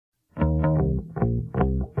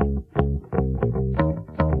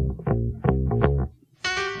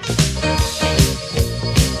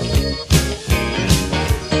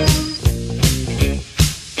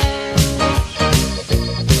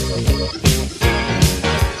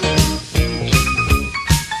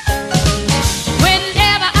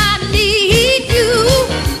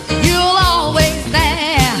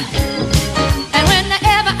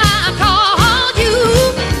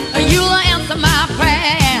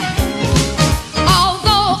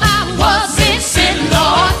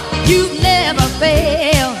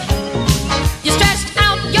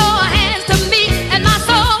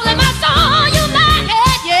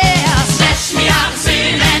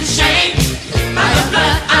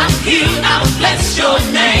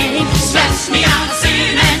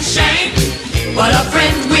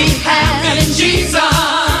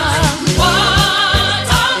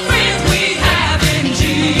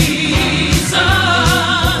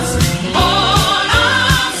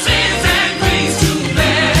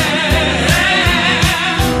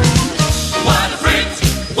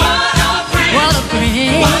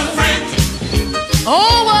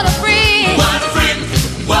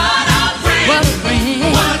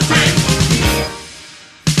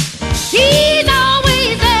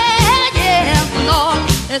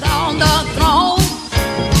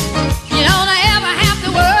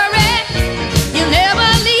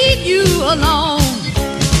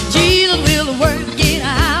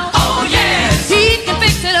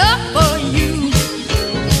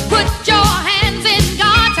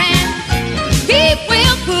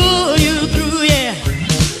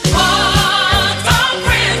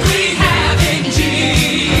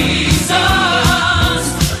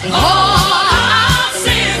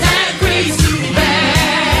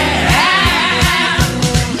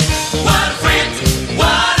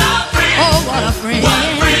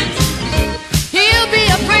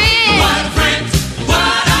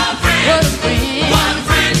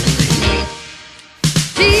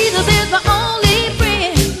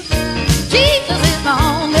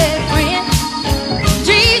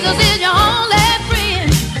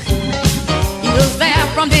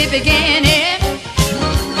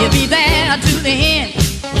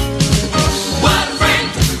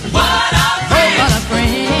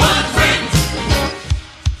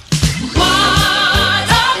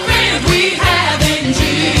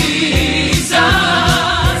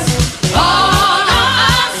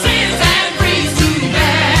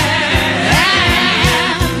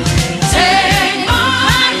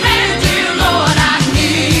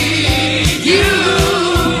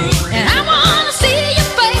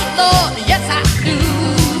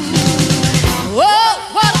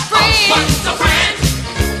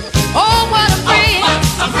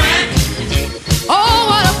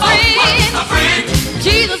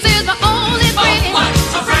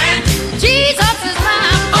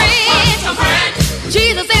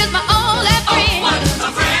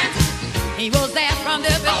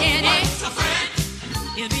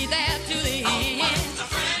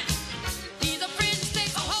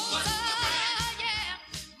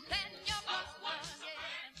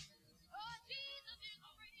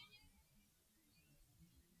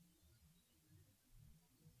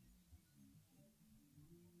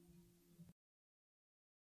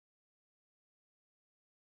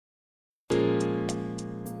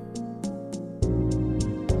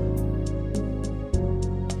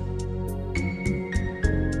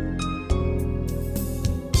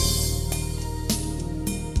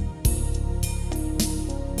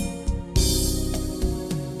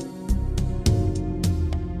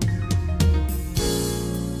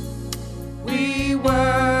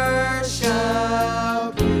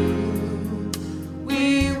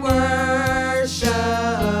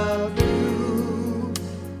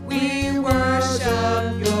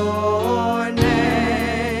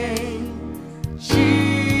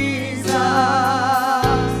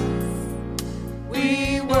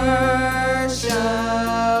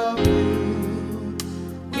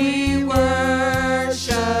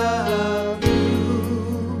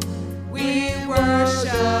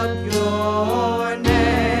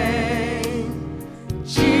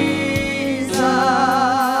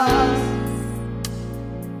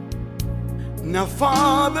Now,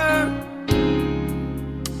 Father,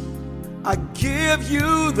 I give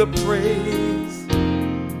you the praise,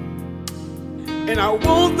 and I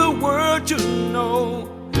want the world to know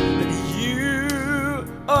that you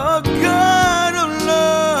are God of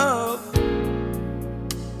love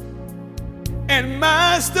and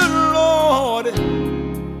Master Lord.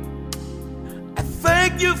 I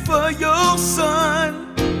thank you for your Son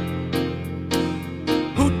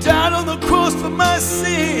who died on the cross for my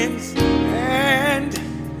sins, and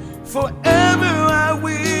forever I will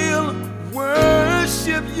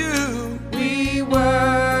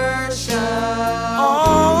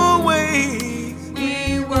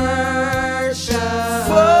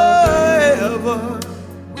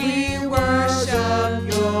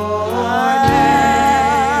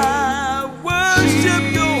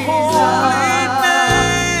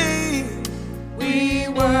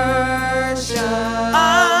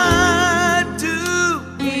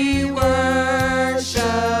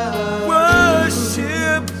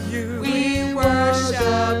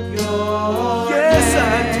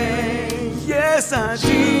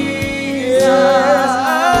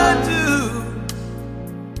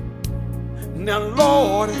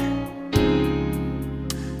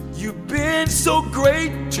so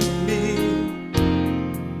great to me.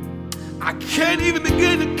 I can't even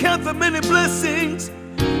begin to count the many blessings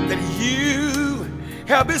that you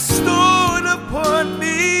have bestowed upon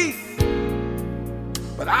me.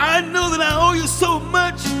 But I know that I owe you so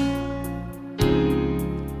much,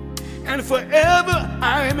 and forever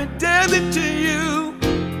I am indebted to you.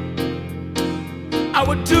 I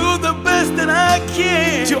will do the best that I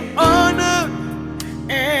can to honor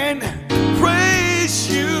and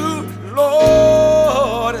praise you,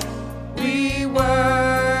 Lord. We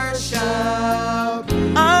worship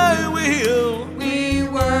you. I will. We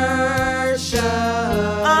worship.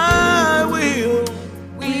 I will.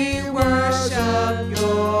 We worship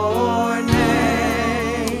your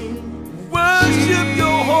name. Worship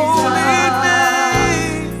your holy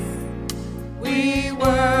name. We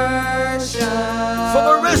worship. For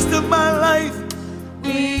the rest of my life,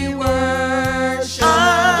 We worship.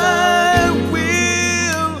 I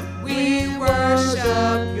will. We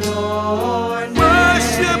worship your name.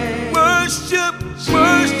 Worship, worship,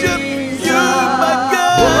 worship you, my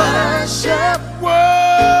God. Worship.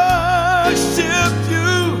 Worship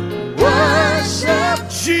you, Worship.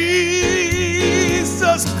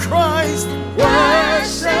 Jesus Christ.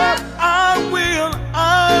 Worship I will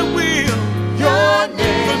your the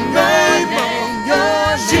name. name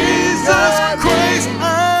of Jesus Christ. I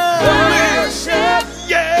will, Worship.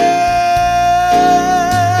 yeah.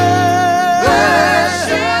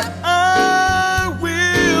 Worship. I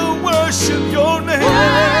will worship your name.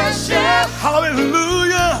 Worship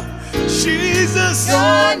Hallelujah. Jesus,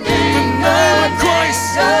 your name. the name of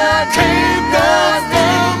Christ Your name. came down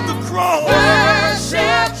from the cross.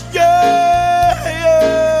 Worship. Yeah,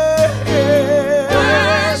 yeah, yeah.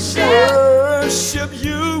 Worship. Worship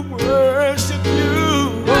you, worship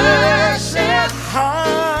you. Worship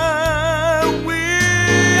I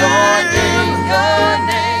will. your name. Your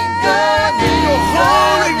name. Your name. Your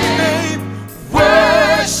holy name.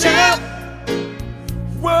 Worship,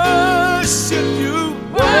 worship you.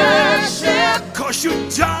 Worship. 'Cause you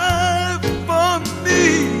died for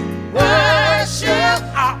me. Worship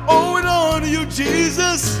I owe it all to you,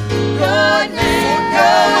 Jesus. your name.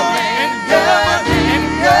 Your name. Your name.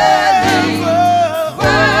 Your name.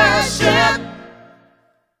 Worship.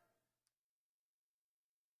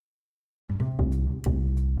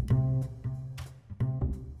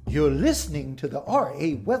 You're listening to the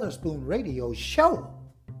R.A. Weatherspoon Radio Show.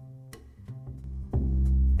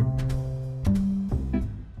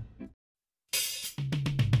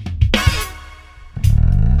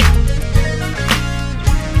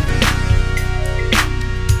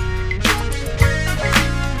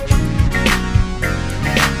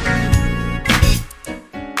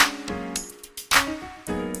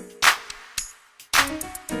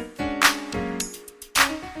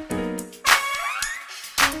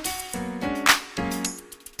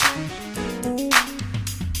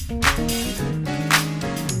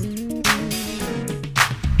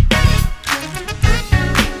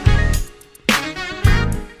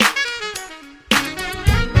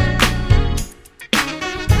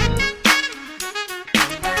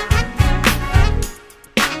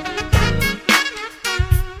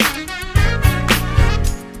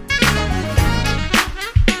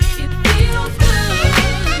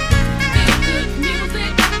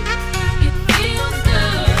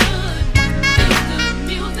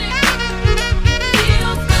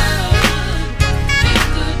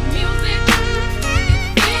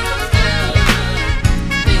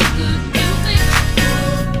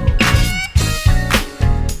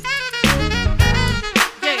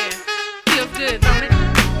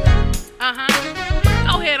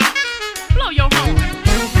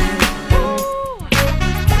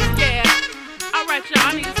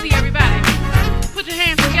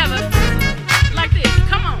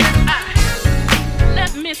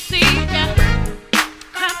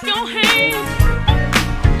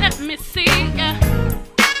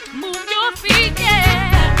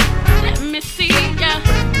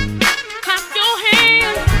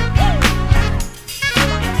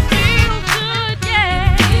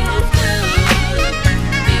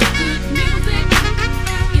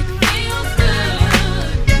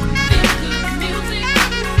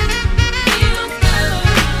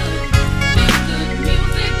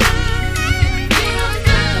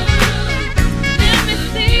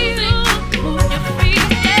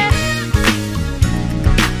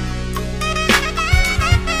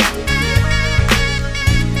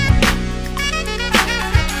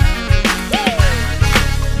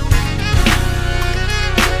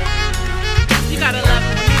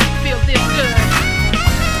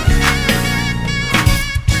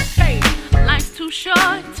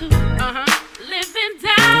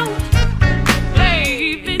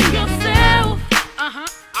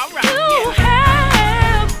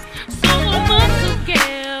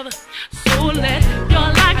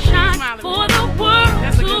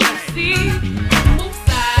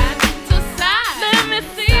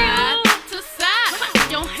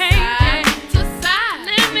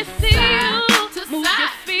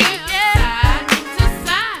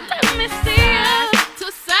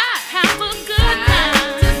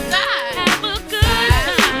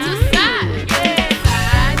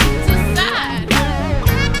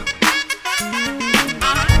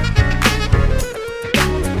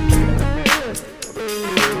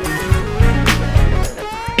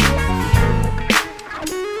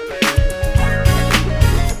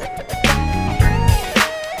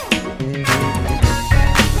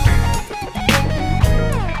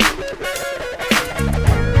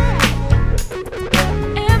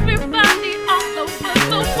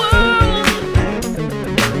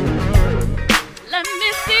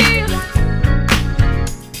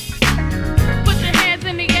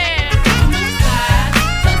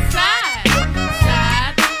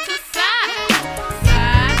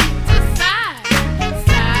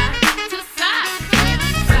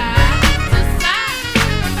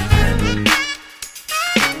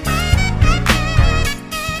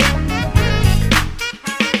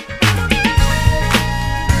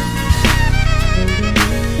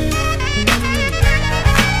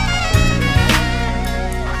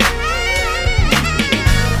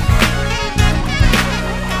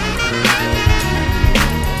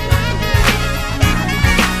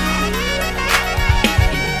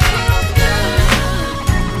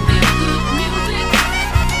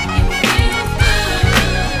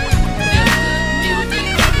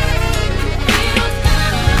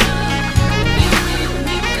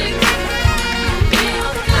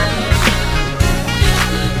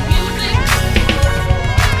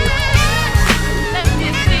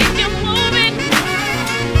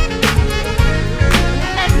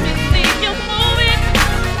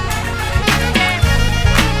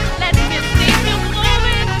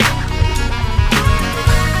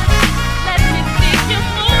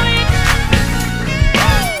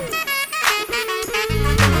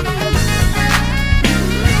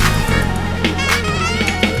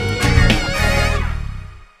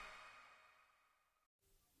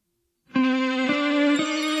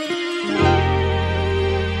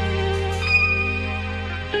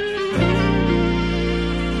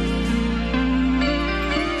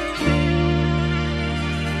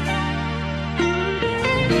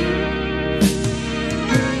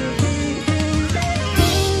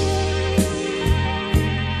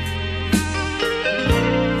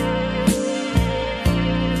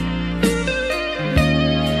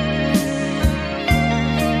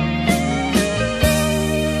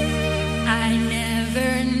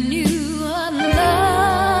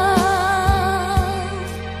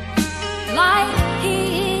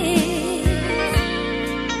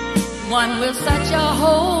 one with such a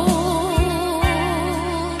holy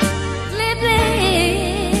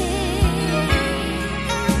bliss,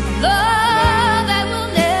 love that will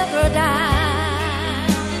never die.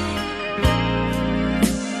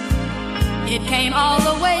 It came all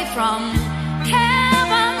the way from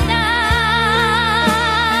heaven down.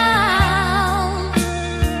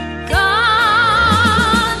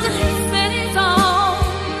 God sent His only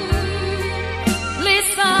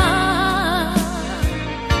Son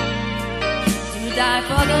to die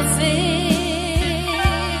for the sin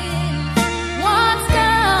once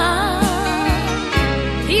done.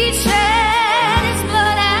 He shed His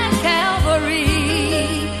blood at Calvary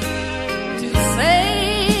to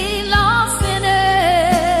save lost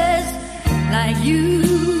sinners like you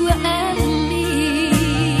and me.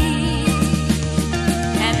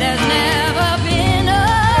 And there's never been a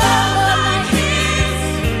love like this.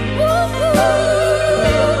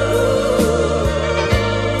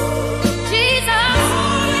 Jesus,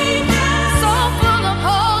 so full of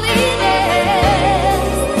holiness.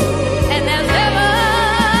 And there's never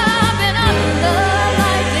been a love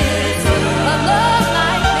like this, a love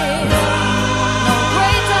like this. No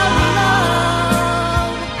greater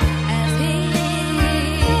love as His.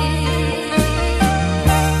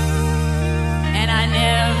 And I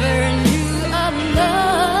never knew a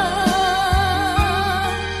love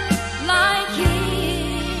like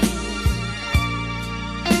His,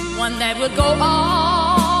 one that would go all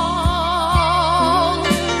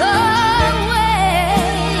the way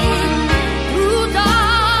through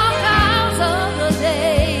dark hours of the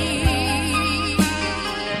day.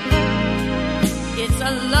 It's a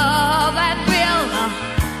love that will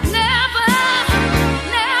never,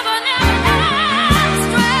 never, never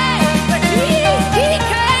stray. But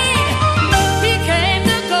He came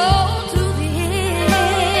to go to the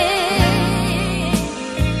end.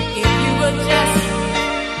 If you would just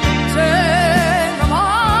turn from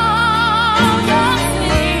all your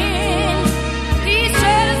sin, He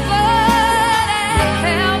shed His blood at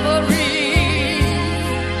Calvary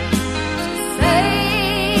to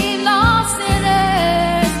save lost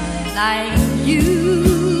sinners like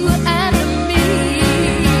you and me.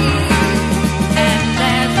 And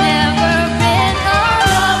there's never been a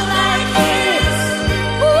love like His.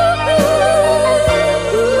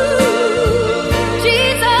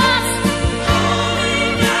 Jesus,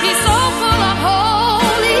 He's so full of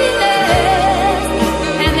holiness.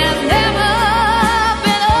 And there's never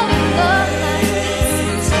been a love like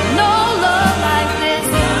this. No love like this.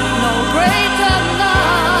 No greater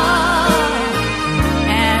love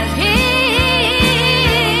as His.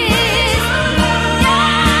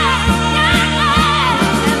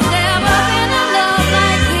 There's never been a love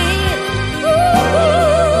like His.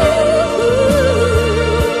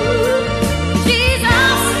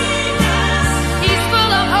 Jesus, He's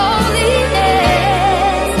full of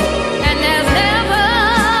holiness, and there's never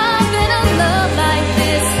been a love like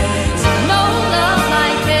this. No love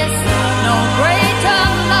like this, no greater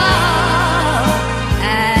love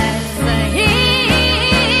as His.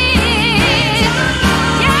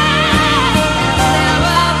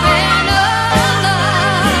 Never been a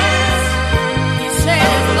love. He shed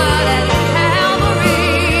His blood at Calvary.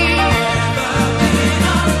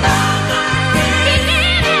 He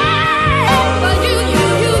did it for you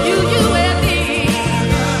and me.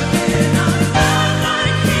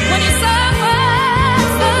 When He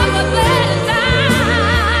suffered, bled and died,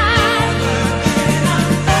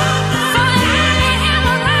 so that I may have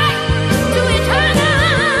a right to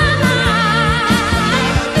eternal life.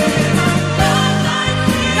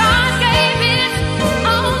 God gave His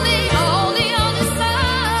only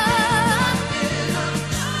Son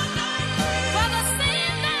for the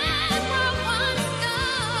sin that were once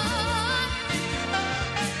done.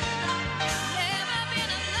 Never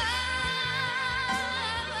been a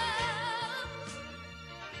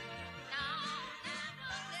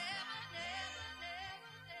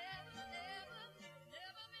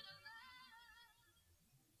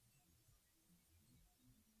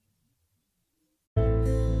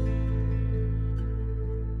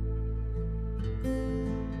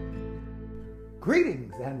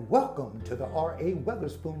Greetings and welcome to the R.A.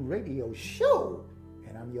 Weatherspoon Radio Show.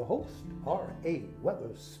 And I'm your host, R.A.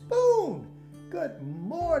 Weatherspoon. Good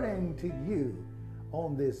morning to you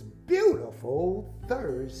on this beautiful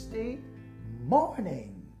Thursday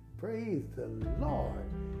morning. Praise the Lord.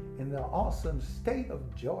 In the awesome state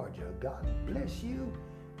of Georgia, God bless you.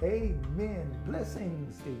 Amen.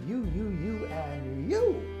 Blessings to you, and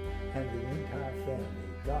you, and the entire family.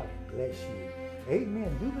 God bless you.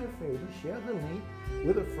 Amen. Do me a favor, share the link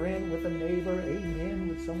with a friend, with a neighbor, amen,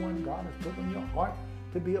 with someone God has put in your heart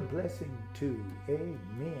to be a blessing to.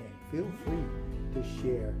 Amen. Feel free to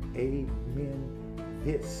share, amen,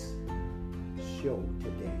 this show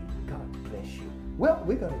today. God bless you. Well,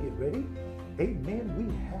 we're going to get ready. Amen.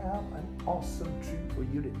 We have an awesome treat for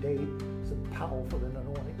you today. Some powerful and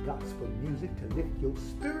anointed gospel music to lift your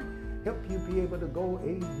spirit, help you be able to go,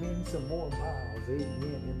 amen, some more miles,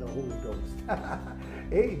 amen, in the Holy Ghost.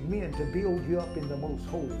 Amen, to build you up in the most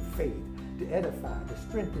holy faith, to edify, to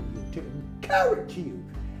strengthen you, to encourage you.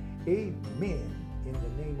 Amen, in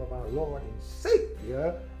the name of our Lord and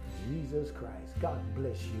Savior, Jesus Christ. God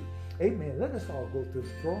bless you. Amen. Let us all go to the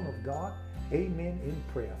throne of God. Amen, in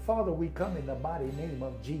prayer. Father, we come in the mighty name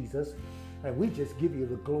of Jesus, and we just give you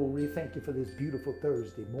the glory. Thank you for this beautiful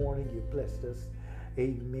Thursday morning. You blessed us,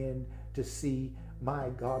 amen, to see, my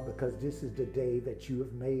God, because this is the day that you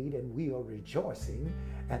have made, and we are rejoicing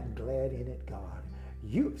and glad in it, God.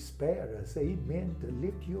 You've spared us, amen, to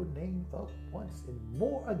lift your name up once and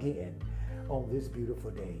more again on this beautiful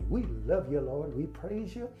day. We love you, Lord. We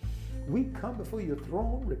praise you. We come before your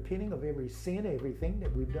throne, repenting of every sin, everything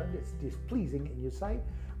that we've done that's displeasing in your sight.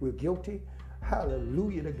 We're guilty.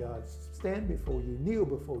 Hallelujah to God. Stand before you, kneel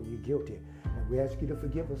before you, guilty. And we ask you to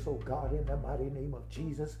forgive us, oh God, in the mighty name of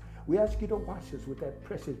Jesus. We ask you to wash us with that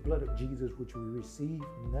precious blood of Jesus, which we receive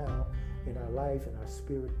now in our life and our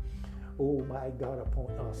spirit. Oh my God, upon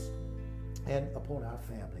us and upon our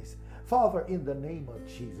families. Father, in the name of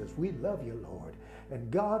Jesus, we love you, Lord. And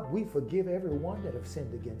God, we forgive everyone that have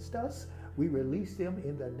sinned against us. We release them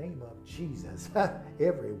in the name of Jesus.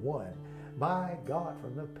 Everyone. My God,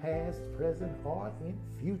 from the past, present, or in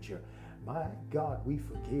future. My God, we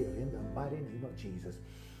forgive in the mighty name of Jesus.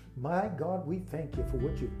 My God, we thank you for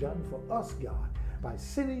what you've done for us, God, by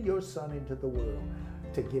sending your Son into the world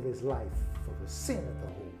to give his life for the sin of the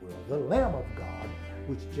whole world. The Lamb of God,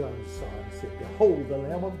 which John saw and said, behold, the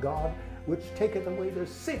Lamb of God, which taketh away the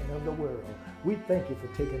sin of the world. We thank you for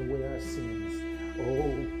taking away our sins.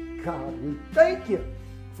 Oh God, we thank you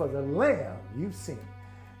for the Lamb you sent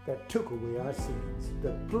that took away our sins,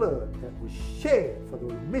 the blood that was shed for the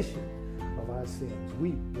remission of our sins.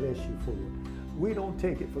 We bless you for it. We don't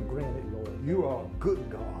take it for granted, Lord. You are a good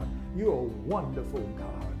God. You're a wonderful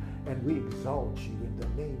God. And we exalt you in the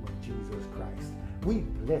name of Jesus Christ. We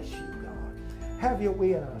bless you, God. Have your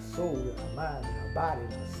way in our soul, in our mind, in our body,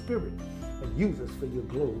 in our spirit, and use us for your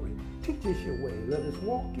glory. Teach us your way. Let us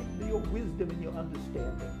walk in your wisdom and your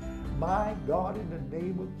understanding. My God, in the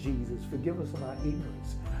name of Jesus, forgive us of our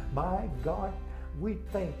ignorance. My God, we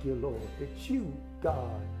thank you, Lord, that you,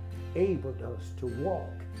 God, enabled us to walk,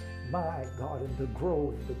 my God, and to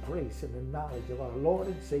grow in the grace and the knowledge of our Lord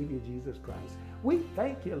and Savior Jesus Christ. We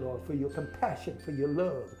thank you, Lord, for your compassion, for your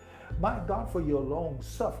love. My God, for your long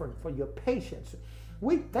suffering, for your patience.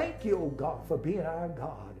 We thank you, oh God, for being our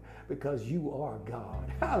God, because you are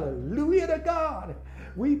God. Hallelujah to God.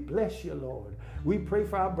 We bless you, Lord. We pray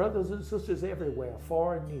for our brothers and sisters everywhere,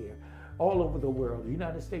 far and near, all over the world, the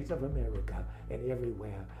United States of America, and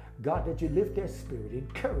everywhere. God, that you lift their spirit,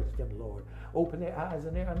 encourage them, Lord. Open their eyes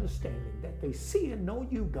and their understanding, that they see and know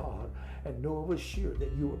you, God, and know of assured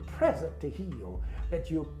that you are present to heal,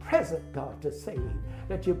 that you're present, God, to save,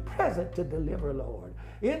 that you're present to deliver, Lord.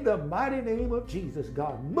 In the mighty name of Jesus,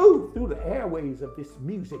 God, move through the airways of this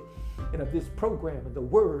music and of this program and the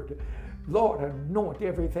word. Lord, anoint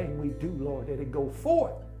everything we do, Lord, that it go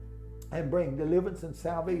forth and bring deliverance and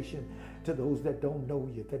salvation to those that don't know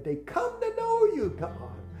you, that they come to know you,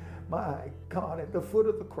 God. My God, at the foot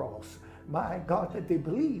of the cross. My God, that they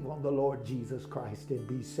believe on the Lord Jesus Christ and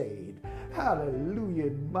be saved.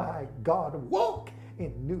 Hallelujah. My God, walk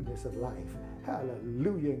in newness of life.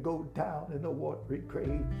 Hallelujah. And go down in the watery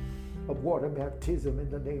grave of water baptism in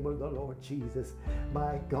the name of the Lord Jesus.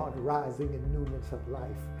 My God, rising in newness of life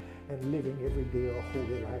and living every day a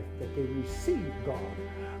holy life, that they receive, God,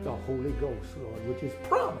 the Holy Ghost, Lord, which is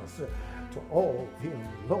promised to all them,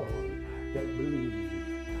 Lord, that believe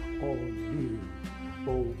on you,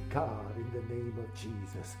 oh God, in the name of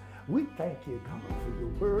Jesus. We thank you, God, for your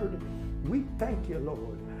word. We thank you,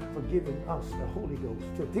 Lord, for giving us the Holy Ghost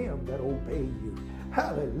to them that obey you.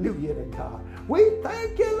 Hallelujah to God. We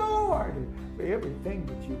thank you, Lord, for everything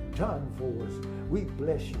that you've done for us. We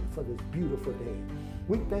bless you for this beautiful day.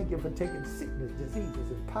 We thank you for taking sickness,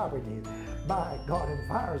 diseases, and poverty, my God, and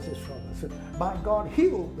viruses from us. My God,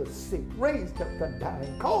 heal the sick, raised up the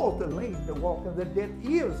dying, caused the lame to walk, and the deaf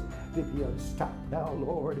ears to be unstopped now,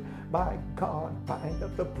 Lord. My God, bind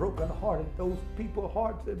up the brokenhearted, those people's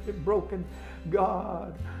hearts that have been broken.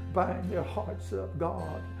 God, bind their hearts up,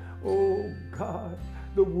 God. Oh, God,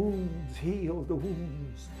 the wounds, heal the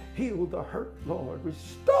wounds. Heal the hurt, Lord.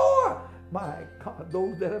 Restore My God,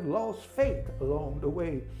 those that have lost faith along the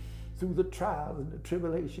way, through the trials and the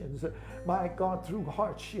tribulations, my God, through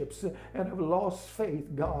hardships, and have lost faith,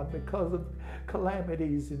 God, because of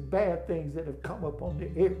calamities and bad things that have come upon the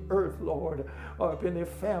earth, Lord, or up in their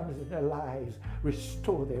families and their lives.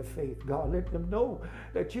 Restore their faith, God. Let them know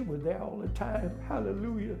that you were there all the time,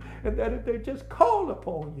 hallelujah, and that if they just call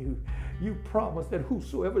upon you, you promise that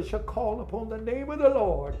whosoever shall call upon the name of the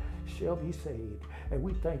Lord shall be saved. And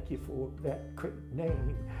we thank you for that great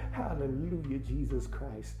name. Hallelujah, Jesus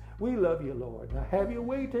Christ. We love you, Lord. Now have your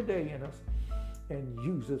way today in us and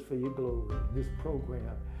use us for your glory. This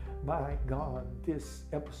program, my God, this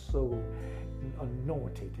episode,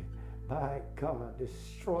 anointed. My God,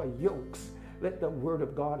 destroy yokes. Let the word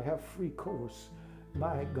of God have free course.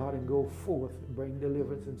 My God, and go forth and bring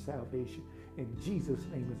deliverance and salvation. In Jesus'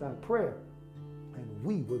 name is our prayer. And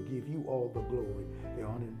we will give you all the glory, the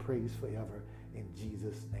honor, and praise forever. In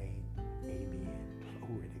Jesus' name, amen.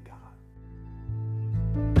 Glory to God.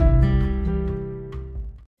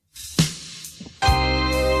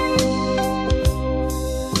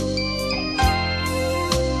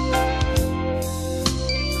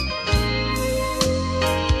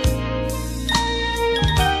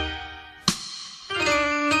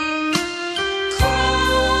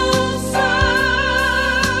 Closer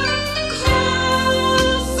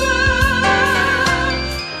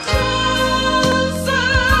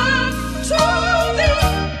to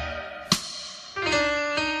thee.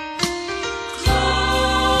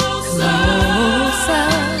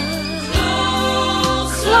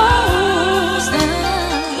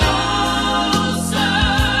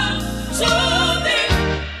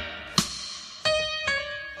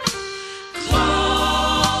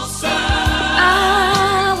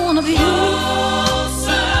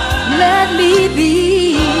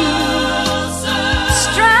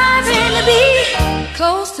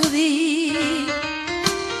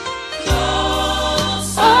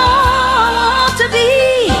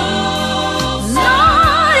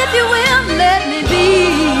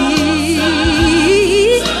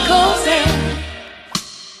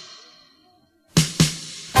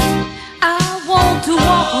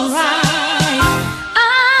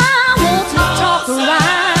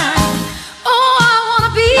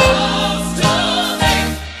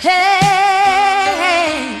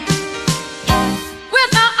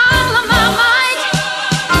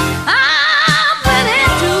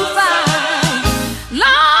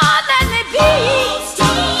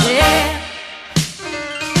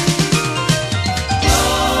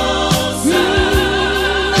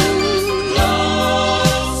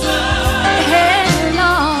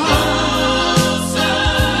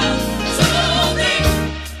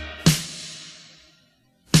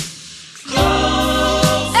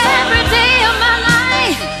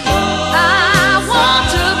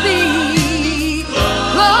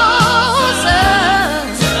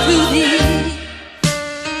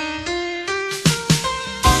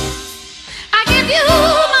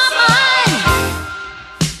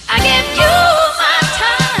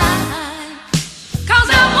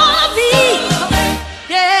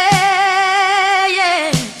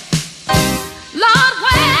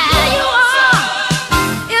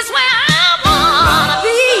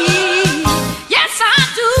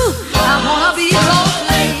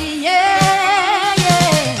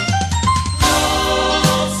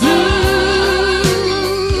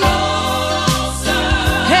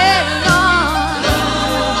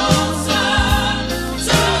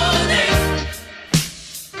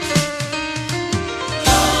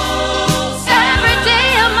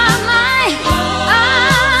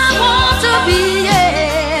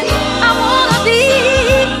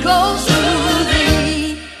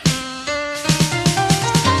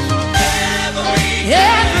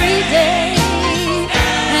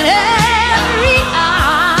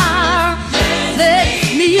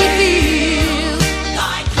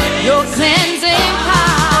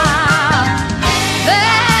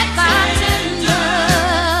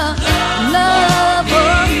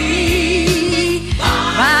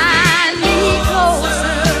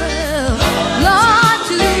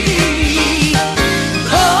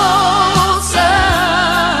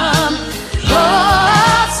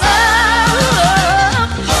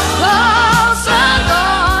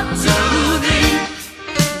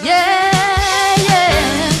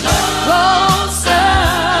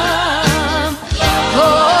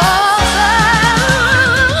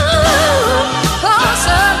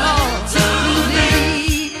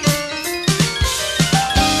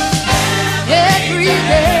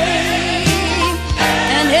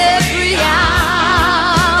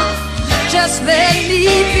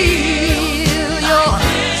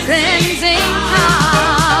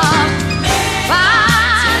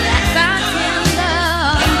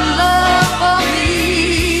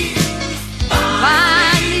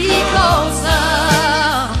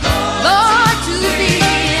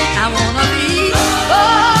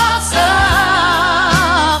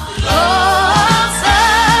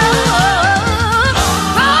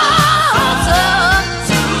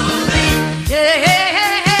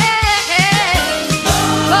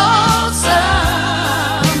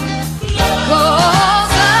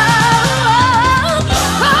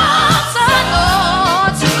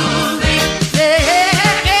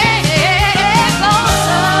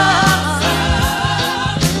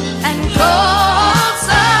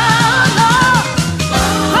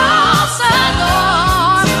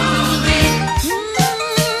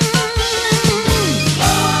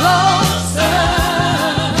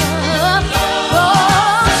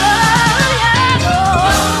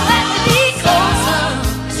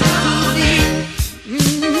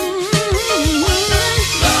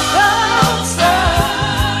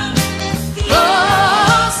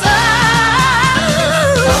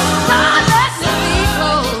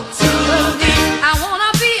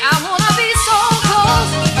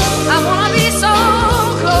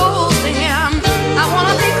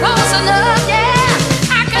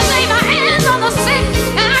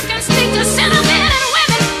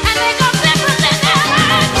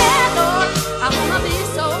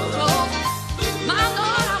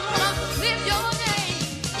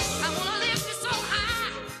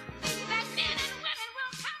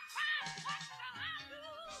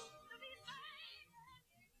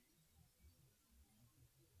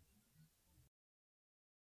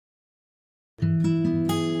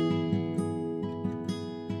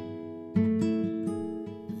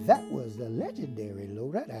 the legendary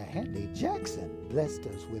Loretta Handy Jackson blessed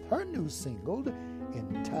us with her new single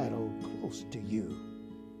entitled Close to You.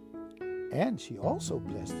 And she also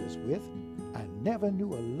blessed us with I Never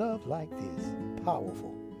Knew a Love Like This.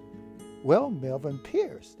 Powerful. Well, Melvin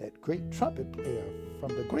Pierce, that great trumpet player from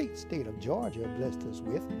the great state of Georgia, blessed us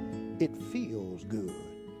with It Feels Good.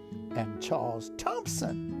 And Charles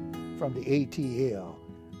Thompson from the ATL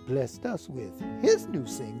blessed us with his new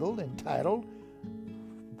single entitled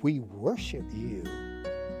We Worship You.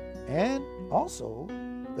 And also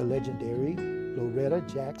the legendary Loretta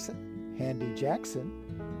Jackson, Handy Jackson,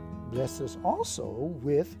 blessed us also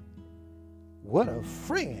with What a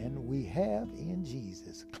Friend We Have in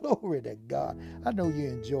Jesus. Glory to God. I know you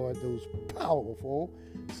enjoyed those powerful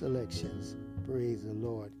selections. Praise the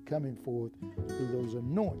Lord. Coming forth through those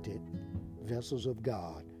anointed vessels of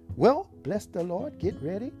God. Well, bless the Lord. Get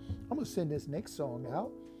ready. I'm going to send this next song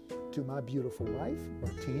out to my beautiful wife,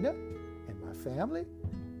 Martina, and my family,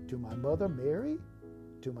 to my mother, Mary,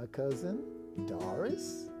 to my cousin,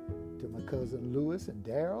 Doris, to my cousin, Lewis and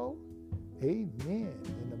Daryl, amen,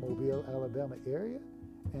 in the Mobile, Alabama area,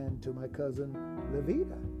 and to my cousin,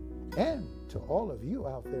 Levita, and to all of you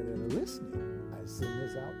out there that are listening. I send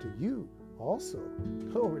this out to you also.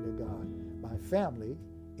 Glory to God, my family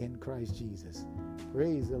in Christ Jesus.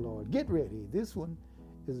 Praise the Lord. Get ready. This one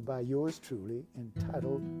is by yours truly,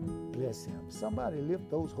 entitled Bless Him. Somebody lift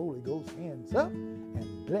those Holy Ghost hands up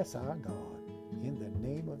and bless our God in the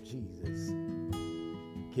name of Jesus.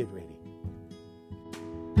 Get ready.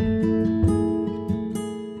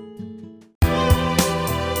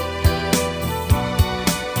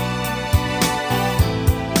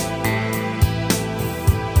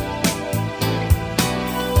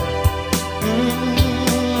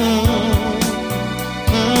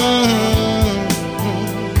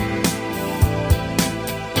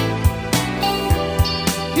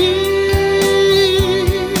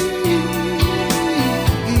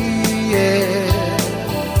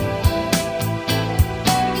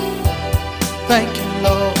 Thank you,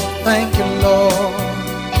 Lord. Thank you, Lord.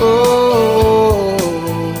 Oh,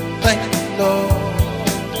 thank you, Lord.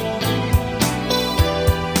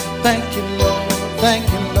 Thank you, Lord. Thank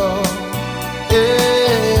you, Lord.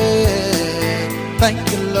 Yeah, thank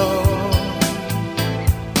you, Lord.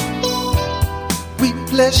 We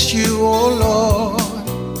bless you, oh Lord,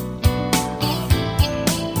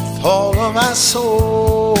 with all of our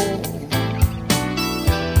soul.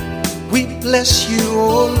 We bless you,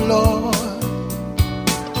 oh Lord,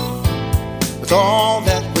 with all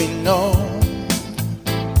that we know.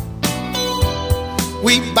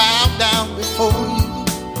 We bow down before you,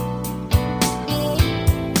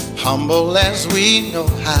 humble as we know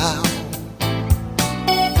how,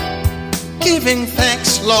 giving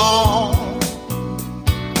thanks, Lord,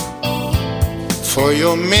 for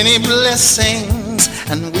your many blessings.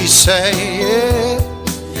 And we say, yeah,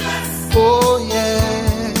 yes. Oh yeah,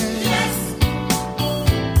 yes.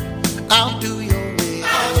 I'll do your will.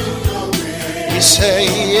 We say,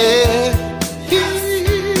 yeah, yes.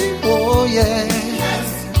 Oh yeah, yes.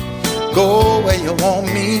 Go where you want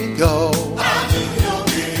me to go.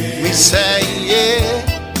 We say, yeah,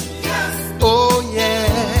 yes. Oh yeah,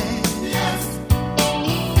 yes.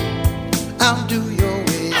 I'll do your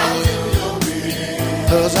will.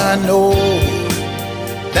 'Cause I know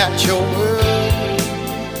that your word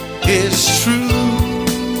is true.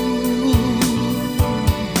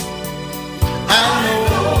 I know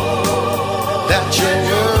that your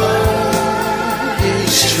word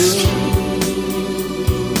is true.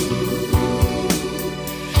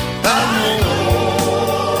 I know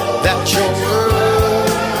that your word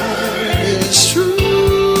is true.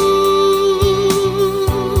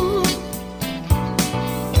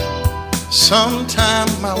 Sometime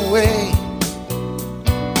my way,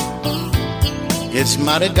 it's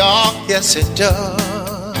mighty dark, yes it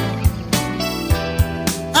does.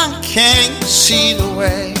 I can't see the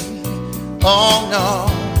way, oh no.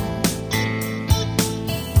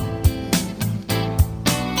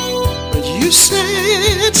 But you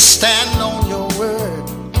said stand on your word,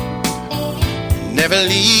 never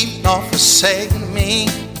leave nor forsake me.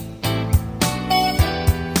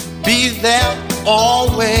 Be there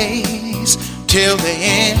always till the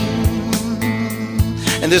end.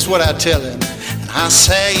 And this is what I tell him. I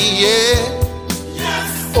say, yeah,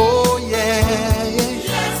 yes. Oh yeah,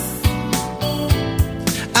 yes.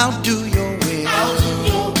 I'll do your will.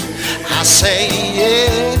 I say,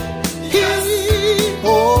 yeah, yes.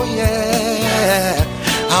 Oh yeah,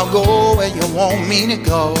 I'll go where you want me to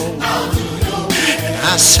go. And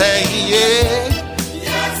I say, yeah,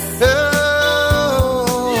 yes. Oh,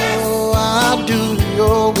 I'll do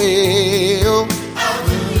your will.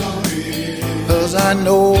 I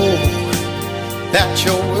know that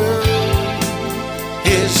your word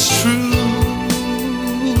is true.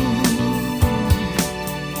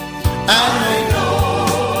 I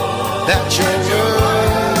know that your word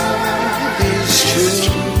is true.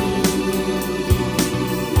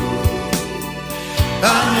 I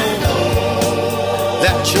know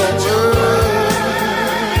that your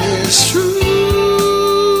word is true.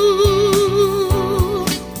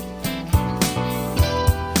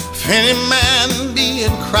 If any man be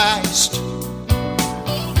in Christ,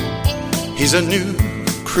 he's a new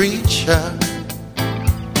creature.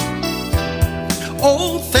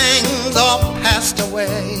 Old things are passed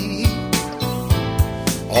away,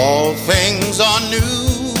 all things are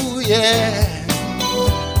new, yeah.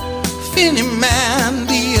 If any man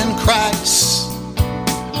be in Christ,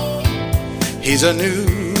 he's a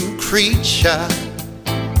new creature.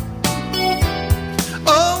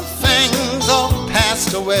 All things are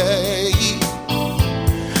passed away,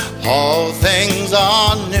 all things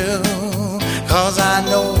are new. 'Cause I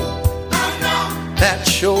know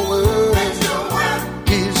that your word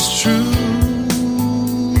is true.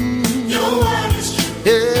 Your word is true.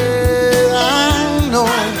 Yeah, I know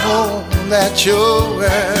that your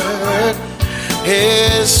word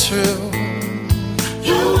is true.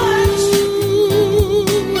 Your word is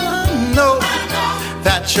true. I know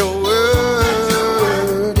that your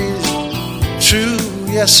word is true.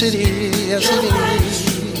 Yes, it is. Yes, it is.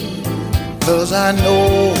 'Cause I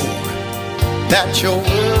know that your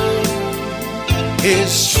word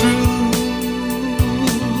is true.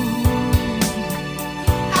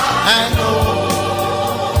 I know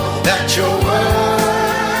that your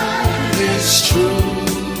word is true.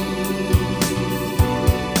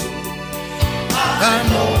 I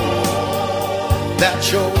know that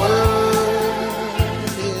your word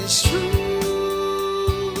is true.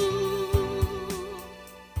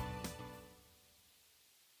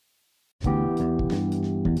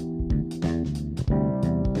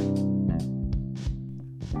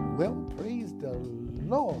 Well, praise the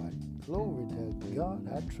Lord. Glory to God.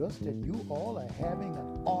 I trust that you all are having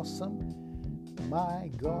an awesome, my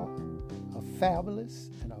God, a fabulous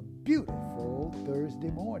and a beautiful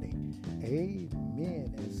Thursday morning.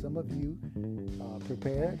 Amen. And some of you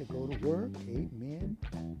prepare to go to work. Amen.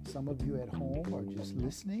 Some of you at home are just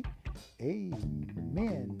listening.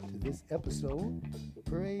 Amen to this episode.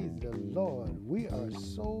 Praise the Lord. We are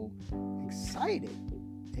so excited.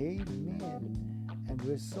 Amen. And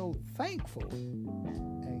we're so thankful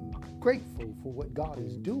and grateful for what God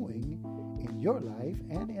is doing in your life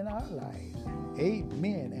and in our lives.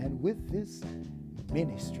 Amen. And with this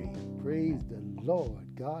ministry, praise the Lord.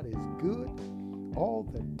 God is good all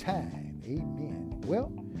the time. Amen.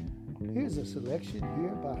 Well, here's a selection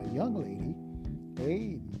here by a young lady.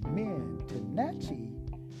 Amen. Tenachi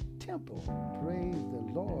Temple. Praise the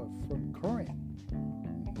Lord, from Corinth,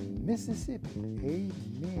 Mississippi.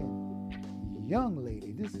 Amen. Young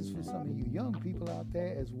lady. This is for some of you young people out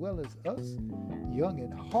there as well as us, young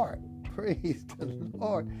in heart. Praise the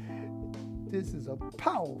Lord. This is a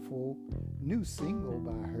powerful new single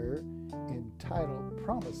by her entitled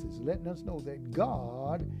Promises, letting us know that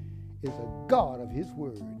God is a God of his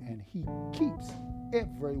word and he keeps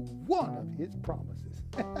every one of his promises.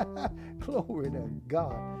 Glory to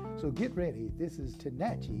God. So get ready. This is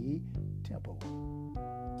Tenachi Temple.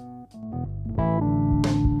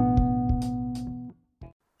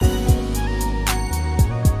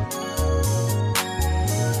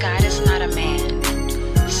 God is not a man,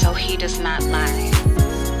 so he does not lie.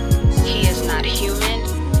 He is not human,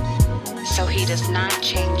 so he does not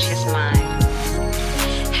change his mind.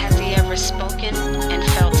 Has he ever spoken and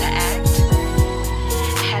failed to act?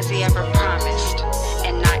 Has he ever promised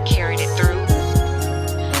and not carried it through?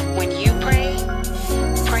 When you pray,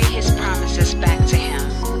 pray his promises back to him.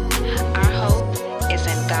 Our hope is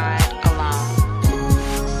in God alone.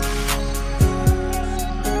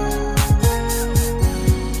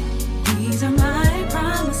 These are my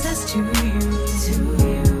promises to you.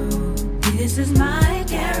 This is my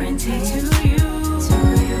guarantee to you.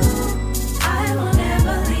 I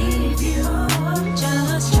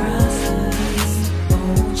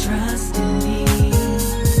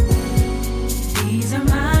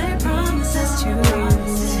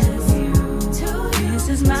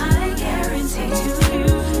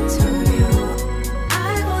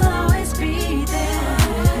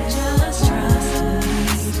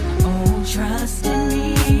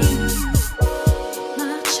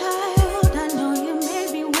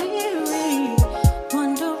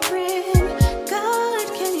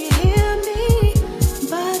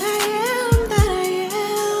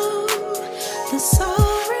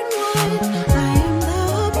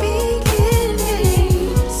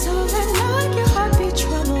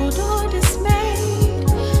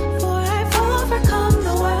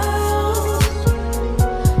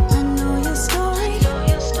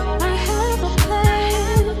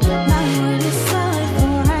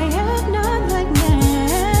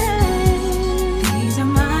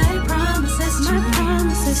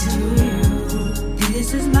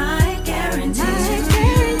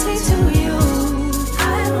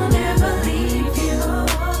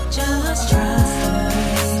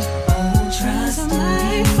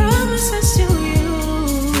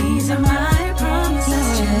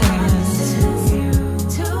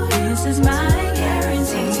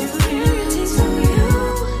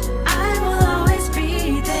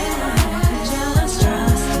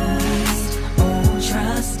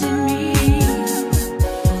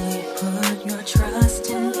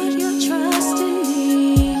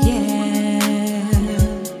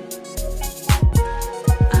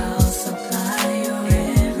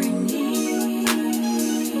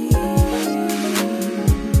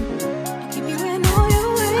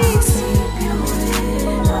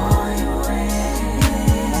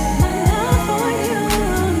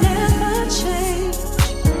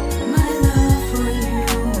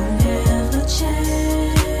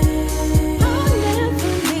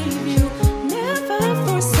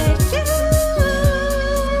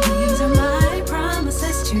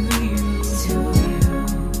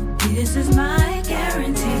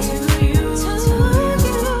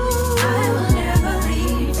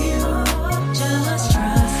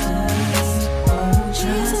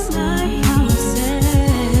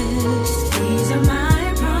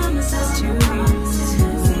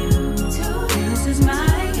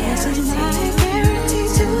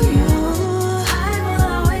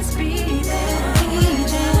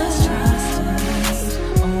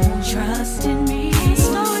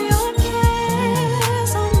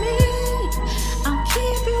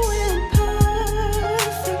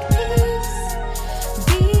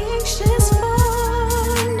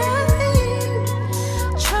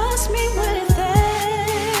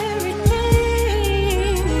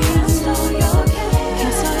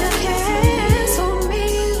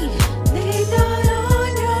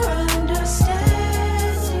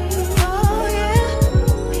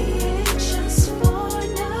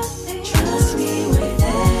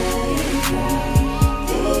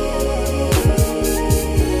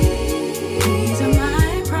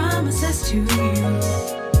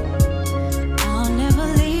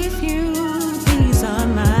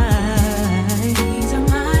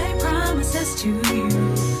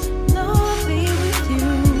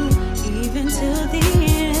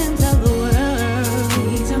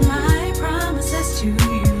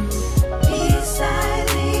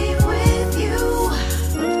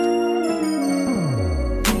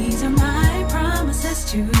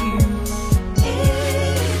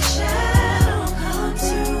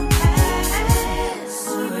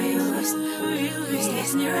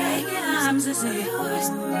And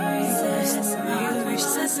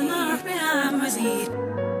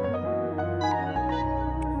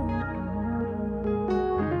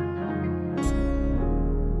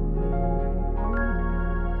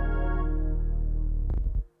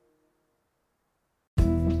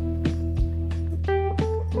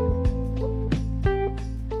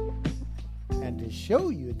to show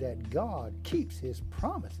you that God keeps his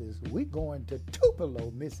promises, we're going to Tupelo,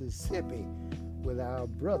 Mississippi with our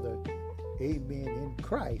brother, amen, in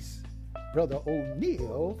Christ, Brother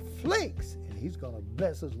O'Neal Flakes. And he's going to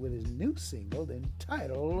bless us with his new single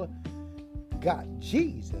entitled, Got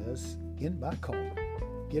Jesus in My Corner.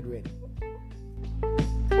 Get ready.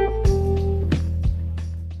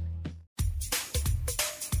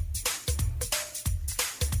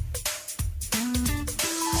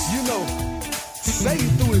 You know, Satan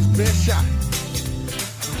threw his best shot.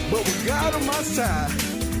 But with God on my side,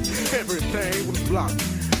 everything was blocked.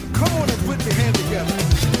 Come on and put your hands together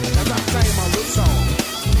as I sing my little song.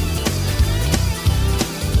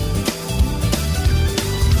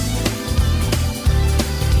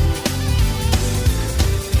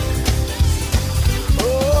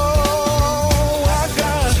 Oh, I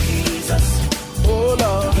got Jesus, oh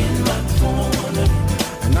Lord, in my corner,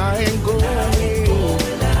 and I ain't going out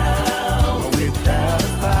without a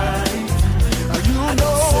fight. You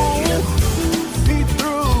know, he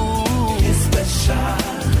threw his best shot.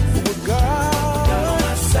 With God on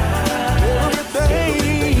my side, everything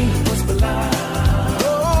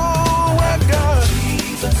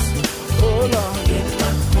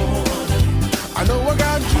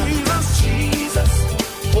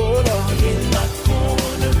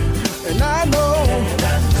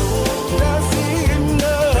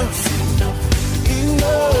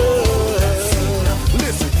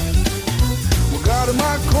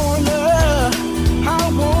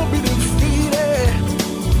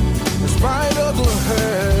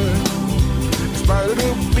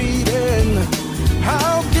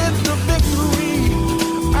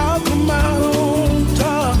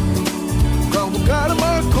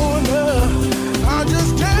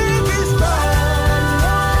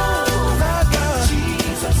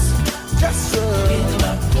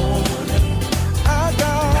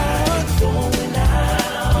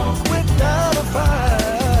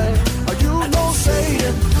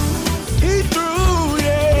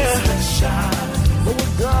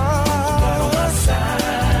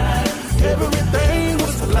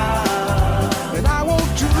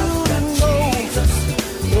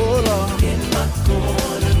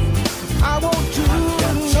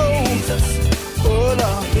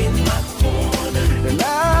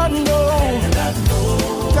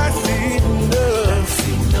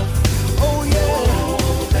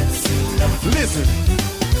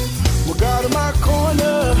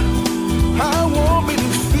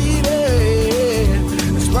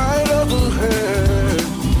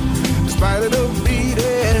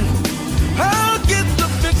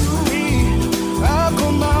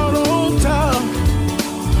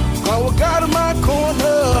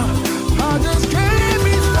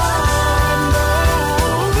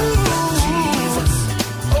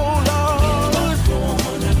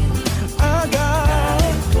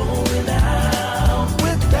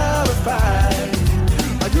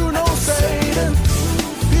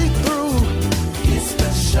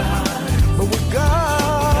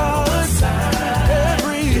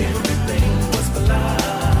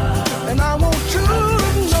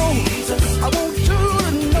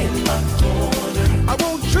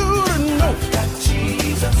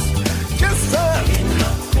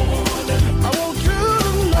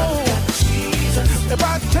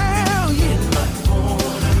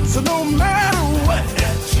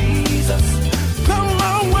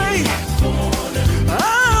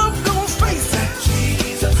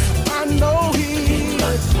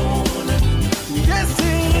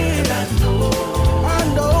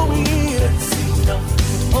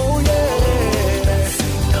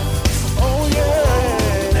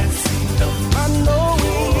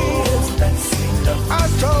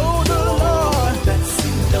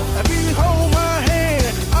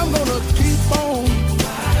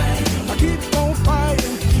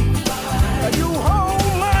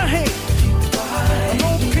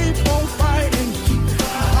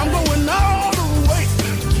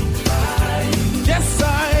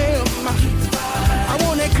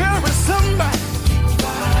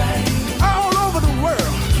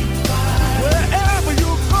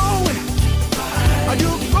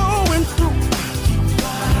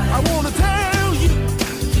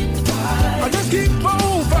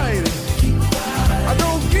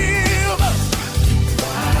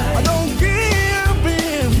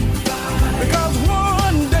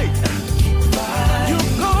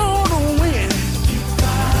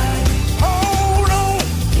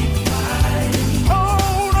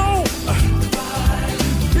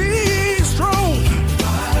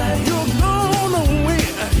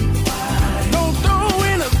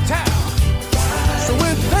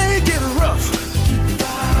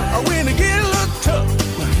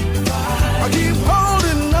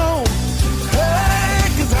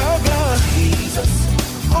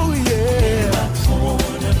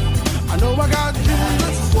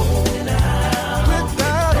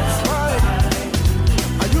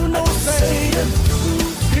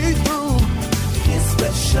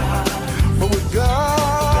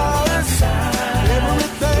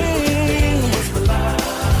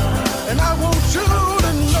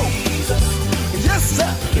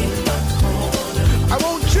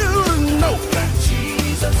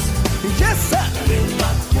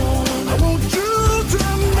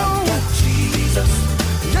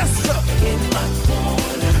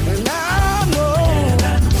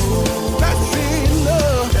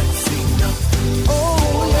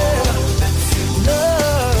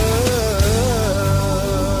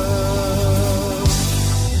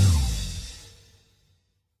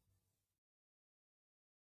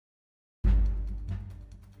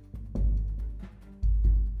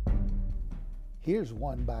Here's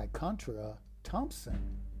one by Contra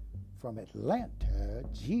Thompson from Atlanta,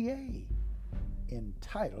 GA,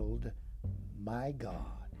 entitled My God.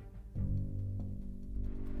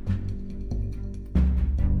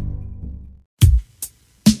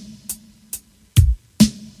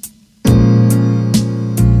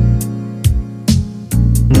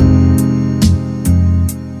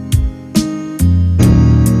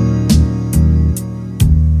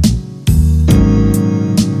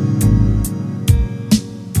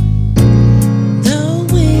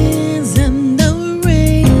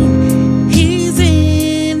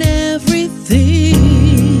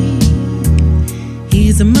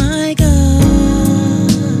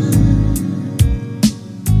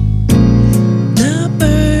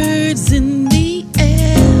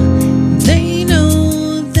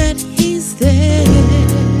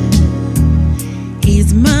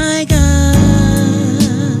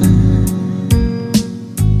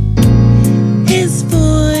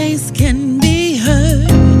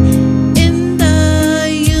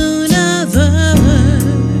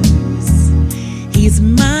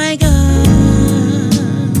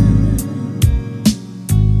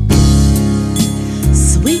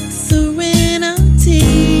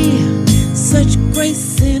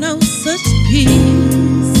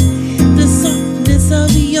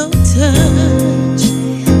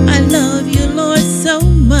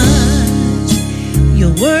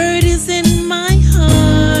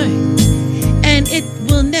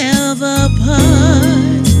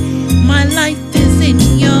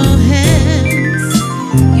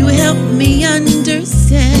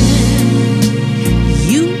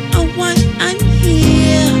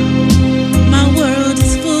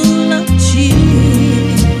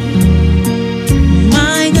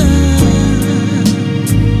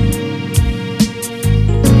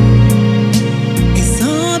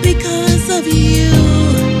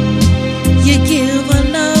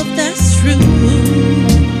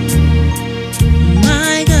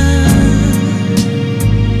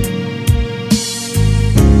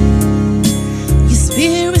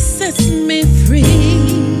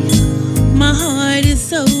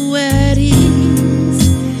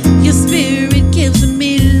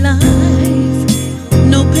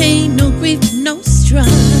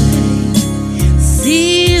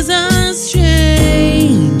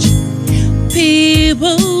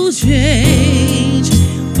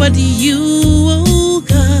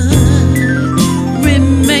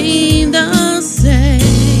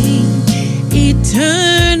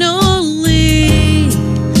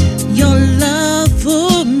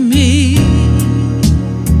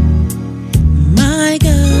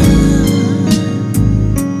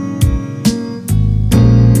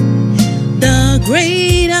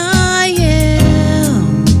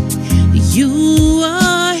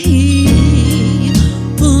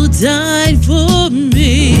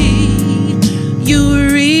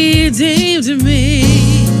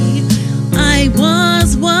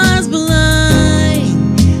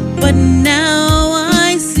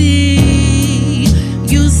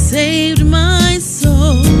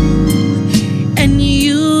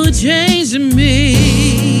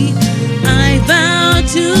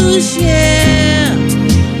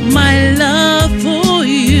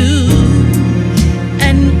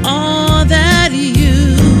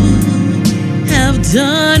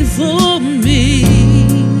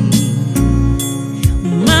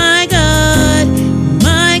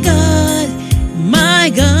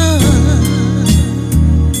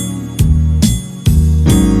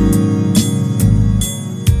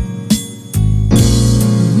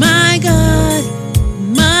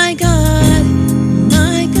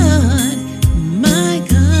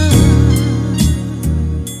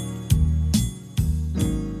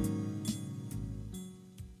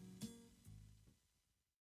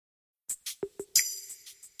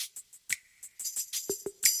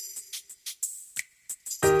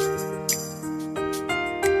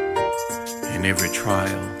 In every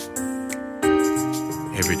trial,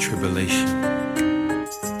 every tribulation,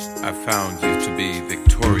 I found you to be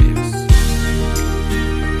victorious.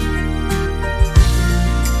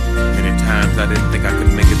 Many times I didn't think I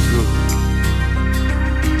could make it through,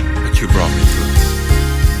 but you brought me through.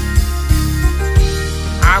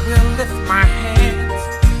 I will lift my hands,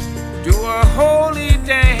 do a holy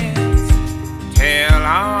dance, tell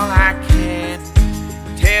all I can,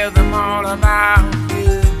 tell them all about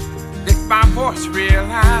you. Lift my voice real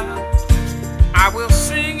loud, I will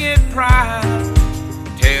sing it proud,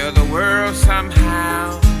 tell the world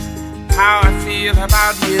somehow how I feel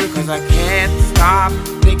about you, 'cause I can't stop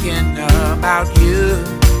thinking about you,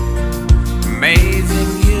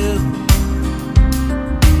 amazing you,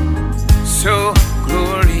 so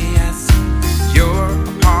glorious.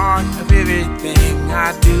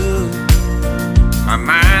 I do. My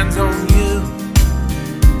mind's on you.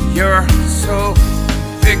 You're so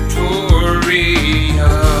victorious.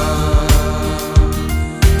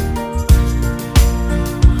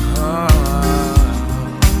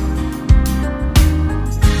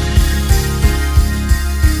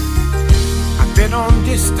 I've been on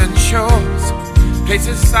distant shores,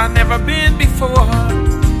 places I've never been before,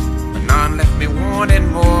 but none left me wanting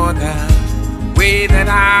more than the way that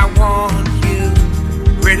I want you.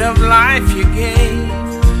 Bread of life you gave,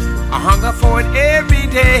 I hunger for it every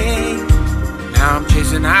day. Now I'm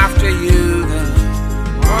chasing after you.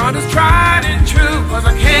 The one is tried and true, 'cause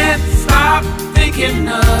I can't stop thinking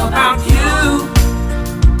about you.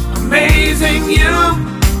 Amazing you,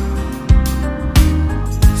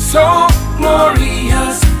 so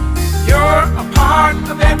glorious. You're a part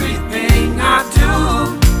of everything I do.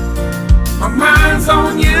 My mind's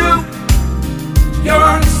on you.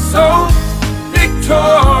 You're so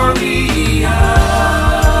victorious.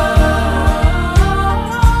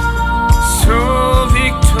 So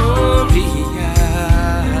victorious.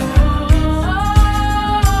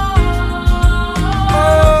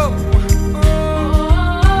 Oh,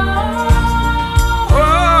 oh, oh,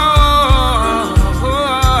 oh.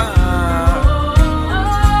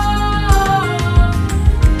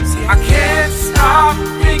 See, I can't stop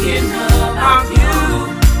thinking about you.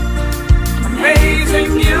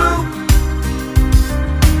 Amazing you.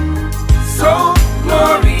 So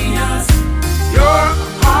glorious. You're a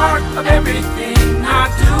part of everything I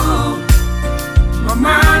do. My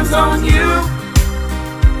mind's on you.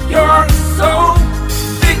 You're so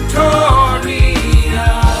victorious.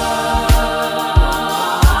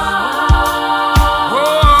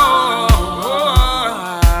 Oh,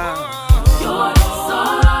 you're so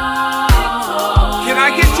victorious. Can I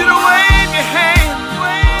get you to wave your hand?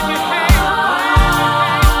 Wave your hand.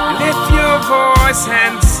 Lift your voice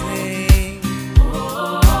and sing.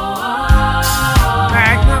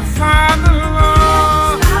 Magnify the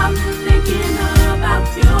Lord. Stop thinking about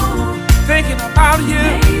you. Thinking about you.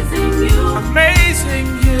 Amazing you. Amazing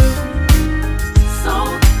you. So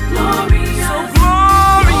glorious. So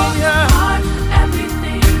glorious. Part of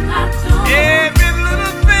everything I do. Every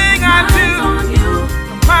little thing I do. Mind's on you.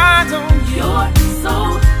 My mind's on you. You're so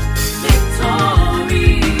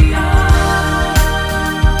victorious.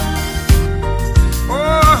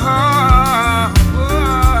 Oh, oh.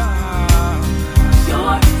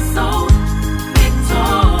 You're so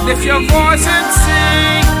victorious. Lift your voice and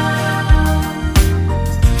sing.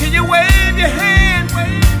 Can you wave your hand?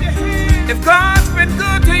 Wave your hand. If God's been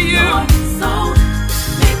good to you, You're so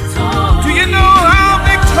victorious. do you know how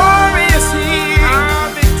victorious He is? How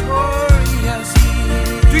victorious He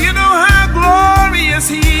is. Do you know how glorious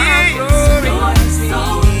He is? You're so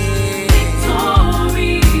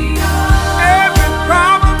victorious. Every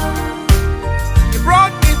problem you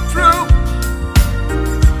brought me through,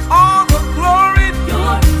 all the glory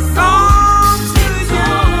You're so belongs to you.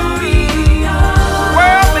 victorious.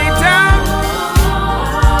 Wear me down,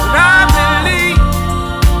 but I believe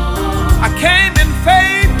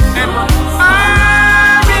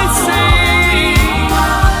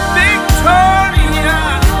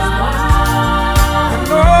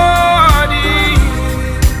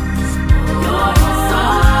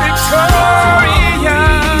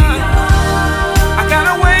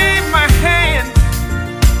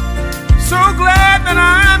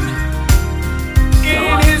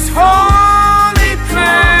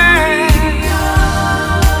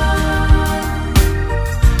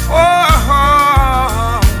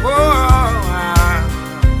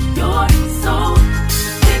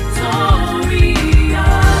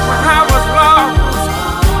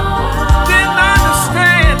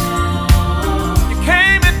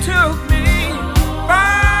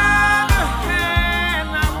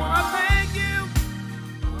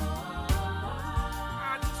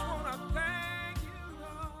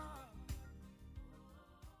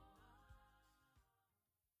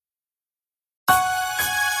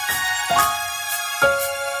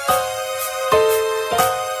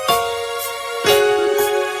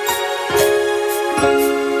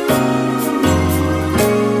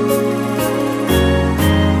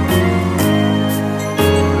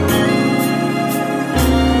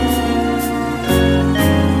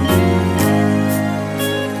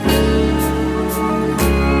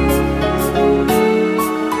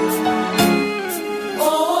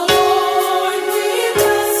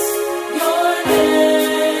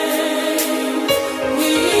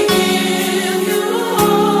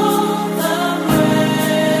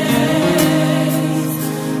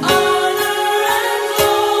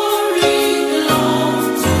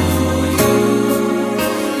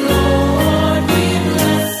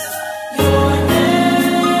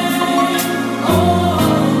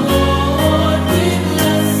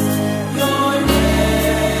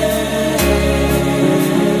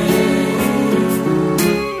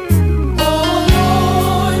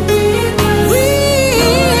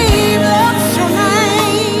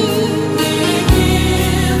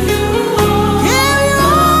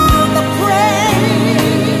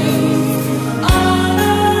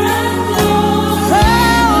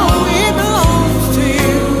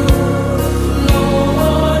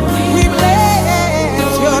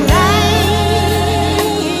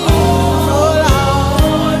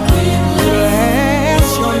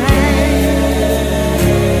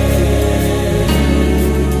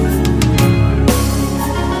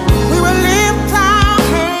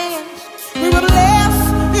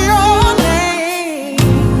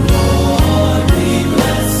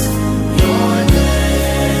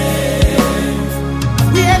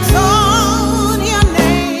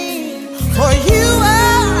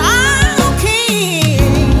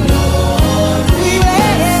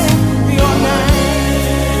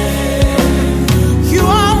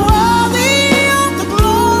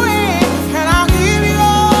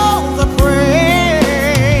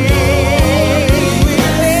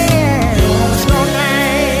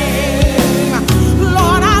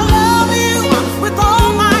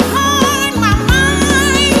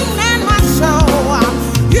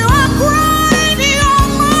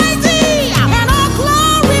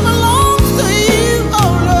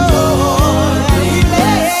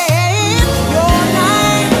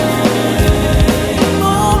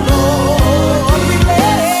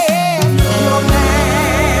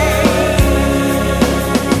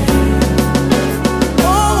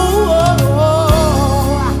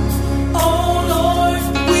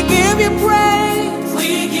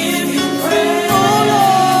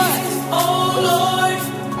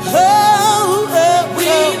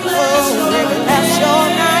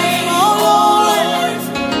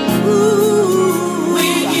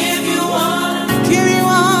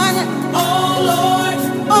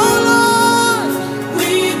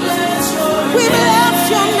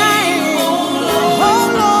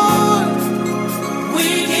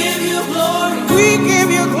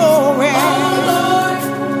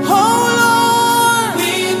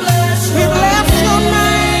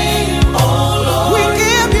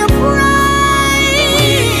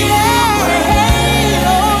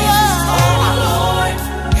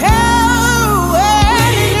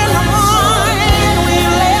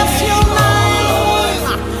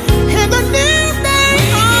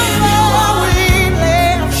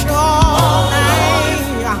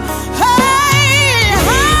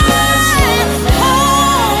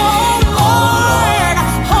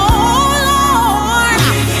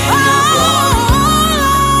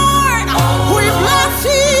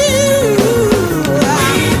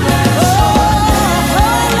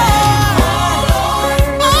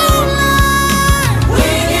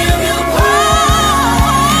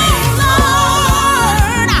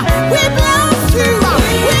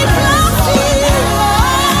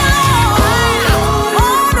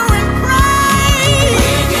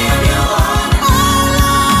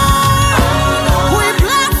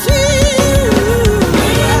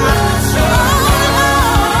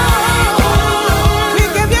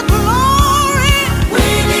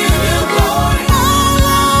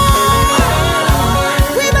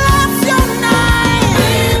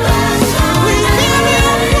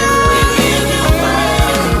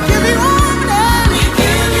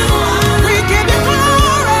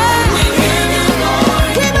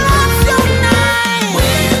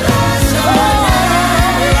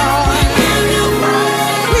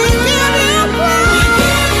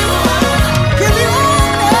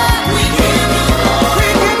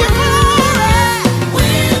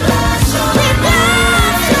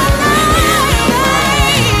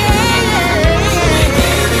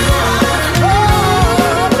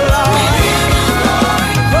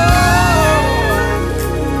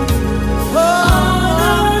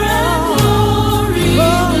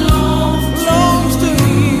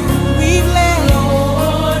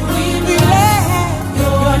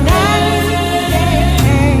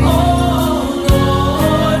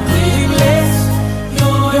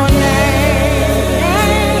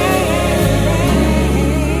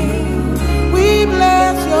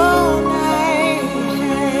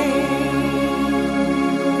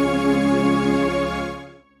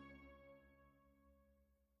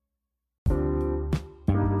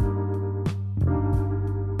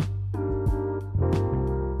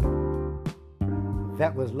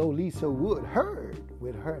That was Lolisa Wood Heard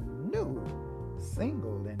with her new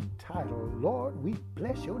single entitled, Lord, We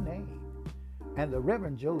Bless Your Name. And the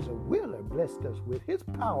Reverend Joseph Wheeler blessed us with his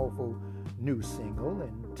powerful new single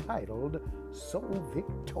entitled, So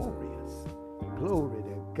Victorious. Glory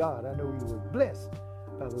to God. I know you were blessed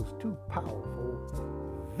by those two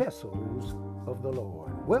powerful vessels of the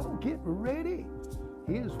Lord. Well, get ready.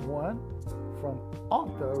 Here's one from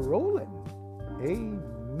Arthur Rowland.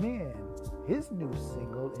 Amen. His new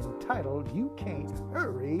single entitled, You Can't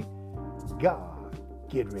Hurry God.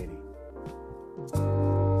 Get ready.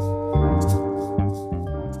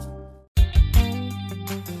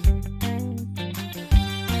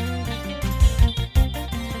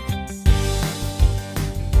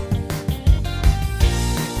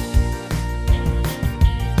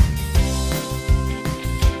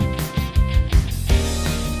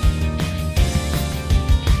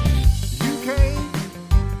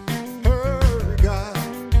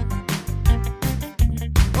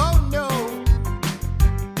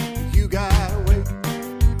 You gotta wait.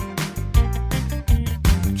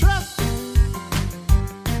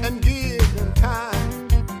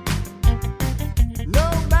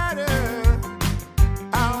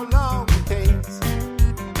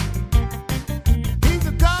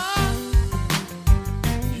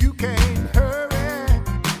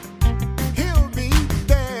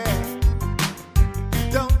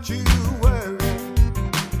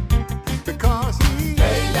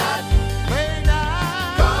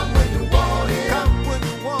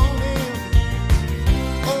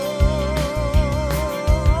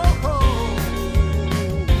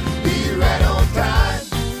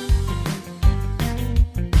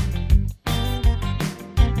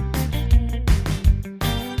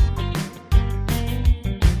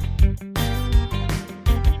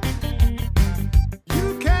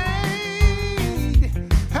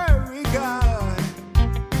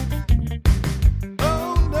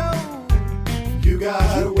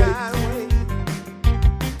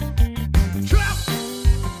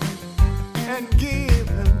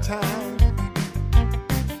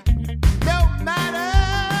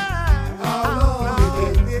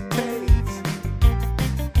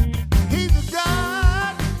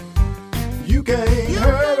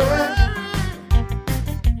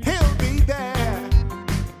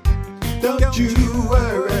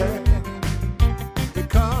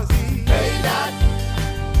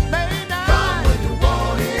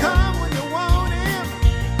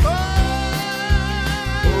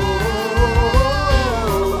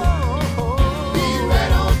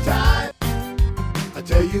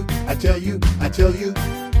 you, I tell you, I tell you,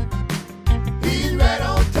 he's right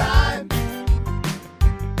on time.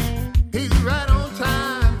 He's right on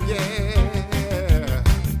time, yeah.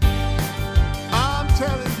 I'm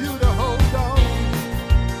telling you to hold on,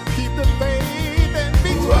 keep the faith and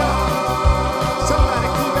be strong. Somebody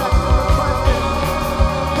keep asking the question,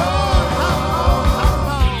 Lord, how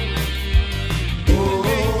long?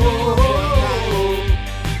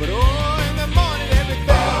 But oh, in the morning everything.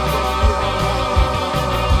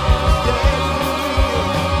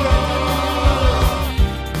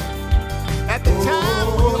 At the time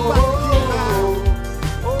when you're about to give out,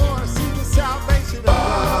 oh, I see the salvation of God.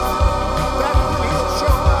 That's when he'll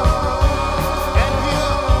show up and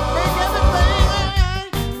he'll make everything.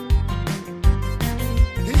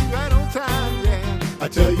 He's right on time, yeah. I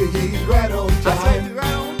tell you, he's right on time. I tell you,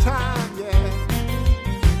 right on time, yeah.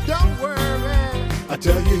 Don't worry. I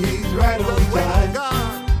tell you, he's right on time.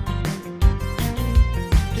 God,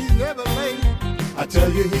 he's never late. I tell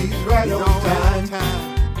you, he's right on time.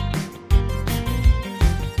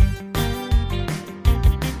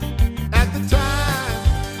 At the time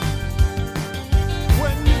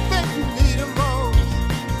when you think you need him most,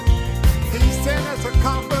 he sent us a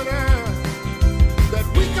comforter that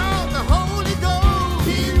we call the Holy Ghost.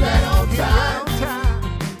 He's right on time.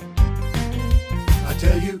 I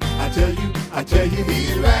tell you, I tell you, I tell you,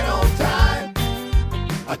 he's right on time.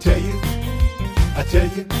 I tell you, I tell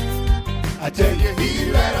you, I tell you, he's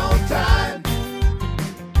right on time.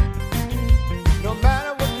 No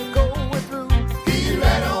matter what you're going through, he's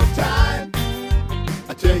right on time.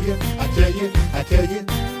 I tell you, I tell you, I tell you,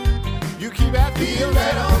 you keep asking, he's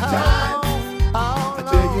right on time. I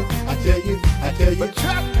tell you, I tell you, I tell you, but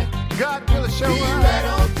trust me, God will show up. He's right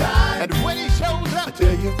on time. And when he shows up, I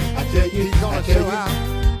tell you, he's gonna show out.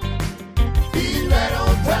 He's right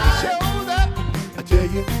on time. When he shows up, I tell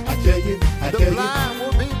you, I tell you, I tell you, the blind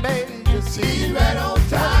will be made to see. He's right on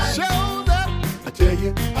time. When he shows up, I tell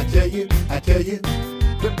you, I tell you, I tell you,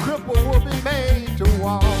 the cripple will be made to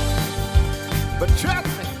walk. But trust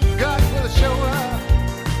me, God will show up.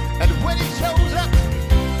 And when he shows up,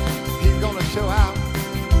 he's gonna show out.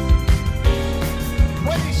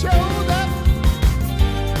 When he shows up,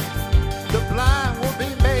 the blind will be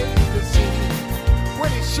made to see.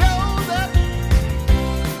 When he shows up,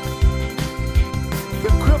 the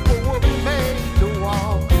cripple will be made to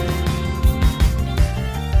walk.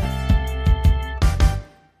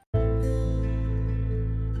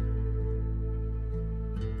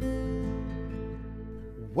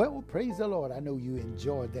 Well, praise the Lord. I know you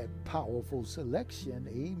enjoyed that powerful selection,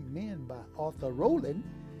 amen, by Arthur Rowland,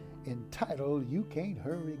 entitled, You Can't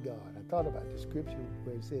Hurry God. I thought about the scripture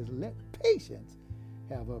where it says, let patience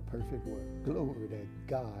have a perfect work. Glory to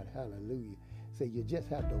God. Hallelujah. So you just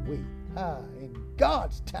have to wait. In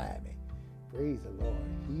God's timing. Praise the Lord.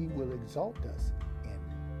 He will exalt us in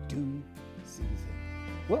due season.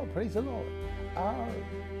 Well, praise the Lord. Our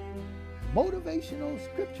motivational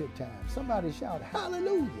scripture time. Somebody shout,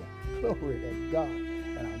 hallelujah. Glory to God.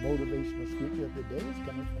 And our motivational scripture of the day is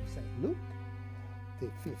coming from St. Luke, the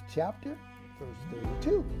 5th chapter, verse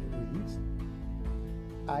 32. It reads,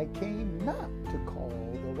 I came not to call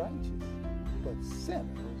the righteous, but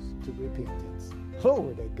sinners to repentance.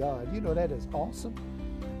 Glory to God. You know, that is awesome.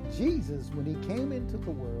 Jesus, when he came into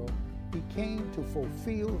the world, he came to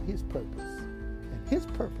fulfill his purpose. And his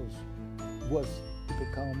purpose was to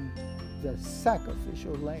become the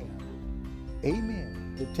sacrificial lamb.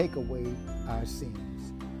 Amen. To take away our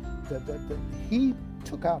sins. He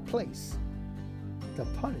took our place. The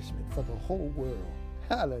punishment for the whole world.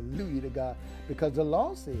 Hallelujah to God. Because the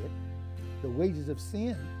law said the wages of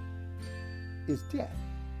sin is death.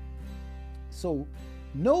 So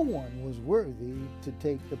no one was worthy to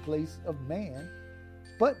take the place of man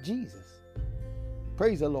but Jesus.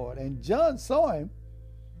 Praise the Lord. And John saw him,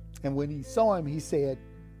 and when he saw him, he said,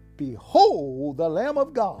 behold the Lamb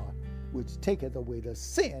of God, which taketh away the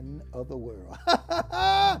sin of the world.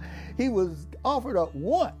 He was offered up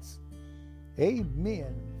once.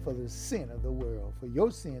 Amen. For the sin of the world, for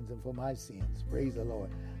your sins and for my sins. Praise the Lord.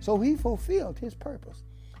 So he fulfilled his purpose.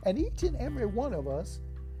 And each and every one of us,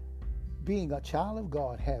 being a child of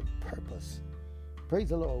God, have purpose. Praise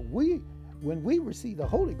the Lord. When we receive the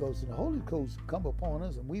Holy Ghost and the Holy Ghost come upon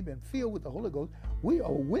us and we've been filled with the Holy Ghost, we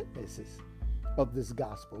are witnesses of this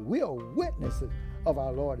gospel. We are witnesses of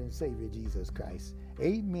our Lord and Savior Jesus Christ.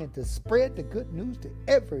 Amen. To spread the good news to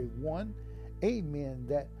everyone. Amen.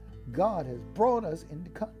 That God has brought us into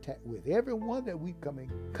contact with. Everyone that we come in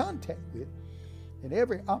contact with, and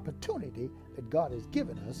every opportunity that God has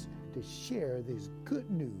given us to share this good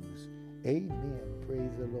news. Amen.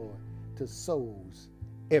 Praise the Lord. To souls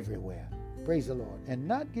everywhere. Praise the Lord. And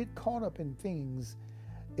not get caught up in things,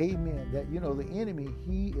 amen, that, you know, the enemy,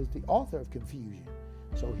 he is the author of confusion.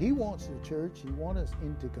 So he wants the church, he wants us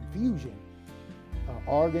into confusion,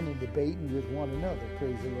 arguing and debating with one another,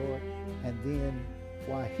 praise the Lord. And then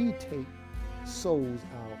while he takes souls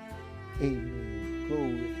out, amen,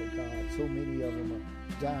 glory to God. So many of them are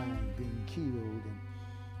dying, being killed, and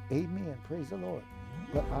amen, praise the Lord.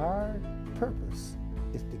 But our purpose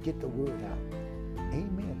is to get the word out.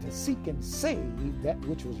 Amen. To seek and save that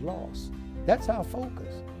which was lost. That's our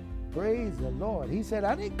focus. Praise the Lord. He said,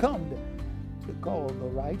 I didn't come to call the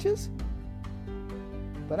righteous,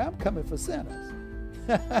 but I'm coming for sinners.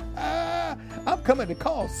 I'm coming to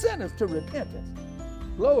call sinners to repentance.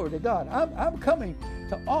 Glory to God. I'm coming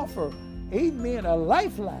to offer, amen, a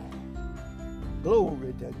lifeline.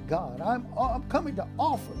 Glory to God. I'm coming to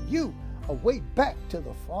offer you a way back to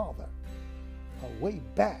the Father, a way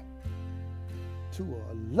back to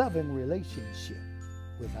a loving relationship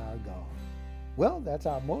with our God. Well, that's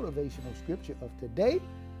our motivational scripture of today.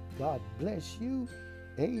 God bless you.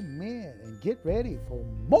 Amen. And get ready for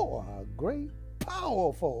more great,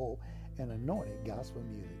 powerful, and anointed gospel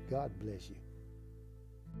music. God bless you.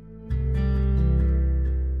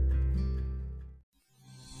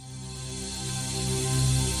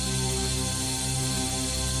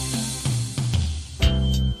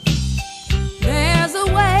 There's a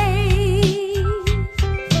way,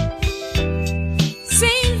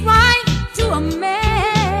 seems right to a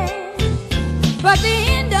man, but the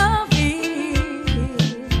end of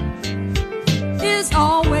it is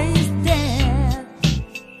always death.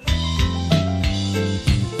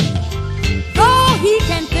 Though he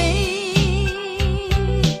can think,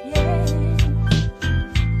 yeah,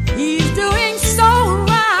 he's doing so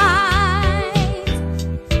right,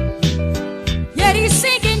 yet he's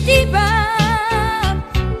sinking deeper.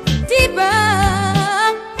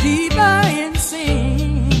 Deeper in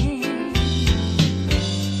sin.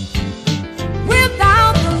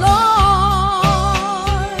 Without the Lord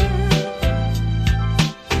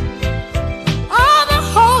or the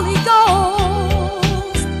Holy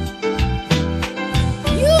Ghost,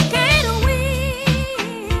 you can't win.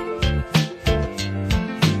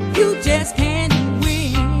 You just can't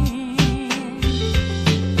win.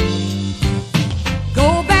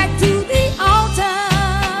 Go back to the altar.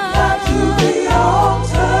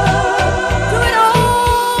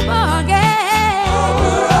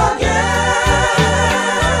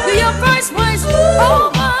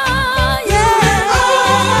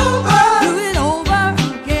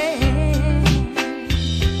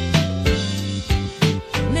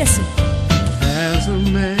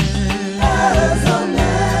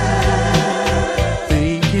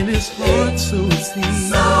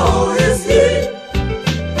 So is he.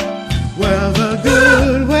 Whether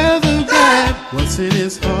good, whether bad, what's in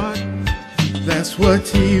his heart, that's what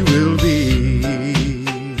he will be.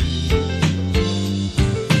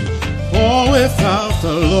 For without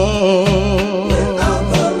the Lord,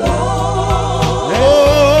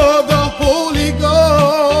 oh, the Holy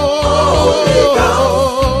Ghost,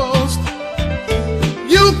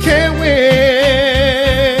 you can't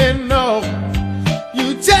win. No,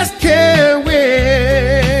 you just can't win.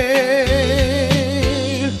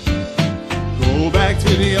 Go back to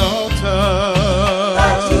the altar.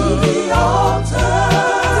 Back to the altar.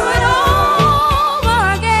 Do it over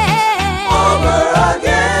again. Over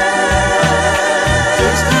again.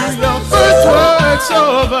 Just do your first works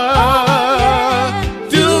over.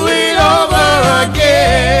 Do it over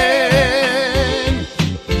again.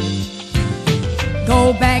 Go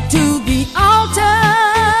back to the altar.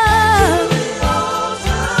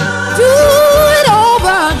 Do it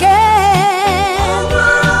over again.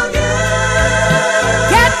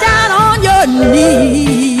 Get down on your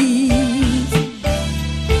knees.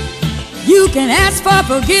 You can ask for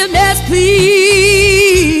forgiveness,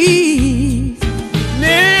 please. Kneel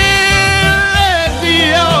at the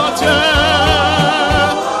altar.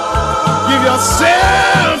 Give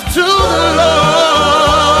yourself to the Lord.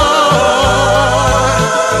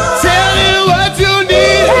 Tell him what you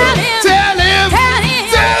need. Tell him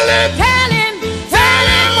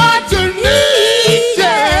what you need.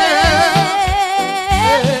 Yeah.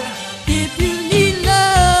 If you need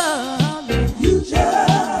love, you just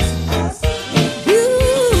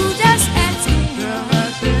ask him.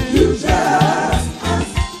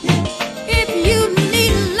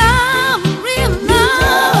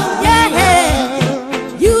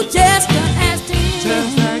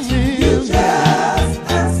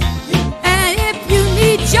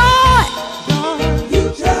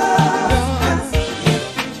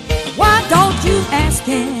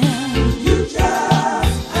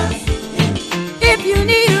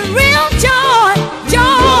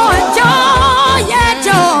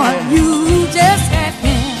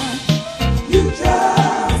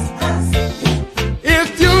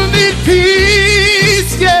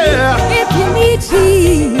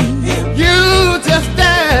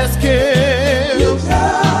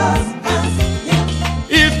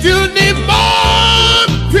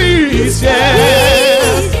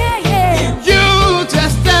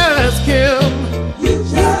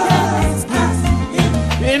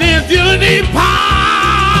 If you need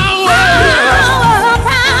power,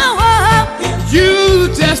 you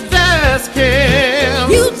just ask him.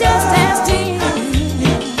 You just ask him.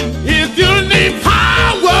 If you need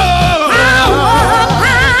power,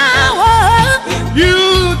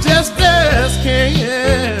 you just ask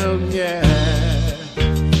him. Yeah.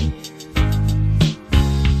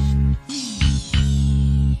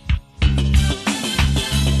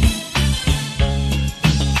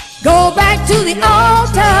 Go back to the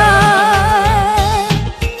altar.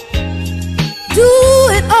 Do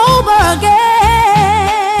it over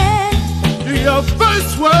again. Do your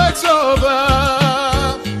first works over.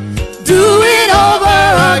 Do it over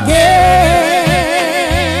again.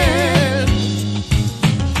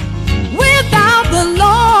 Without the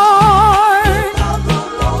Lord,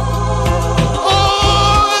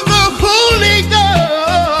 Oh, the Holy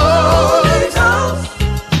Ghost.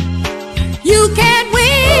 you can't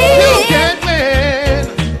win. You can't win.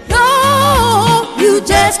 No, you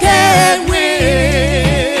just can't win.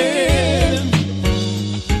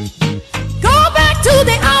 Go back to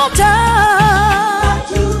the altar.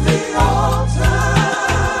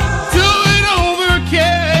 Do it over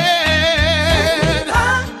again.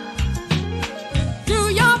 Do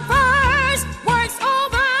your first works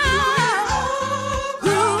over.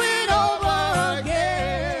 Do it over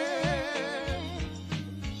again.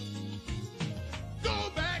 Go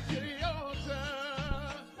back to the altar.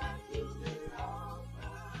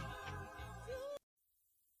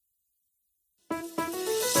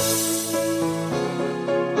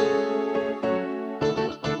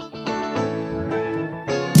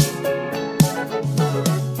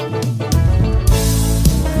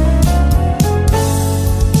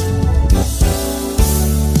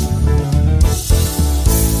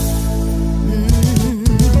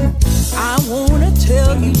 I wanna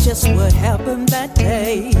tell you just what happened that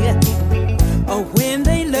day. Oh, when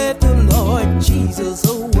they let the Lord Jesus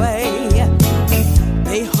away,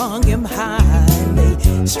 they hung him high and they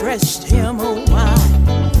stretched him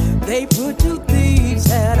wide. They put two thieves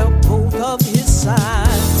at both of his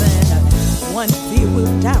sides, and one filled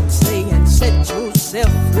with doubt, saying, "Set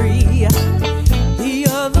yourself free." The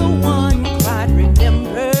other one cried,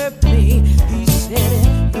 "Remember me." He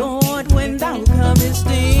said, "Lord, when thou comest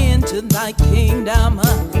into thy kingdom,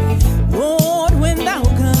 Lord, when thou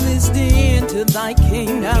comest into thy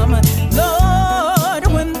kingdom, Lord,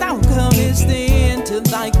 when thou comest into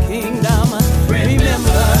thy kingdom,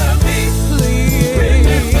 remember me,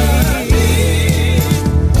 please."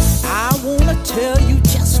 I wanna tell you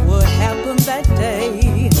just what happened that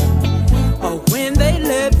day. Oh, when they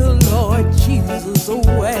led the Lord Jesus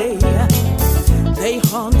away, they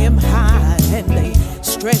hung him high and they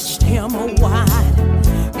stretched him wide.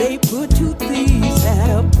 They put two thieves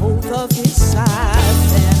at both of his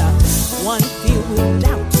sides, and one filled with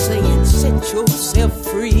doubt, saying, "Set yourself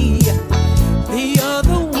free." The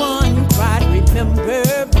other one cried, "Remember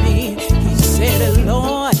me." He said,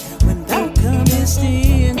 "Lord, when thou comest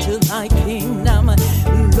into thy kingdom,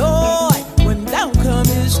 Lord, when thou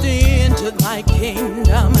comest into thy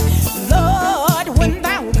kingdom, Lord, when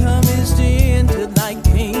thou comest into thy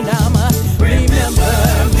kingdom, remember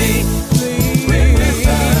me, please."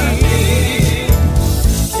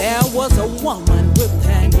 There was a woman with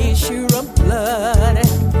an issue of blood.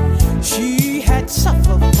 She had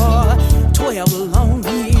suffered for 12 long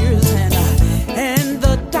years, and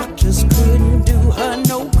the doctors couldn't do her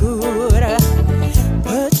no good.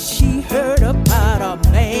 But she heard about a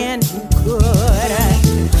man who could.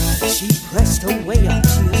 She pressed her way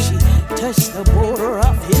until she touched the border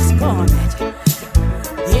of his garment.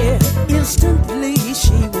 Yeah, instantly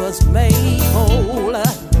she was made whole.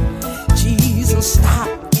 Jesus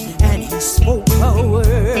stopped and he spoke a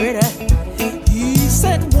word. He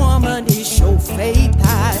said, "Woman, it's your faith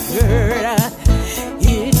I heard."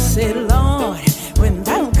 He said, "Lord, when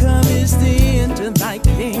thou comest into thy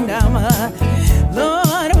kingdom,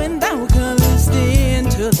 Lord, when thou comest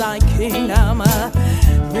into thy kingdom,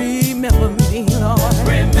 remember me, Lord.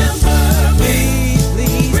 Remember me,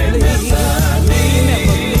 please, please. Remember me,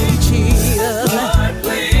 Jesus. Lord,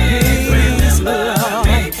 please, Lord.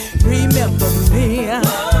 Remember me.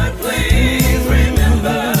 Lord, please,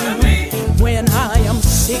 remember me. When I am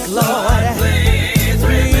sick, Lord, please,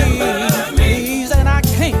 remember me. Please, and I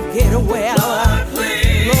can't get well. Lord,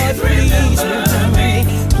 please, remember me.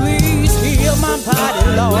 Please heal my body,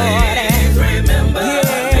 Lord. Remember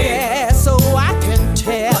yeah, so I can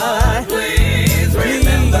tell. Please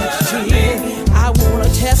remember me. I wanna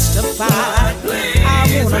testify. I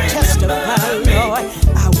wanna testify, Lord.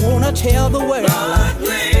 I wanna tell the world.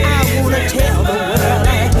 I wanna tell the world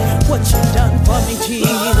what you done for me,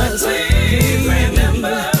 Jesus. Please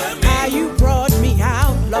remember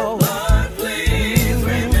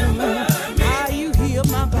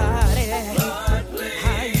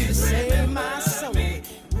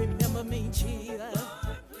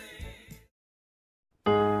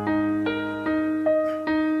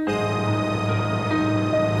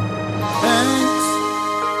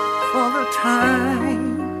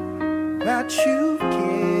time that you've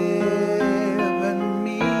given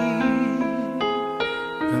me,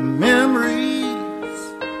 the memories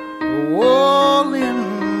are all in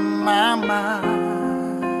my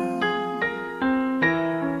mind.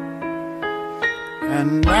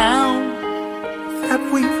 And now that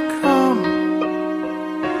we've come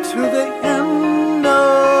to the end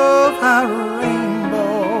of our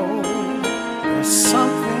rainbow, there's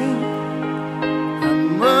something I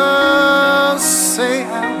must say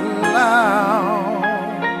out loud.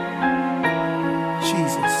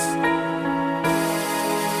 Jesus,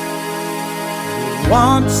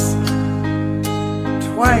 once,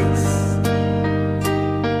 twice,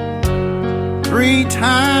 3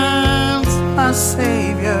 times, my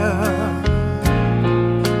Savior,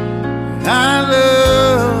 I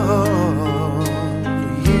love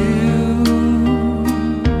you.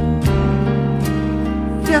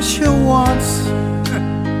 Yes, you once,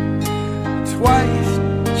 twice,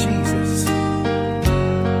 Jesus,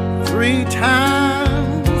 3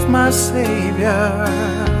 times, my Savior,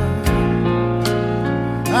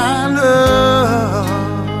 I love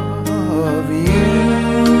you.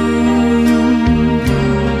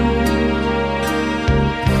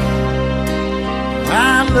 I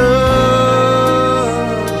love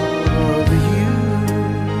you.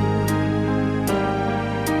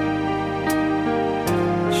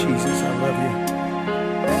 Jesus, I love you.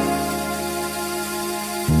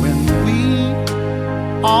 When we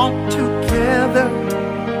are together,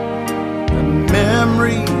 the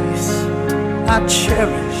memories I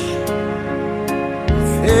cherish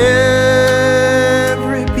with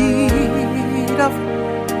every beat of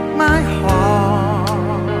my heart.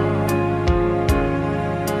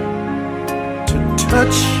 To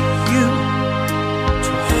touch you,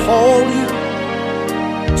 to hold you,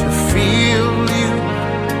 to feel you,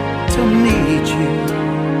 to need you.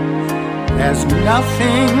 There's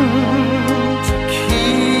nothing to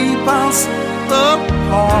keep us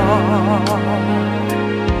apart.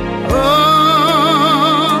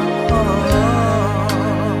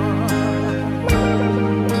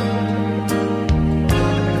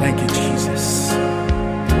 Thank you, Jesus.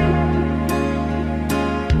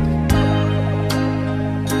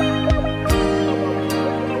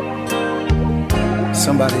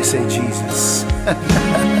 Somebody say Jesus.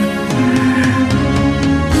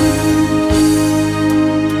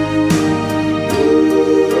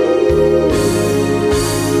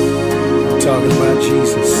 I'm talking about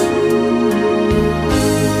Jesus.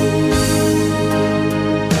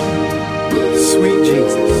 Sweet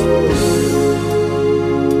Jesus.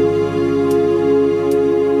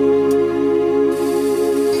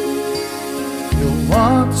 You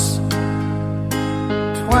once,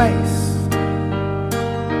 twice,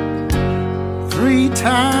 3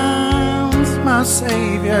 times, my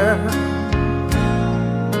Savior,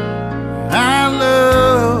 I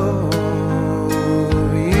love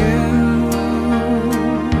you.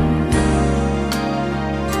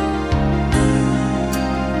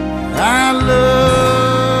 I love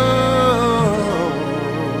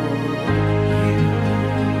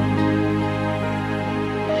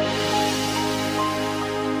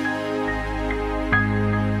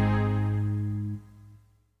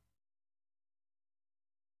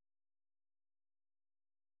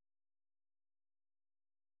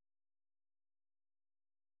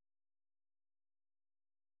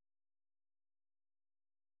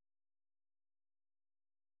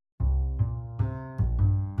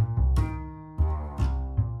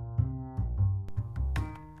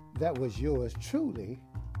That was yours truly,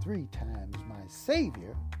 3 times my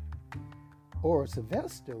Savior, or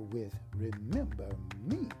Sylvester with Remember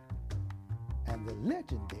Me, and the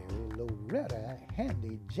legendary Loretta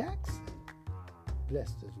Handy Jackson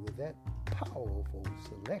blessed us with that powerful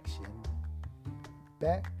selection,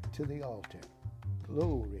 Back to the Altar.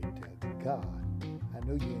 Glory to God. I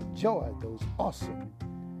know you enjoyed those awesome,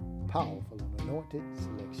 powerful, and anointed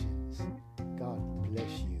selections. God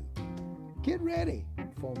bless you. Get ready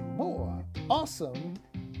for more awesome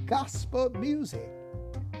gospel music.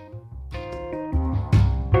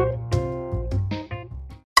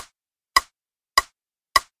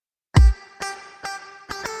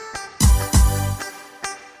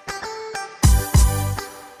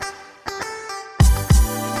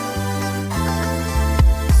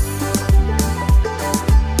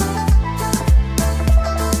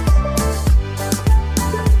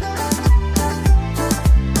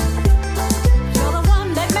 You're the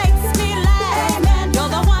one that makes me laugh. You're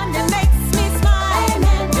the one that makes me smile.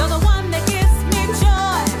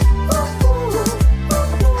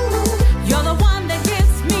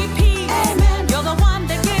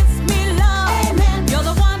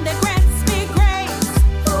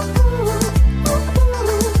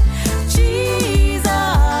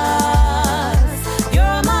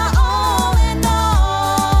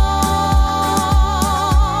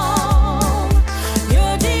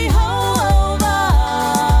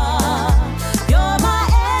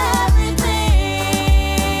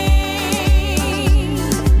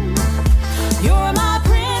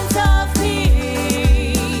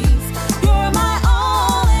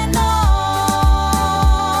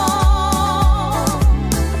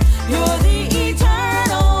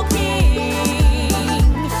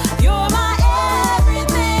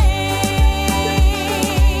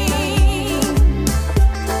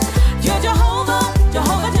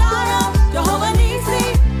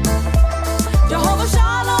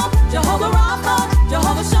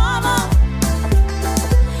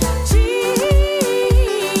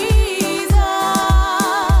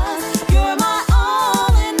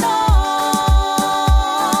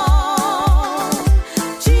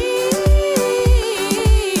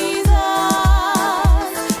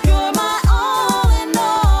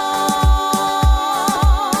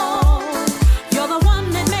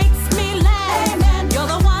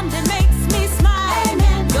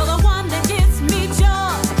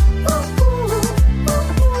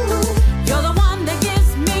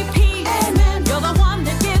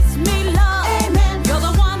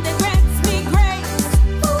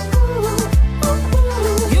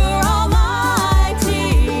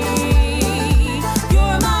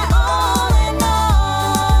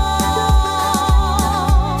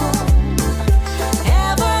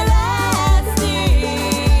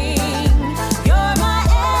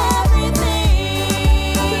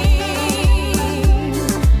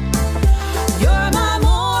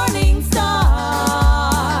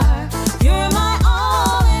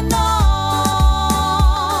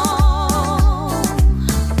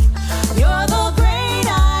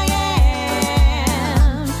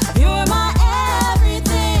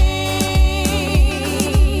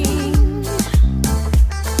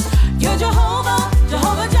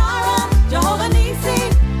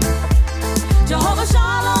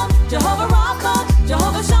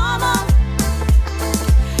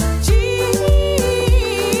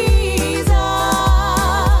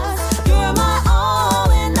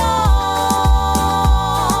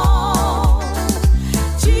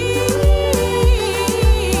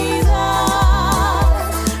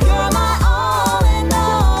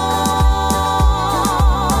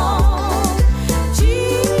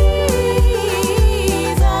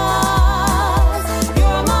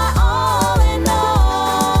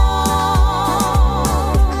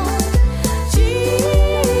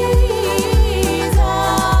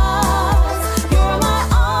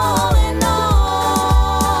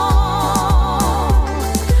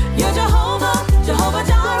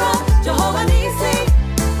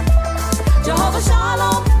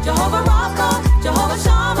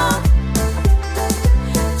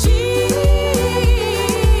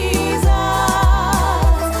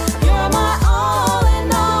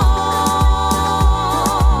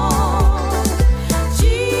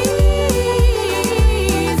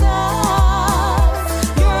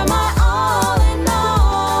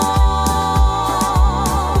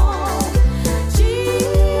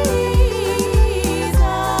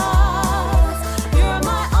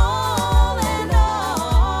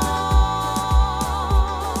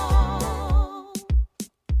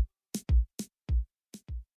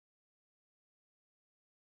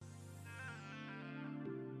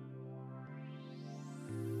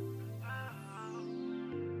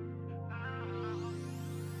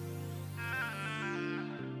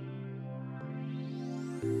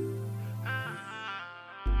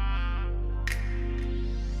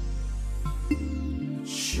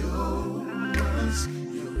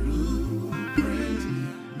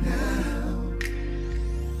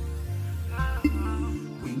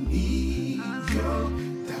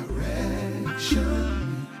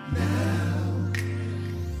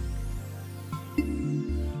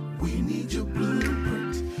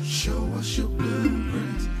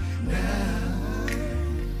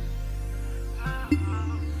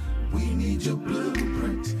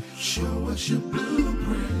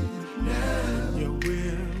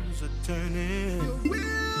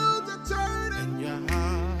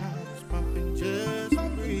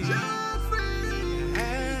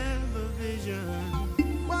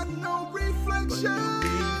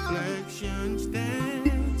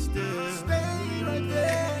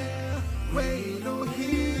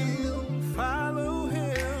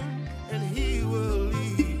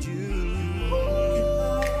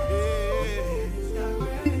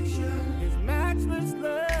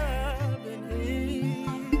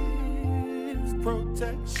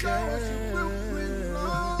 protection.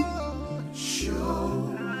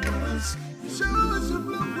 Show us your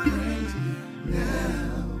blueprint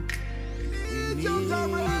now. We need your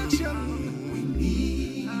direction. We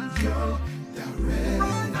need your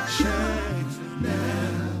direction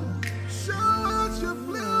now. Show us your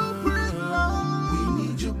blueprint, Lord. We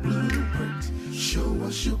need your blueprint. Show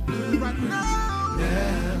us your blueprint right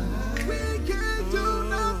now. We can't do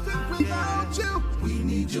nothing without you. We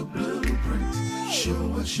need your blueprint.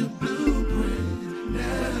 Show us your blueprint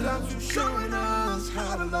now. Without you showing us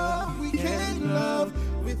how to love, we can't love.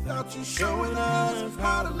 Without you showing us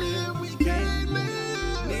how to live, we can't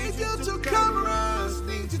live. Need you to cover us,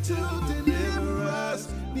 need you to deliver us,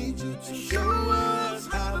 need you to show us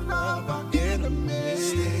how to love our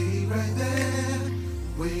enemies. Stay right there,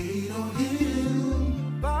 wait on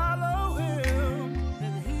Him, follow Him,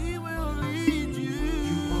 and He will lead you.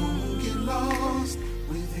 You won't get lost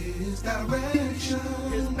with His direction,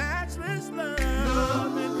 His matchless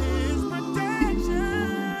love and His protection.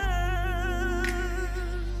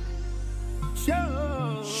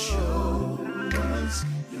 Show us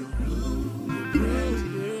your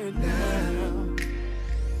blueprint now.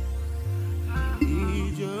 We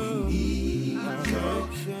need your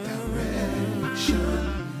direction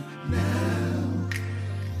now.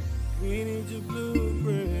 We need your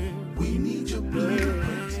blueprint. We need your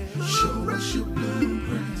blueprint. Show us your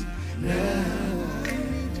blueprint now. We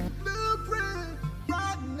need your blueprint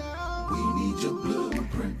right now. We need your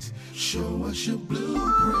blueprint. Show us your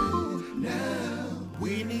blueprint now.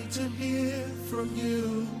 We need to hear from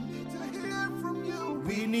you.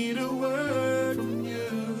 We need a word from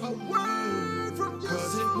you. A word from you.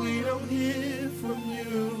 'Cause if we don't hear from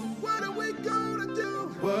you, what are we gonna do?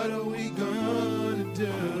 What are we gonna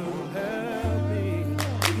do? Help me.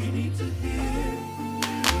 We need to hear.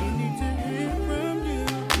 We need to hear from you.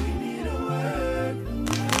 We need a word. We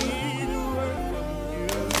need a word from you.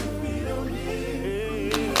 'Cause if we don't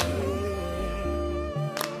hear,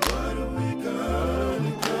 what are we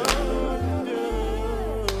gonna do?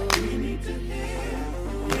 We need to hear.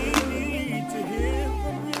 We need to hear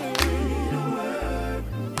from you. We need a word.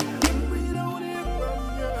 If we don't hear from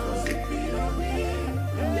you, 'cause if we don't hear,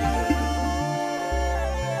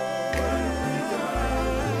 what are we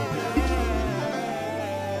gonna do?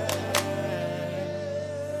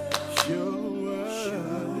 Show us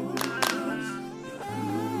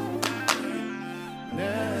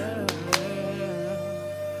now.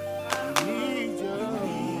 We need your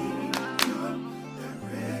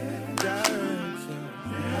direction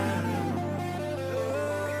now.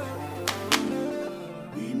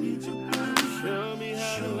 We need your blueprint. Show me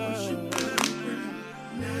how to love.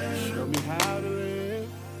 Show me how to live.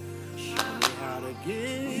 Show me how to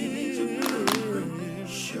give. We need your blueprint.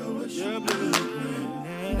 Show us your blueprint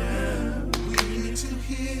now. We need to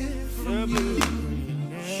hear from you.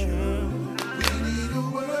 We need a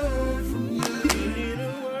word from you. We need a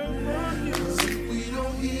word from you. 'Cause if we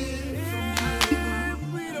don't hear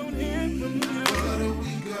from you, what are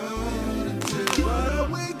we gonna do? What are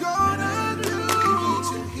we gonna do? We need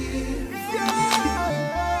to hear from you.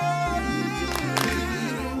 We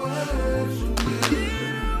need a word from you.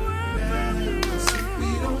 'Cause if we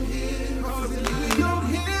don't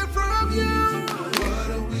hear from you, what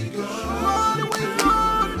are we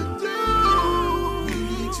gonna do? We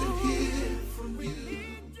need to hear from you.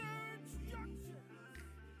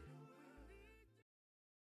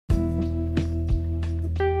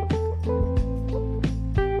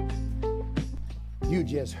 You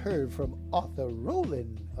just heard from Arthur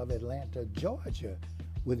Rowland of Atlanta, Georgia,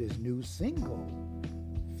 with his new single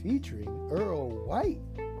featuring Earl White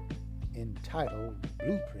entitled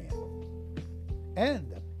Blueprint. And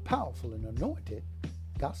the powerful and anointed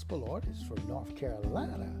gospel artist from North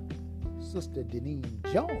Carolina, Sister Deneen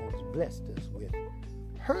Jones, blessed us with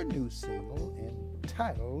her new single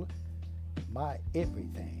entitled My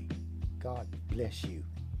Everything. God bless you.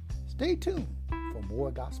 Stay tuned for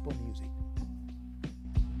more gospel music.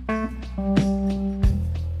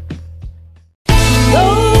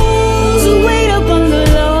 Those who wait upon the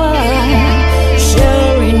Lord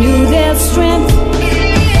shall renew their strength.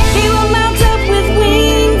 They will mount up with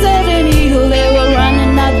wings as an eagle. They will run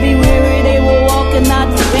and not be weary. They will walk and not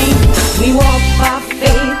faint. We walk by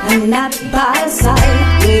faith and not by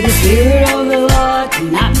sight, with the Spirit of the Lord,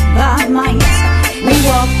 not by might. We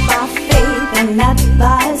walk by faith and not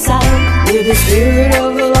by sight, with the Spirit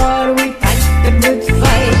of the Lord we fight the good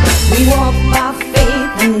fight. We walk by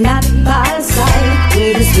faith and not by sight,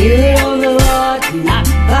 with the Spirit of the Lord, not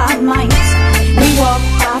by might. We walk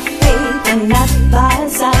by faith and not by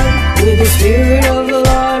sight, with the Spirit of the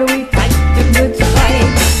Lord we fight the good fight.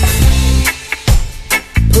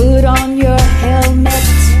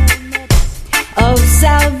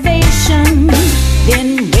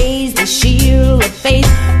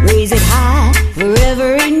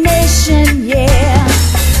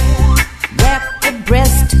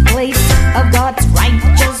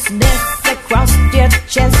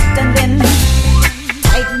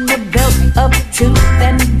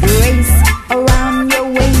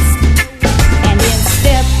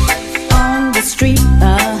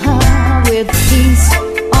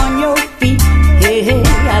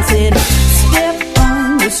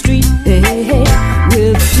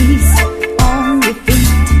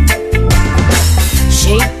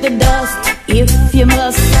 dust if you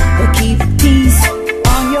must, but keep peace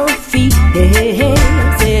on your feet.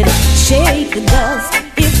 Yeah, said shake the dust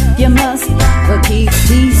if you must, but keep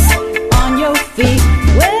peace on your feet.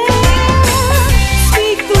 Well,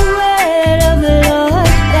 speak the word of the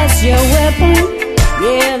Lord, that's your weapon.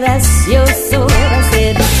 Yeah, that's your sword. I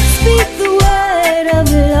said, speak the word of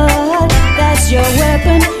the Lord, that's your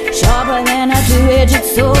weapon, sharper than a two-edged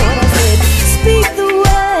sword. I said, speak the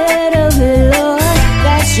word of the Lord,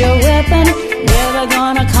 that's your weapon, never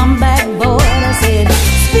gonna come back bored. I said,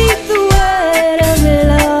 speak the word of the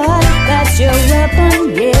Lord, that's your weapon,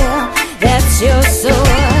 yeah, that's your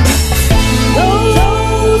sword.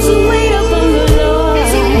 Those who wait upon the Lord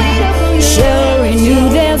shall renew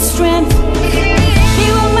their strength. He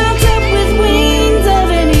will mount up with wings of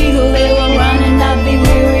an eagle. They will run and not be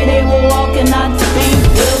weary. They will walk and not faint.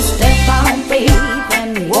 They'll step out on faith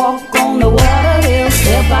and walk on the water. They'll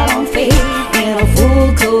step out on faith in a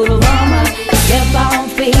full coat of armor. Step out on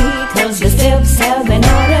faith, cause the steps have been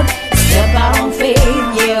ordered. Step out on faith,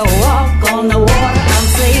 yeah, walk on the water. I'm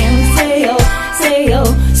saying, sail, sail,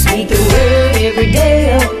 speak the word every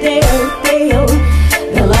day, oh, day, oh, day, oh.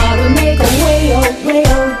 The Lord will make a way, oh, way,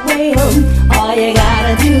 oh, way, oh. All you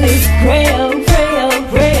gotta do is pray, oh, pray, oh,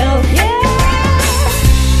 pray, oh, yeah.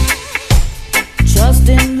 Trust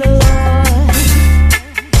in the Lord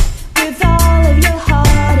with all of your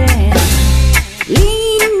heart and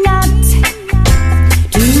lean not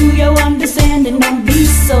to your understanding. Don't be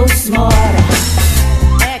so smart.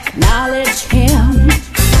 Acknowledge Him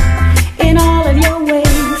in all of your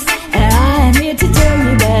ways, and I am here to tell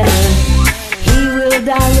you that He will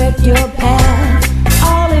direct your path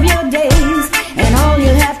all of your days, and all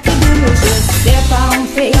you have to do is just step out on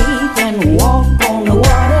faith and walk on the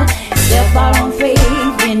water. Step out on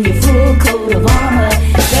faith in your full coat of armor.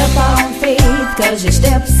 Step out on faith, cause your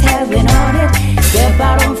steps have been ordered. Step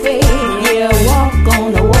out on faith, yeah, walk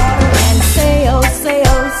on the water and sail,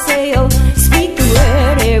 sail, sail. Speak the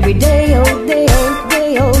word every day, oh, day, oh,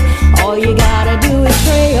 day, oh. All you gotta do is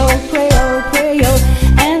pray, oh, pray, oh, pray, oh,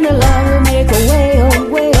 and the Lord will make a way, oh,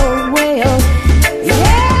 way, oh, way, oh.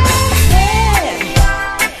 Yeah, yeah.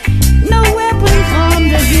 No weapon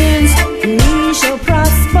formed against me shall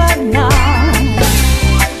prosper now.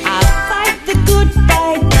 I fight the good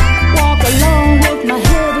fight, walk along with my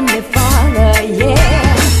heavenly Father, yeah.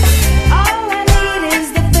 All I need is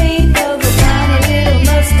the faith of a tiny little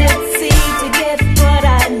mustard seed to get what I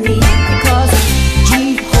need, because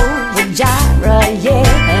Jehovah Jireh,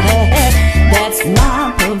 yeah, that's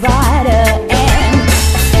my provider. And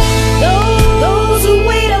those who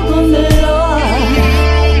wait upon the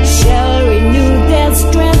Lord shall renew their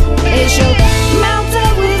strength. They shall mount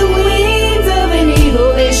up with the wings of an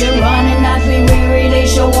eagle. They shall run and not be weary. They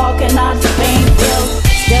shall walk and not faint. They'll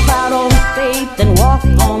step out on faith and walk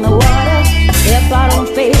on the water. Step out on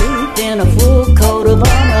faith in a full coat of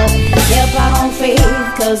armor. Step out on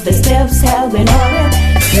faith, cause the steps have been ordered.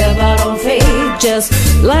 Step out on faith, just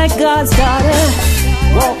like God's daughter.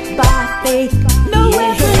 Walk by faith. No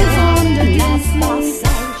weapon formed against my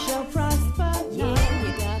sight shall prosper. Yeah,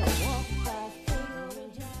 you gotta walk by faith.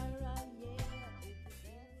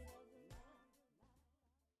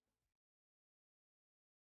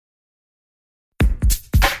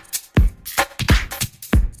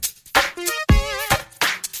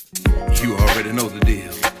 You already know the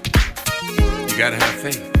deal. You gotta have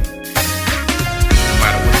faith, no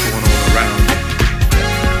matter what's going on around you.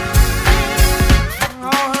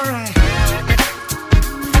 All right.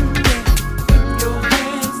 Put your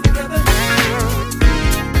hands together.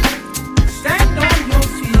 Stand on your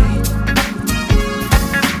feet.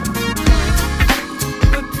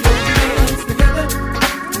 Put your hands together.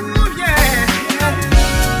 Ooh, yeah.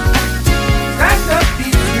 Stand up, be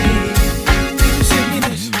free. Singing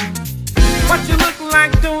this. What you look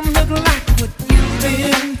like don't look like what you've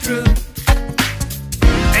been through.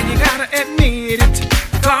 And you gotta admit it,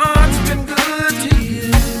 God's been good to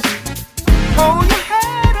you. Hold your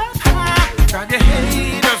head up high, drive your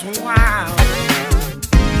haters wild.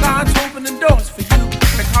 God's opening doors for you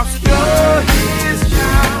because you're His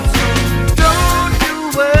child. So don't you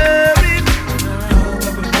worry,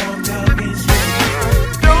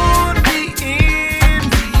 don't be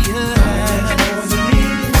envious.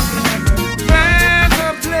 There's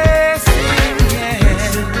a blessing, yeah.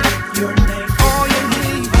 All you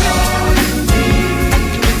need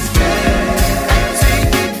is faith.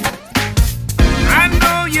 I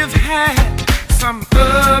know you've had some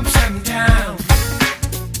ups and downs.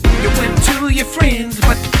 You went to your friends,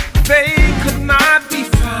 but they could not be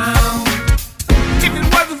found. If it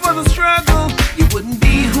wasn't for the struggle, you wouldn't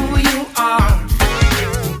be who you are.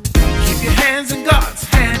 Keep your hands in God's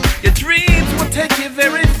hand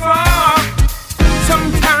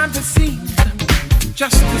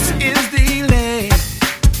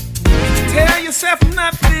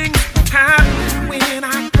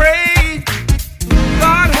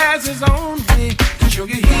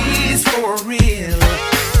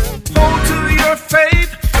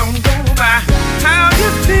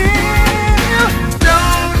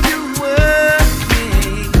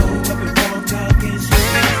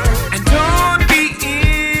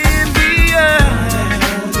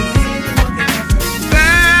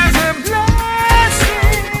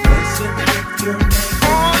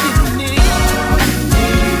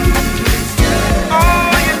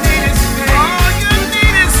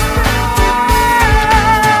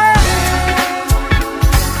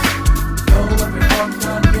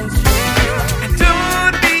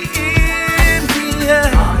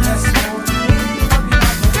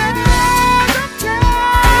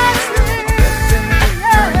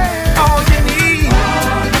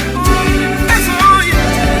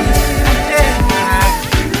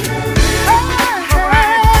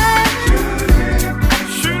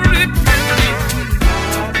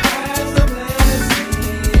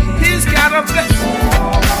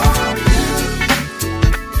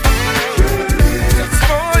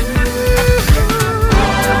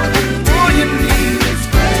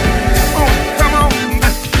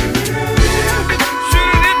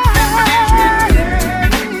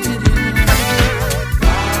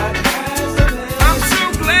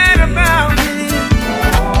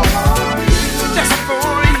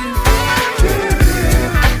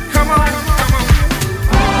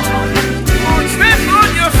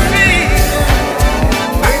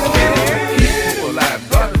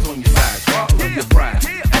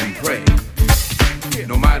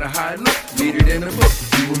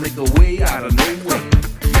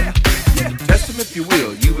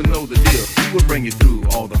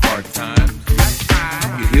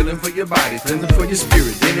healing for your body, cleansing for your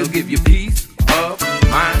spirit. Then he'll give you peace of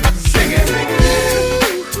mind. Sing it, sing it.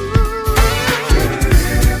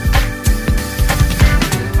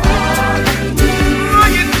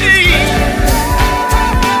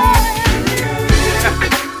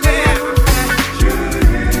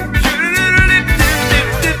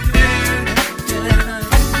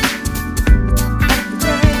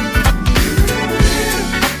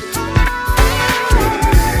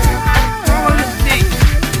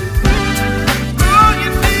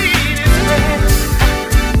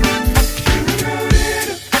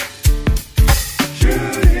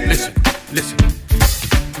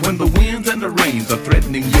 Are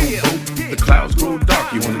threatening your hope. The clouds grow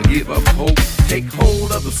dark, you want to give up hope. Take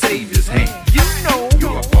hold of the Savior's hand. You know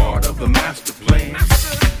you're a part of the master plan.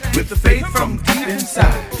 With the faith from deep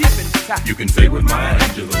inside, you can say with my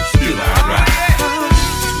angel, still I ride.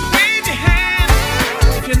 Wave your hand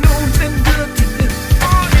if you know it's been good to do.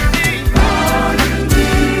 All you need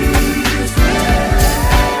is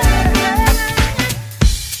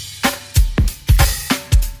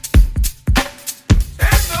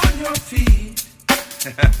stand on your feet.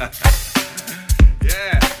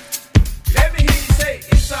 Yeah. Let me hear you say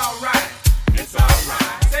it's alright. It's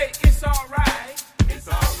alright. Say it's alright. It's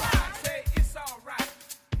alright. Say it's alright.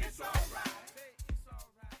 It's alright. Say it's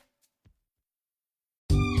alright.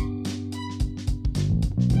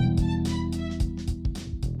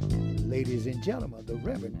 Ladies and gentlemen, the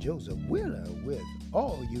Reverend Joseph Wheeler with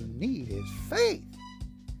All You Need Is Faith.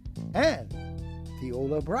 And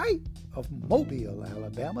Theola Bright of Mobile,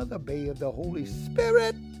 Alabama, the Bay of the Holy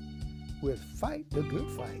Spirit, with Fight the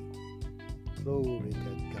Good Fight. Glory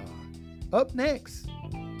to God. Up next,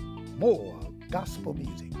 more gospel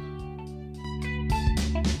music.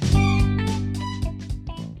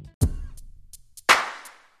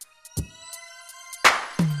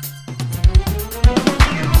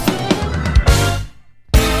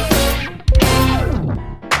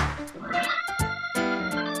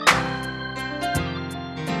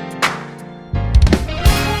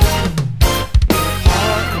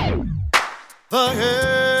 The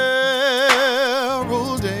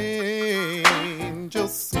herald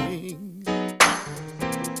angels sing,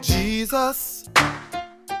 Jesus,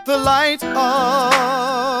 the light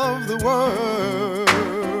of the world.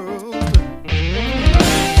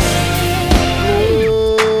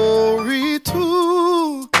 Glory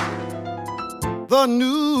to the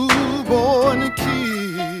newborn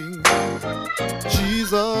King,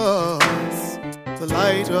 Jesus, the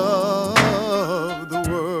light of the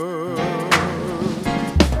world.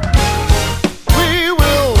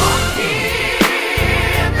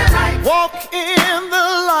 Walk in the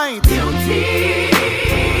light, beautiful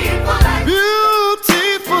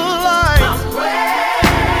light.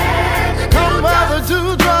 Come where the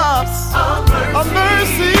dewdrops of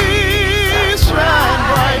mercy shine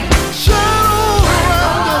bright, shine all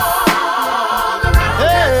around us.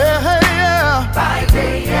 Hey, hey, yeah. By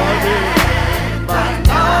day and by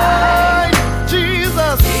night,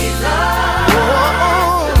 Jesus,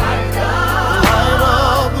 oh, the light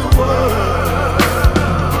of the world.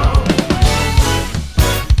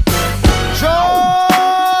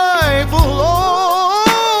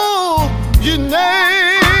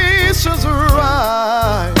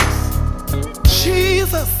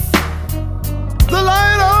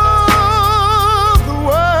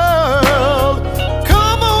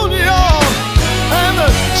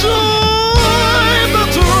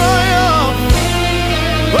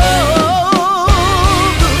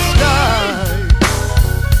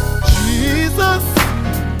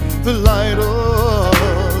 The light of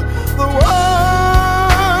the world.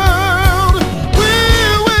 We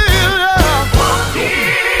will walk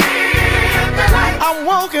in the light. I'm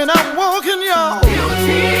walking, y'all.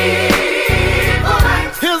 Beautiful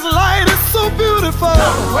light. His light is so beautiful.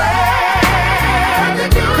 Come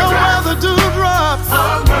where the dewdrops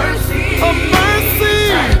of mercy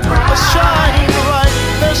are shining bright.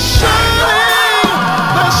 They're shining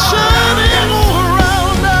all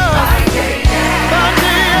around us. By day and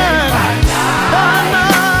by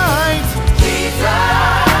night. Jesus,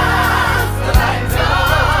 the light of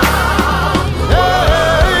the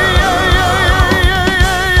world.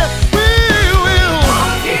 We will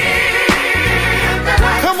walk in the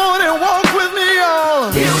light. Come on and walk with me,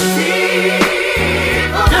 y'all.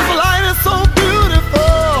 His light is so beautiful.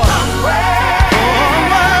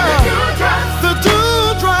 The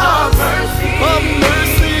dewdrops of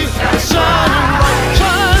mercy are shining bright,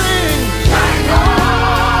 shining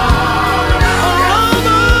around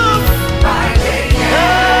us. By day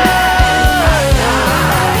and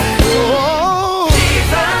night. Oh,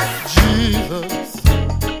 Jesus,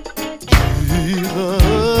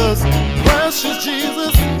 Jesus. precious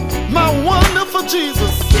Jesus, my wonderful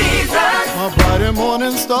Jesus, my bright and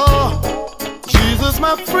morning star, Jesus,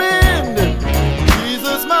 my friend,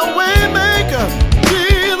 Jesus, my way maker,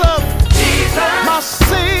 Jesus, my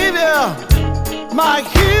Savior, my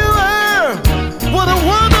healer, what a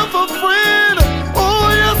wonderful friend.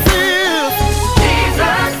 Oh yes he is.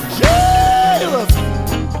 Jesus,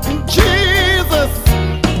 Jesus,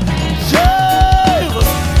 Jesus.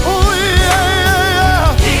 Oh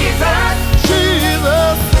yeah,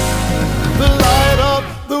 Jesus, the light of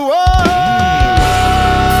the world.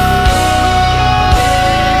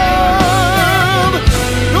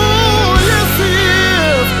 Oh yes he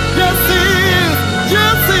is. Yes he is.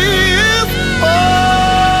 Yes he is.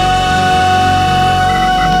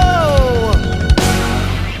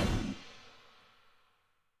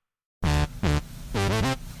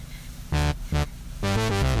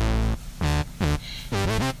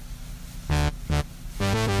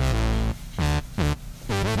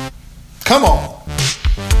 Come on.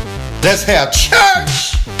 Let's have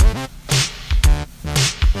church.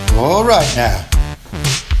 All right now.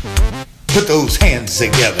 Put those hands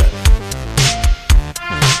together.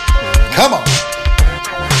 Come on.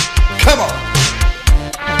 Come on.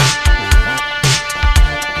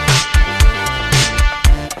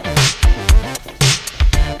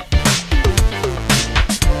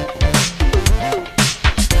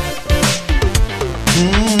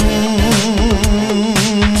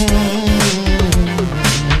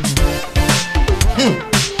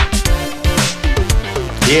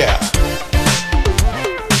 Yeah.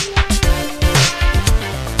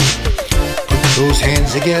 Put those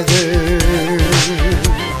hands together.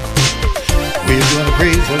 We're gonna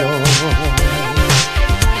praise the Lord.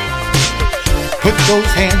 Put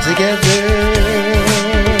those hands together.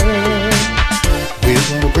 We're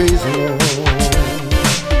gonna praise the Lord.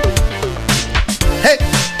 Hey!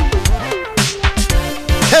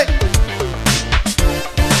 Hey!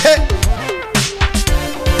 Hey!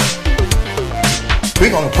 We're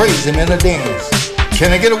going to praise him in a dance.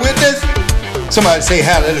 Can I get a witness? Somebody say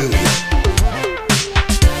hallelujah.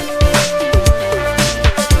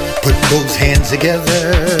 Put those hands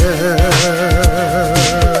together.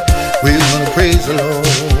 We're going to praise the Lord.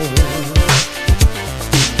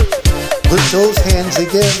 Put those hands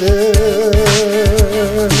together.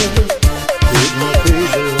 We're going to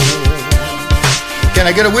praise the Lord. Can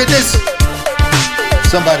I get a witness?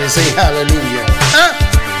 Somebody say hallelujah. Huh?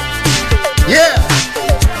 Yeah.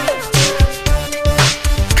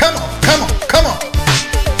 Come on, come on, come on.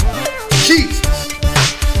 Jesus.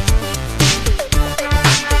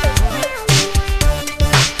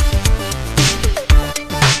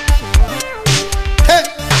 Hey.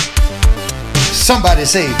 Somebody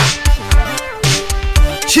say,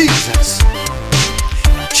 Jesus.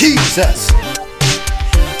 Jesus.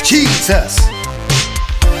 Jesus.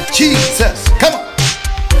 Jesus. Come on.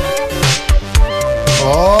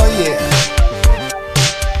 Oh yeah.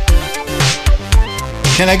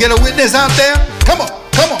 Can I get a witness out there? Come on,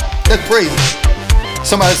 come on. Let's praise him.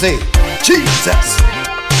 Somebody say, Jesus.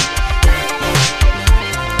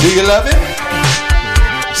 Do you love him?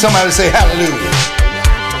 Somebody say hallelujah.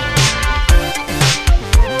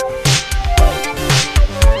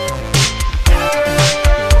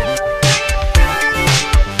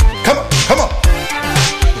 Come on, come on.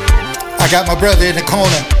 I got my brother in the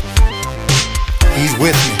corner. He's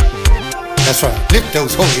with me. That's right. Lift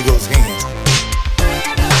those Holy Ghost hands.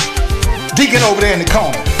 Deacon over there in the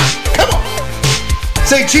corner. Come on.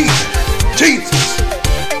 Say Jesus. Jesus.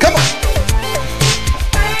 Come on.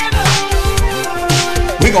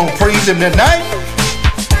 We're going to praise him tonight.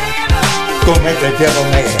 Going to make the devil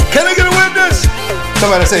mad. Can I get a witness?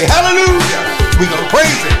 Somebody say hallelujah. We're going to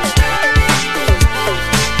praise him.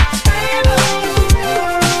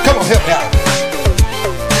 Come on, help me out.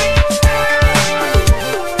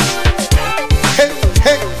 Hey,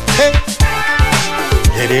 hey, hey.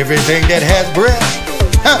 Let everything that has breath,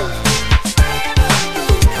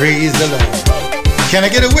 praise the Lord. Can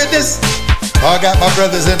I get a witness? Oh, I got my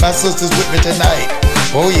brothers and my sisters with me tonight.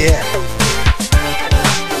 Oh yeah.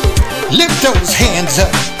 Lift those hands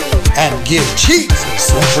up and give Jesus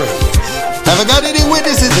some praise. Have I got any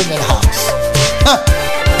witnesses in the house?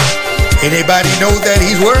 Anybody know that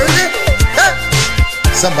he's worthy?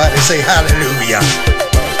 Somebody say hallelujah.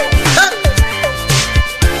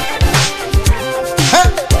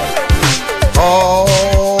 Oh,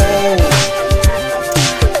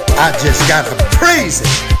 I just gotta praise him.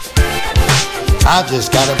 I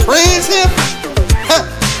just gotta praise him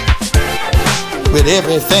with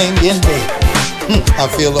everything in me. I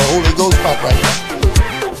feel the Holy Ghost pop right now.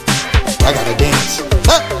 I gotta dance.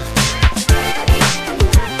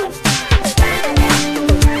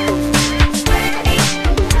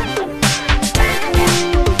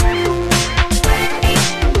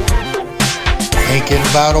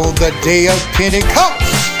 about on the day of Pentecost,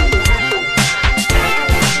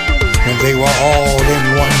 when they were all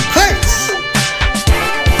in one place,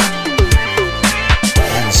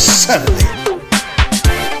 and suddenly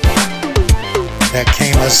there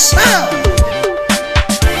came a sound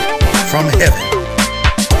from heaven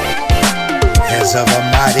as of a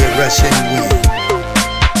mighty rushing wind,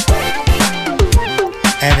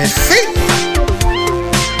 and it filled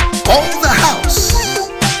all the house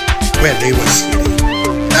where they were sitting.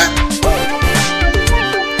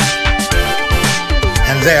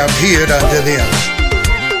 And there appeared unto them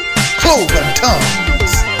cloven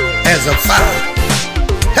tongues as of fire.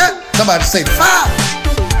 Somebody say fire.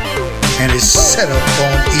 And it set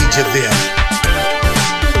upon each of them.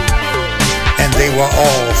 And they were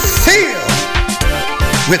all filled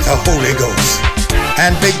with the Holy Ghost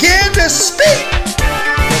and began to speak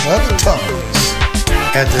with other tongues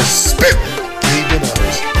as the Spirit gave it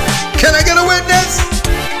others. Can I get a witness?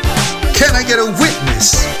 Can I get a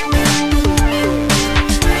witness?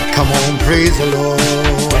 Come on, praise the Lord.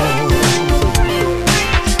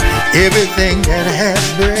 Everything that has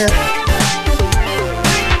breath,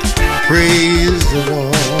 praise the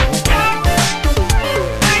Lord.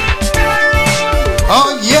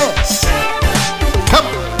 Oh yes. Come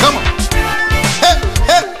on, come on. Hey,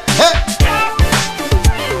 hey, hey.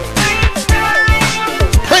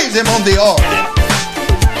 Praise him on the organ.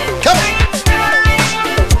 Come on.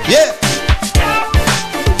 Yeah.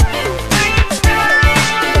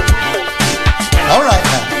 All right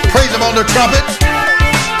now. Praise him on the trumpet.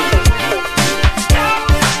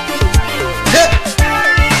 Yeah.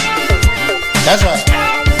 That's right.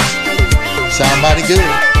 Sound mighty good.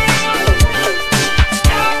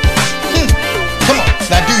 Come on.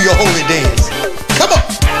 Now do your holy dance. Come on.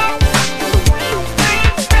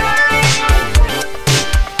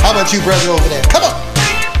 How about you, brother, over there? Come on.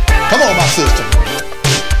 Come on, my sister.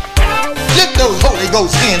 Lift those Holy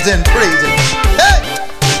Ghost hands and praise him. Hey!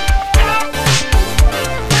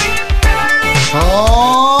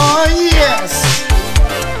 Oh, yes.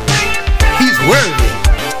 He's worthy.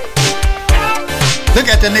 Look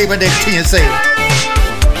at the neighbor next to you and say,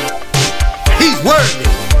 he's worthy.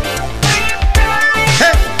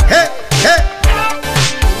 Hey, hey, hey.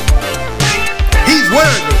 He's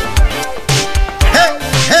worthy. Hey,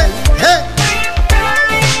 hey, hey.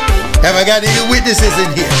 Have I got any witnesses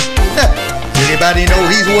in here? Anybody know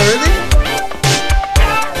he's worthy?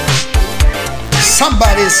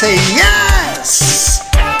 Somebody say, yes!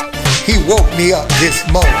 He woke me up this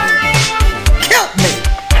morning, kept me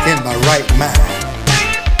in my right mind.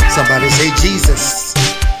 Somebody say, Jesus.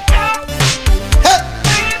 Hey,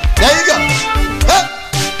 there you go. Hey.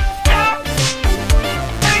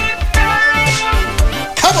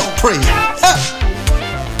 Come on, praise him. Hey.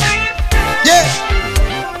 Yeah.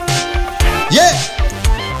 Yeah.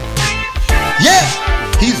 Yeah.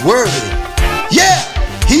 He's worthy. Yeah.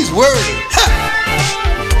 He's worthy. Ha!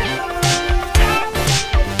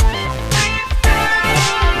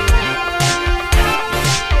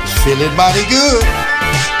 Feeling mighty good.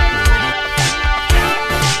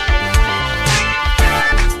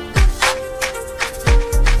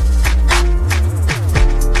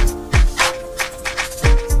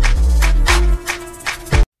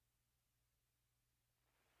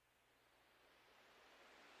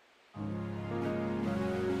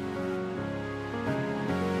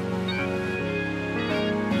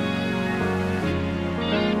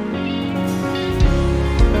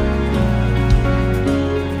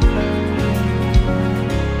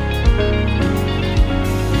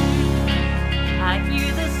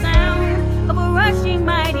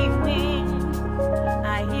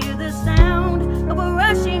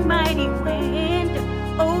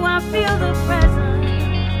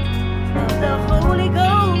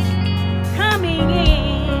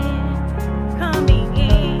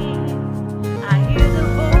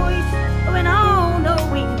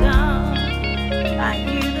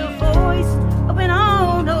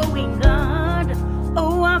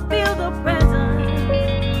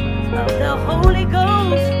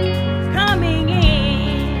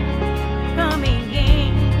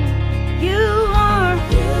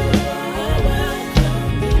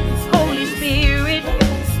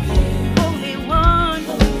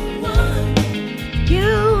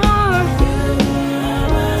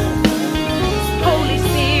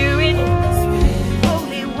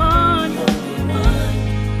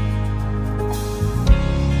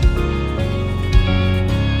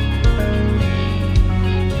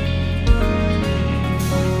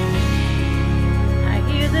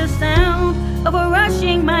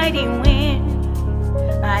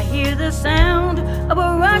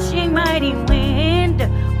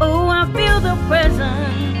 Oh, I feel the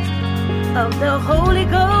presence of the Holy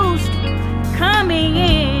Ghost coming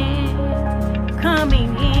in,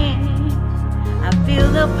 coming in. I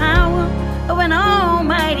feel the power of an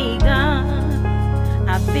almighty God.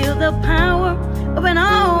 I feel the power of an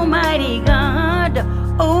almighty God.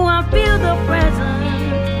 Oh, I feel the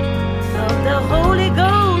presence of the Holy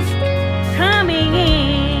Ghost coming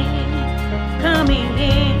in, coming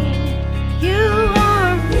in. You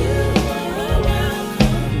are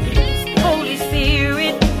Holy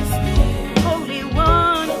Spirit, Holy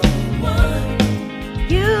One.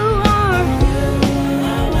 You are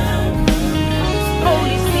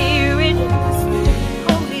Holy Spirit,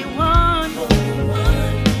 Holy One.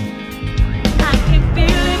 I can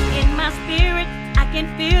feel Him in my spirit, I can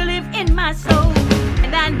feel Him in my soul,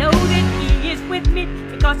 and I know that He is with me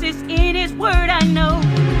because it's in His word. I know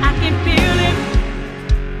I can feel Him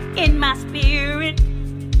in my spirit,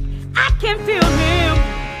 I can feel Him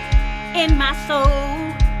in my soul.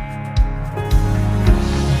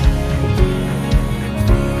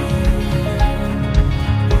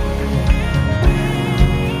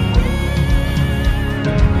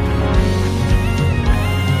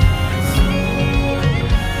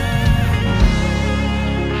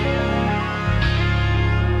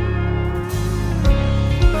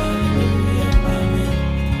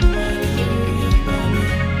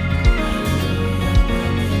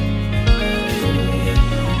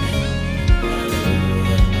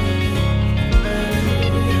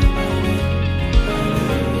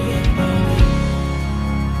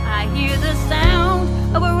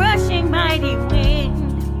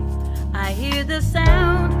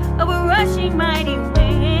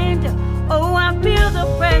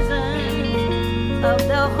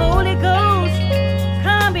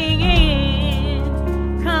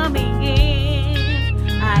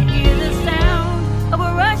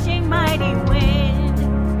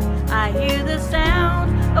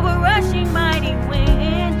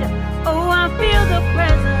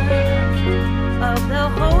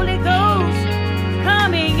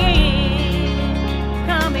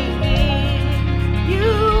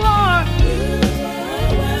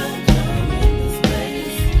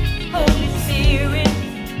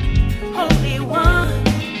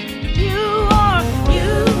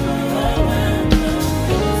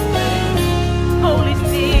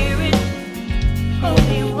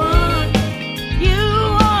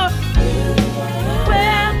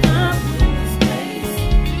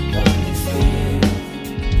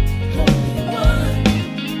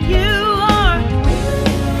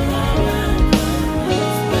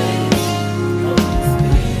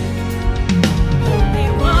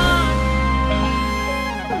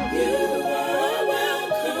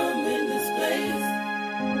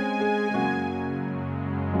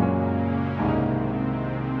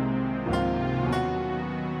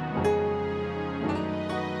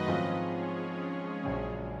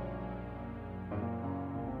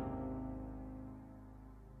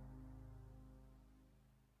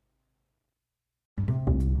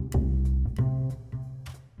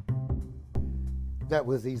 That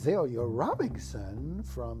was Ezelia Robinson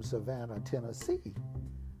from Savannah, Tennessee,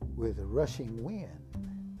 with Rushing Wind.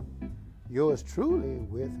 Yours truly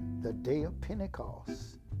with The Day of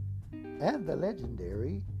Pentecost. And the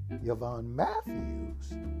legendary Yvonne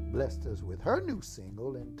Matthews blessed us with her new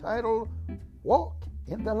single entitled Walk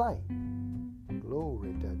in the Light.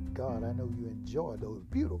 Glory to God. I know you enjoy those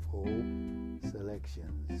beautiful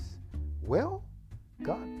selections. Well,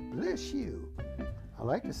 God bless you. I'd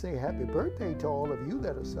like to say happy birthday to all of you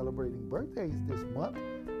that are celebrating birthdays this month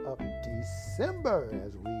of December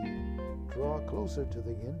as we draw closer to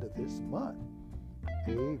the end of this month.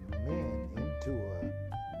 Amen. Into a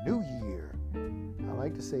new year. I'd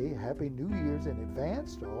like to say happy New Year's in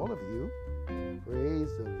advance to all of you. Praise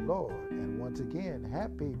the Lord. And once again,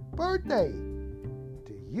 happy birthday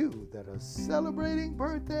to you that are celebrating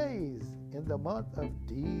birthdays in the month of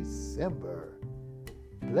December.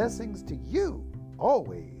 Blessings to you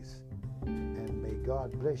always. And may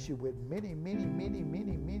God bless you with many, many, many,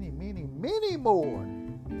 many, many, many, many more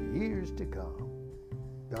years to come.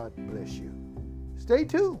 God bless you. Stay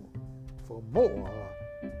tuned for more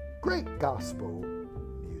great gospel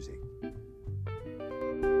music.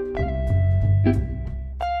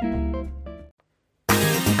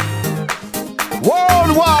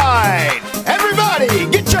 Worldwide, everybody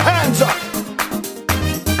get your hands up.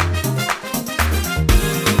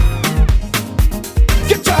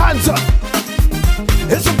 Get your hands up.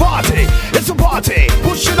 It's a party, it's a party.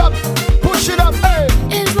 Push it up, hey.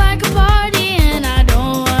 It's like a party and I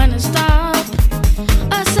don't wanna stop.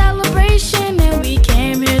 A celebration and we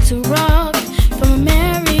came here to rock. From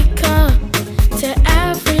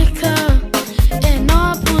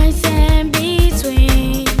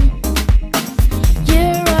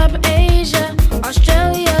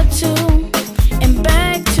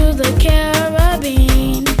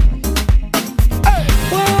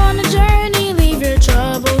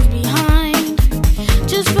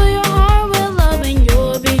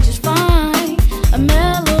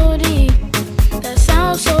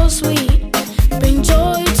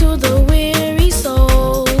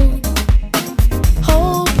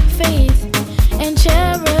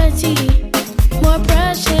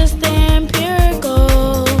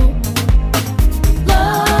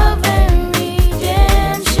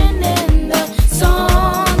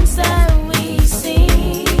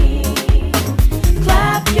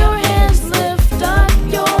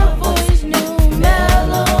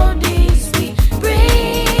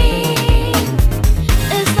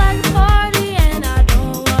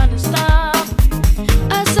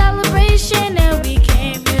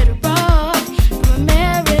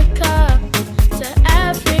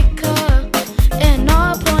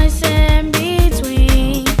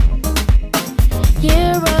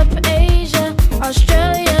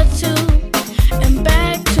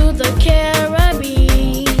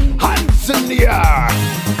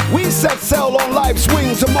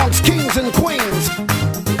queens.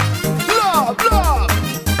 Love, love.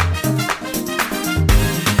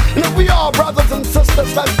 Now we all brothers and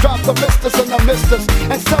sisters. Let's drop the misters and the misters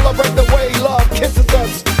and celebrate the way love kisses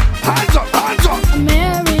us. Hands up, hands up.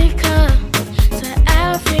 America to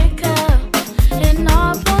Africa and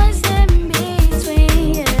all points in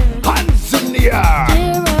between. Hands in the air.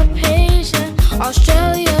 Europe, Asia,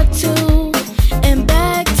 Australia too, and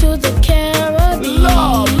back to the Caribbean.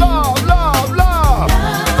 Love, love, love, love.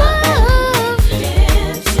 Love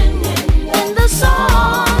in the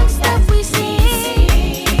songs that we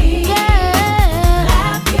sing. Yeah.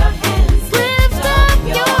 Clap your hands, lift up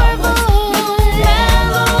your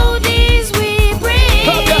voice.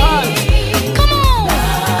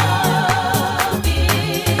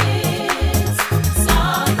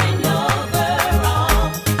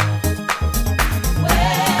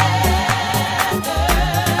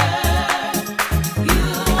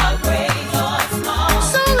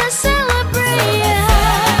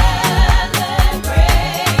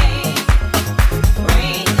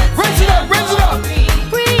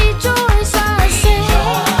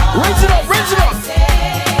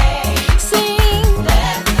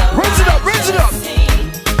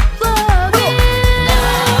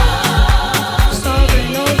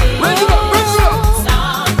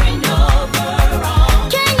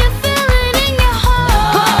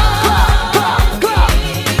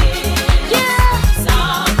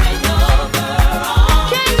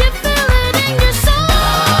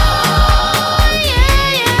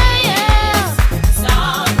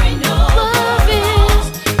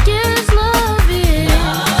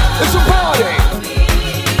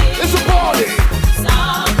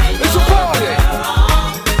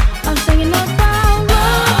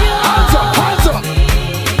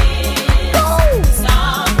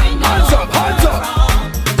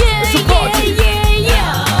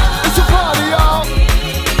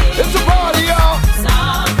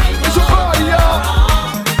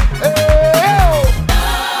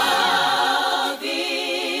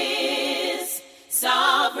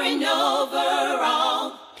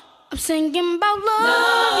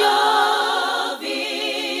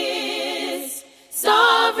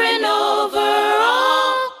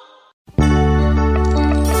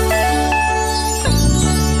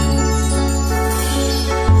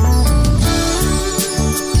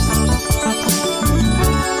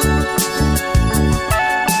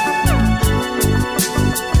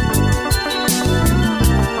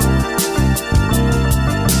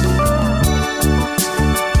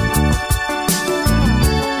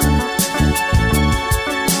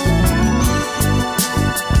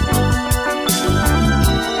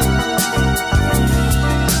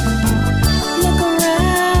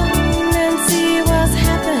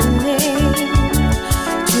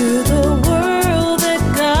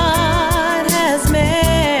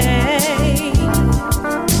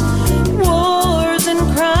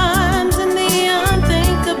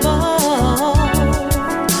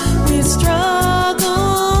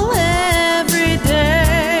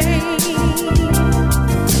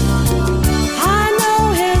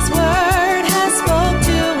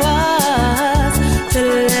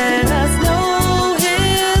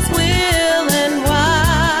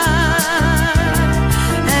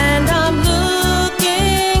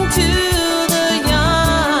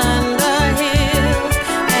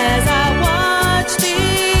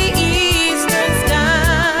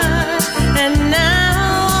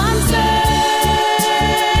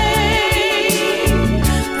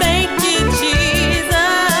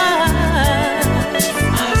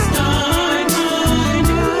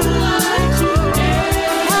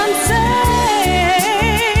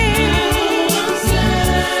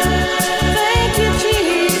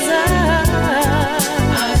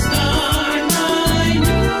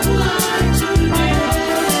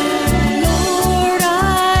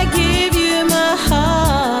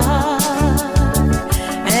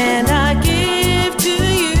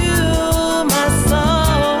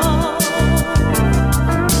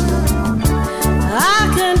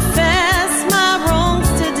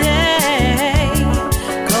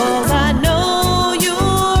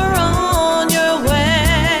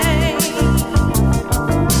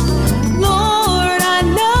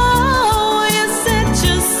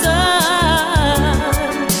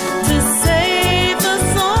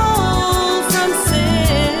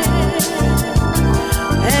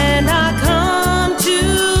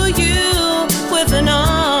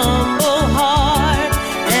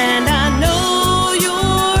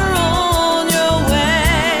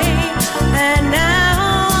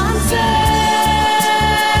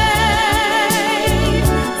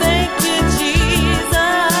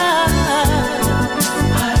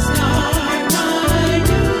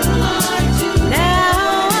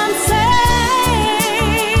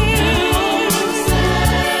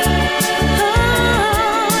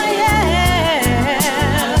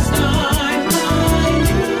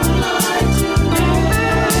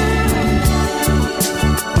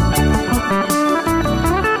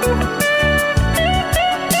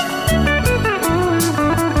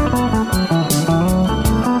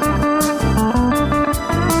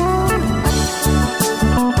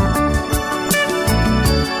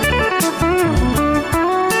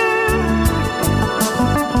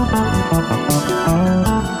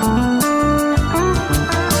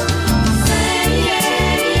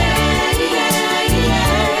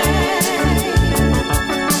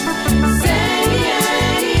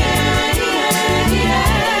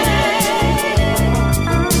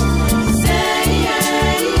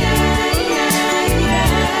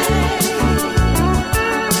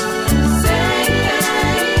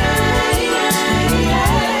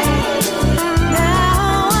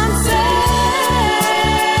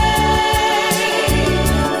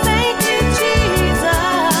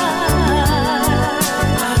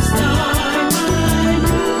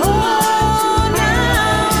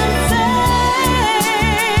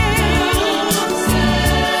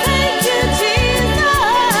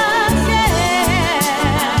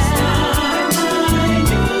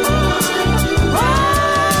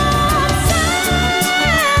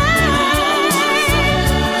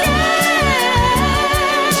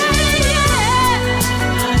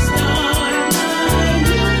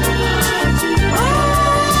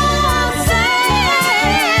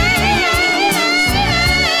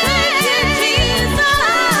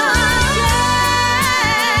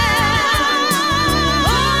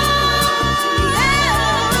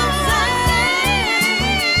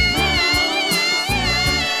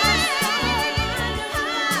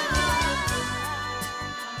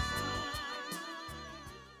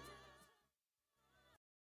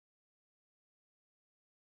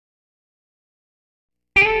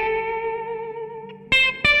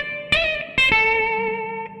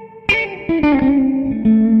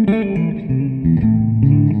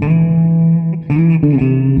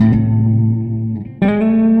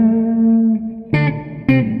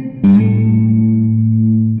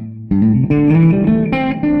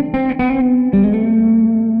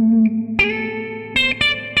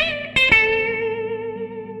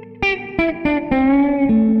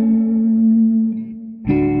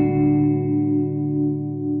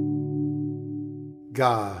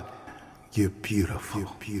 God, you're beautiful, you're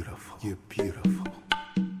beautiful, you're beautiful.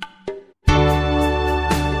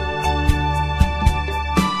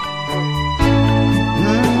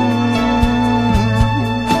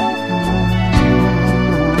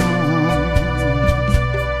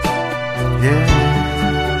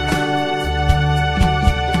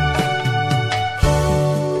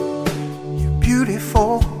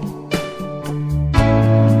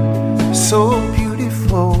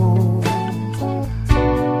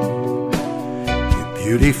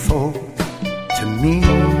 Beautiful to me.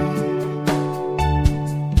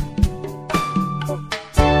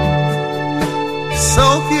 So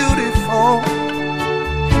beautiful,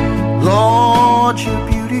 Lord, you're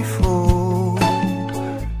beautiful.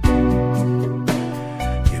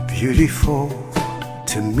 You're beautiful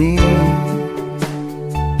to me.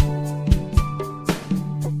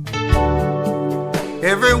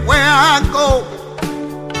 Everywhere I go,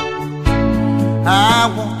 I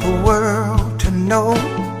want the world to know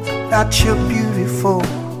that you're beautiful.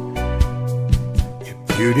 You're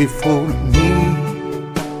beautiful to me.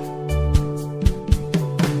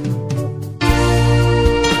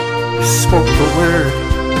 You spoke the word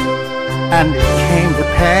and it came to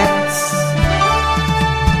pass.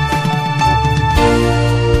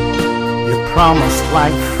 You promised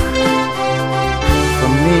life for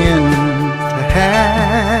men to have.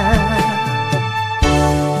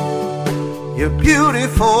 You're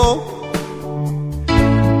beautiful,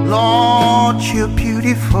 Lord, you're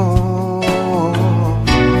beautiful.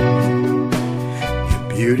 You're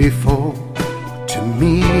beautiful to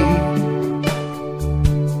me.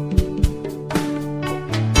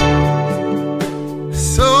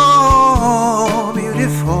 So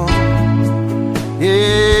beautiful,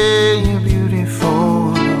 yeah, you're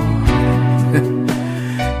beautiful.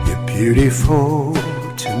 You're beautiful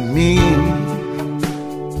to me.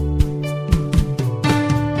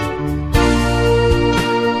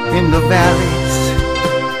 In the valleys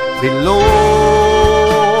below,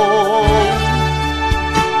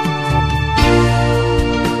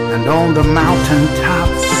 and on the mountain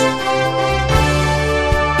tops,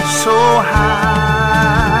 so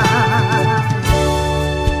high.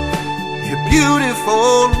 You're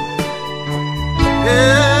beautiful,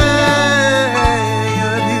 yeah,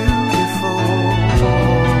 you're beautiful,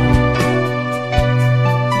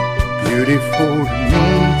 beautiful to me.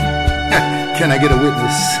 Can I get a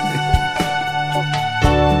witness?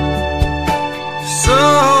 So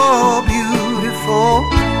beautiful,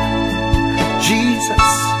 Jesus,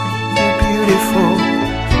 you're beautiful.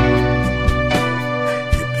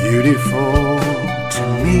 You're beautiful to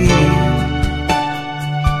me.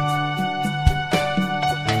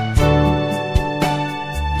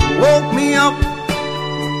 You woke me up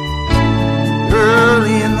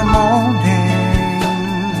early in the morning.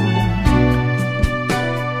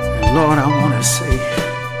 Lord, I want to say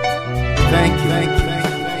thank you, thank you, thank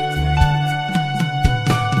you, thank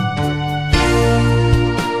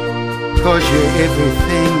you. 'Cause you're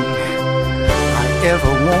everything I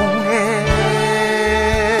ever wanted,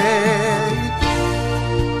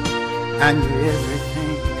 and you're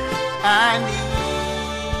everything I need.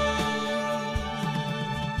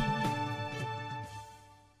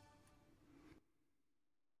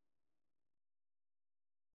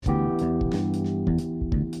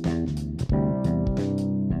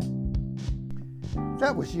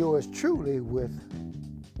 That was yours truly with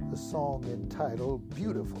the song entitled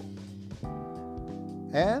Beautiful.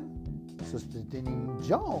 And Sister Deneen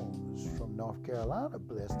Jones from North Carolina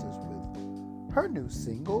blessed us with her new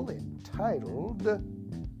single entitled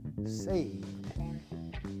Saved.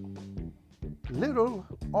 Little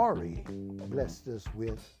Ari blessed us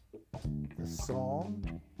with the song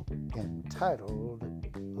entitled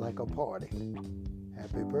Like a Party.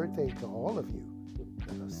 Happy birthday to all of you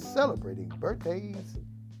that are celebrating birthdays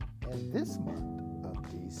in this month of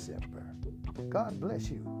December. God bless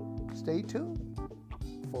you. Stay tuned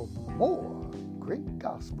for more great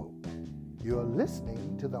gospel. You're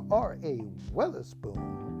listening to the R.A.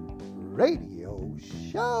 Weatherspoon radio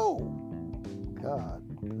show. God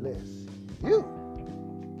bless you.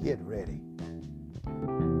 Get ready.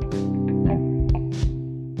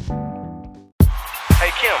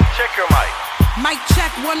 Hey Kim, check your mic. Mic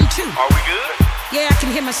check 1, 2. Are we good? Yeah, I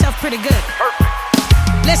can hear myself pretty good. Perfect.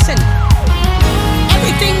 Listen,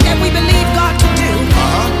 everything that we believe God to do,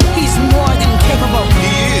 He's more than capable.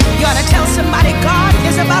 He is. You ought to tell somebody God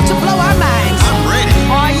is about to blow our minds. I'm ready.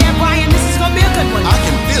 Oh yeah, Brian, this is gonna be a good one. I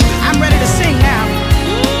can feel it. I'm ready to sing now.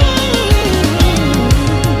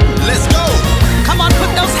 Let's go. Come on,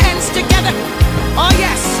 put those hands together. Oh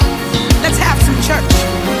yes, let's have some church.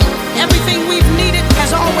 Everything we've needed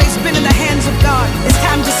has always been in the hands of God. It's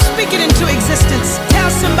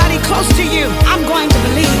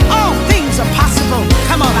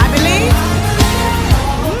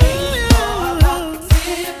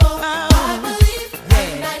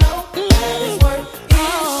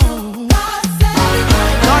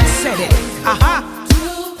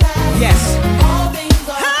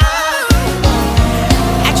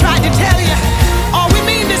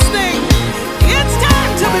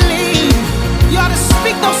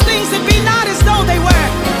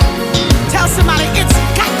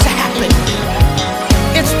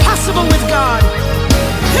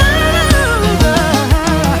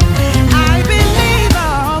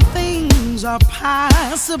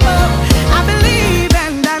possible. I believe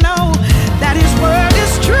and I know that His word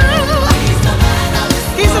is true.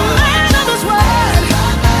 He's a man of His word.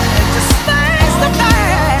 Just face the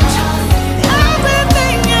fact.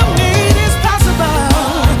 Everything you need is possible.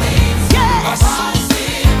 Yes.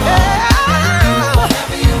 Yeah.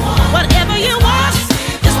 Whatever you want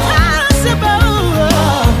is possible.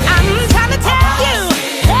 I'm trying to tell you.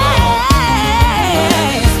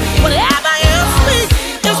 Hey, whatever you speak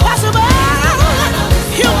is possible.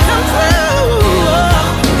 You come through.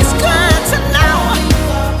 It's good to know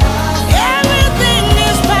everything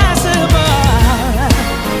is possible.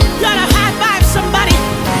 You gotta high five somebody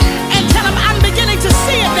and tell them I'm beginning to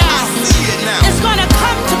see it now. It's gonna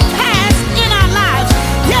come to pass in our lives.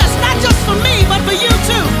 Yes, not just for me, but for you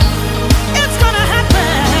too. It's gonna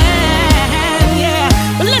happen. Yeah.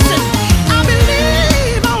 But listen, I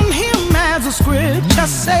believe on Him as the scripture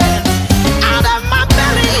said. Out of my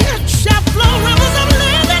belly shall flow rivers of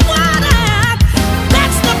living water.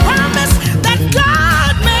 That's the promise that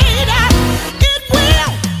God made. It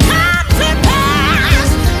will come to pass.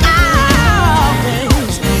 All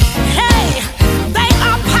things, hey, they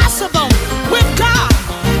are possible with God.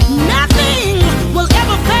 Nothing will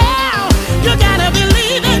ever fail. You gotta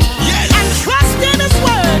believe it and trust in His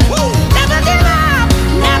word. Never give up,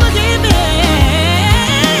 never give in.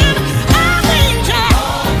 All things,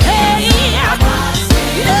 hey,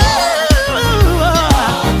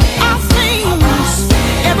 all things,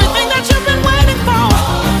 everything that you've been waiting for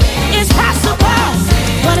is possible.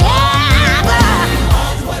 Whatever,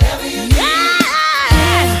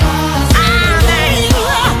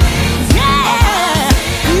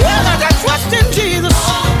 you gotta trust in Jesus.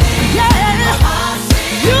 Yeah,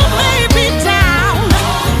 you may be down,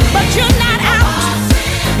 but you're not out.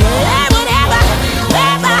 Yeah, whatever,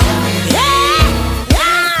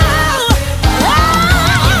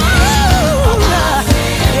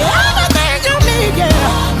 everything you need,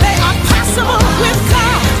 they are possible with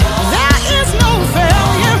God. There is no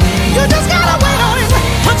failure. You just gotta wait on Him.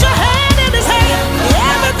 Put your hand in His hand.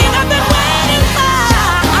 Everything I've been waiting for,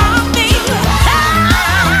 all things.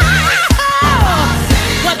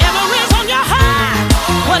 Whatever is on your heart,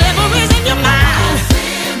 whatever is in your mind,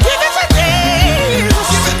 give it to Jesus.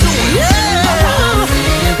 Yeah.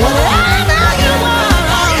 Whatever you want,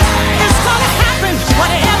 it's gonna happen.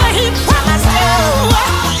 Whatever He promised you,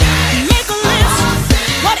 make a list.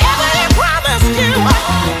 Whatever He promised you,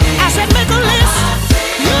 I said make a list.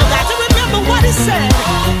 You got to remember what He said.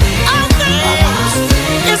 All things,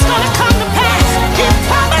 it's gonna come to pass. He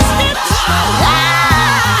promised it.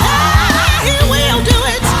 He will do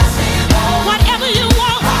it. Whatever you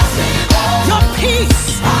want, your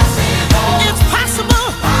peace, it's possible.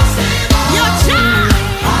 Your job,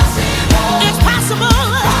 it's possible.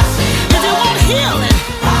 If you want healing,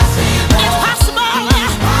 it's possible.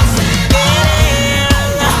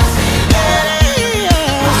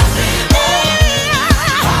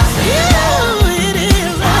 It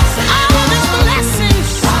is. All of His blessings,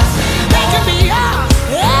 they can be yours.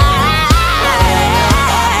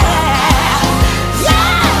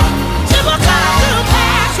 It will come to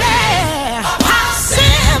pass.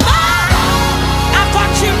 Possible. I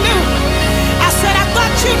thought you knew. I said I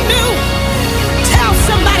thought you knew. Tell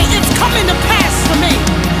somebody it's coming to pass for me.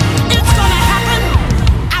 It's gonna happen.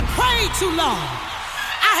 I prayed too long.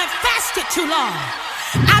 I have fasted too long.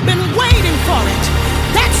 I've been waiting for it.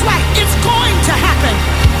 That's right, it's going to happen.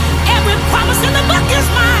 Every promise in the book is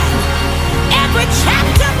mine. Every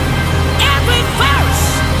chapter, every verse,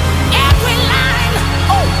 every line.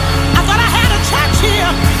 Oh, I thought I had a church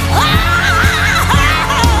here.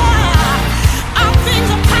 All things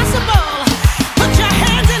are possible. Put your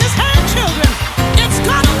hands in His hand, children. It's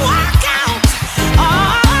gonna work out.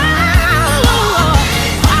 All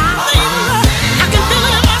things, I can feel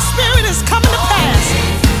it in my spirit. It's coming to pass.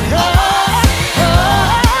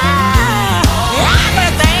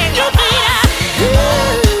 Everything you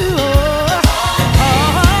need.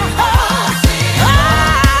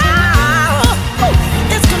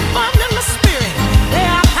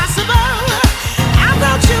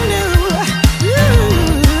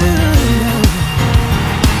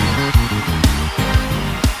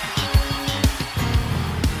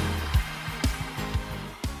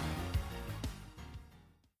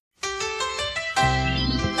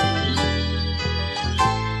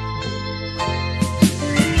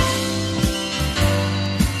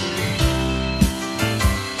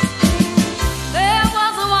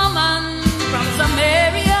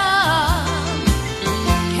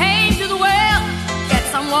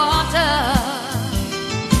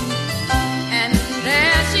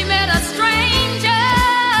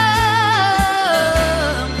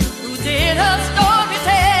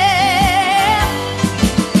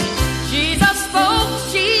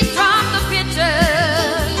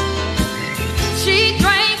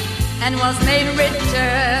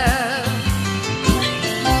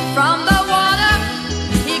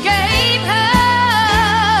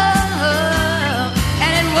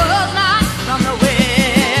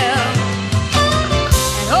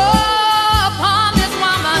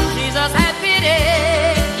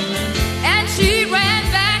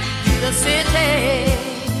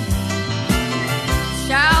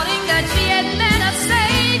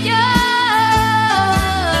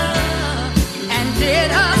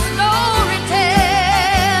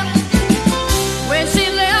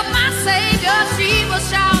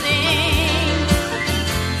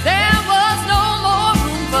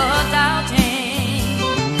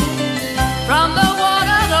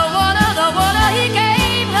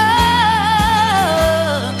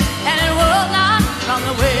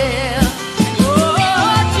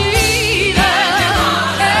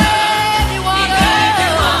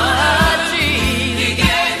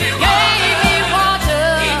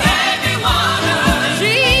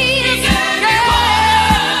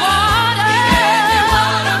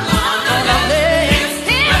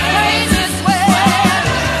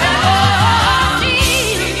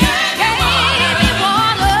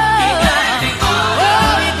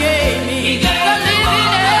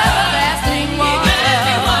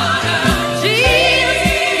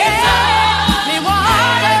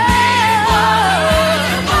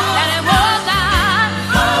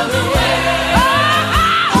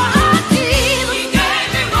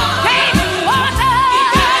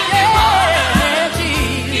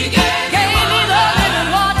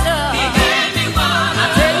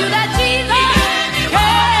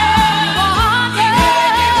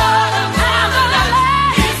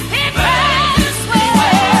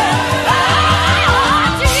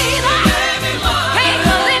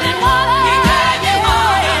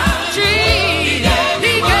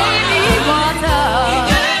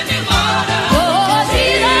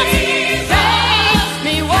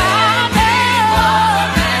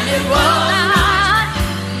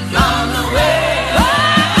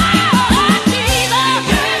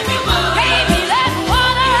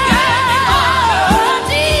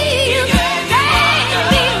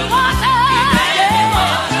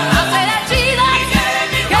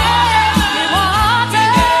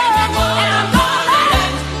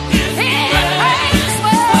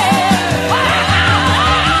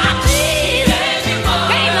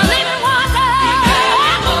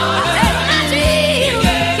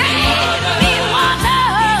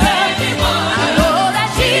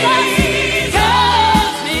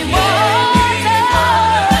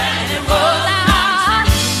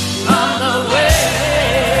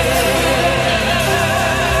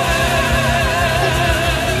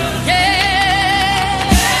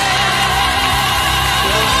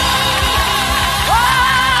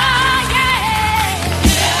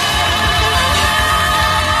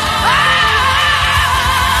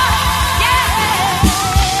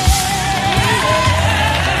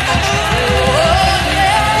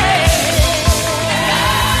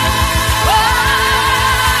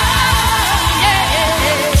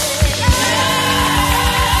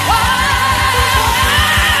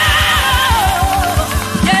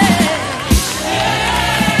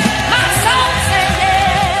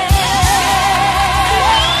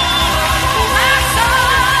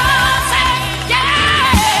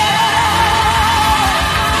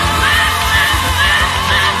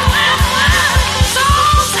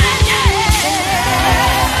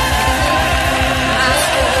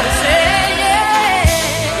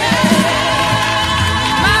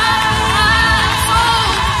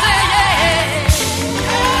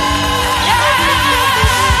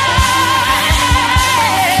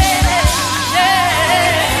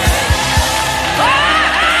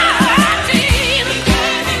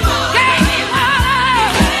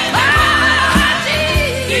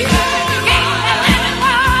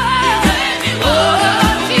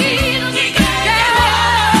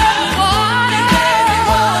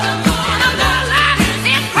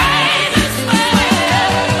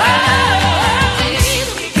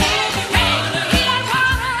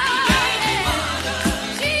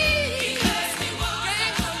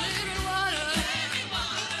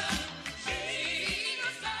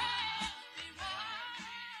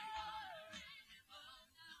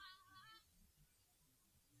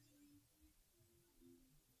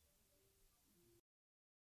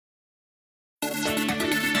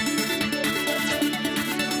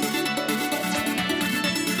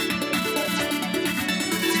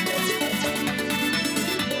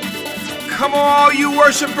 Come on, all you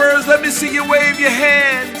worshipers, let me see you wave your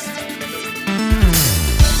hands.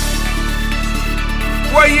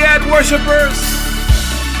 Where you at, worshipers?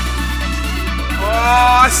 Oh,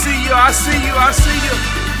 I see you, I see you, I see you.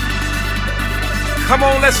 Come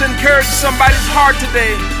on, let's encourage somebody's heart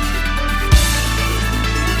today.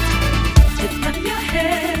 Lift up your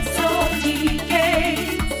heads, all ye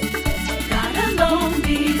gates. God alone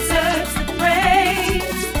deserves the praise.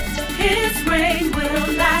 His reign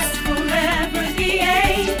will last forever, the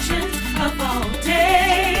ancient of all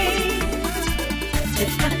days.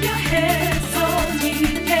 Lift up your heads, all ye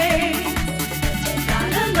gates.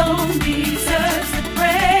 God alone deserves the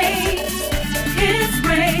praise. His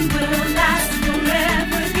reign will last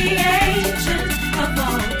forever, the ancient of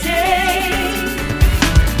all days.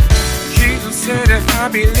 Jesus said, if I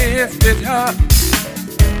be lifted up,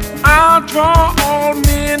 I'll draw all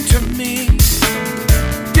men to me.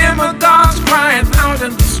 Demagogues crying out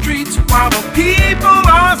in the streets while the people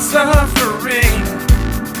are suffering.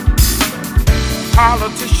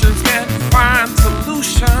 Politicians can't find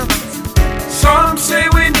solutions. Some say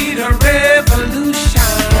we need a revolution.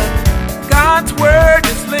 God's word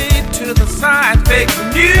is laid to the side. Fake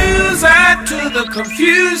news add to the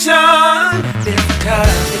confusion. Lift up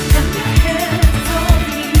your heads, all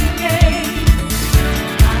ye gates.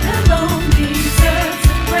 God alone deserves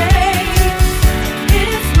the praise.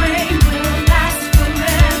 His reign will last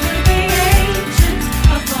forever, the ancient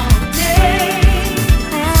of all days.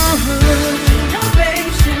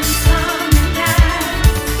 Generations coming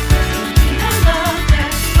last. The love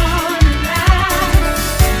that's gonna last.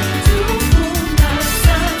 To whom the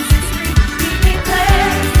Son is free, he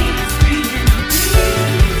declares he is free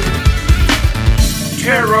indeed.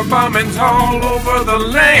 Terror bombings all over the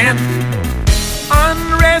land.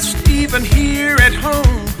 Unrest even here at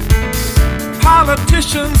home.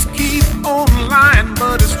 Politicians keep on lying,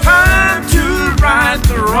 but it's time to right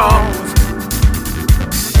the wrongs.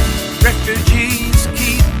 Refugees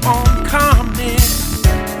keep on coming,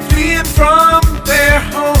 fleeing from their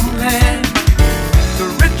homeland. The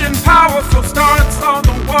rich and powerful starts all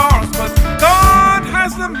the wars, but God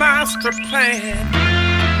has the master plan.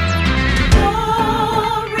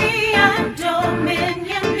 Glory and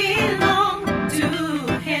dominion belong to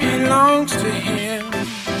Him. Belongs to Him.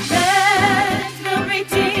 Let the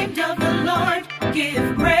redeemed of the Lord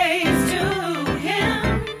give praise to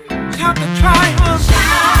Him. Shout the triumph.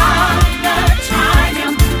 Shout the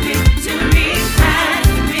triumph. Victory has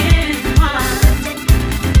been won.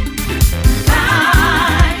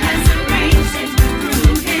 God has arranged it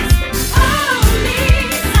through His only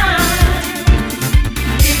Son.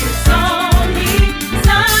 His only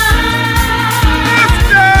Son.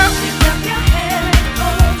 Lift up your head,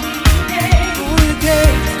 all ye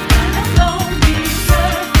gates. God alone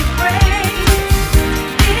deserves the praise.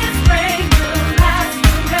 His reign will last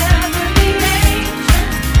forever, the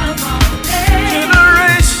ancient of all days.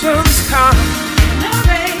 Generations come.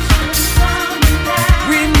 Generations coming back.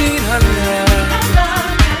 We need a love. A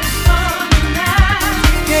love that's gonna last.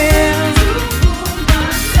 Yeah. To whom the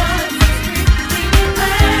Son is free, He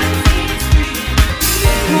declares He's free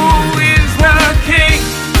indeed. Who is the King?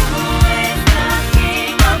 Who is the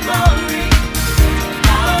King of glory?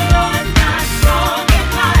 The Lord God strong and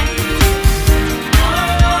mighty. The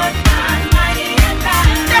Lord God mighty in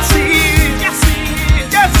battle. Yes, He is. Yes, He is.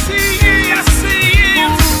 Yes, He is. Yes, He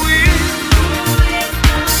is. Who is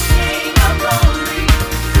the King of glory?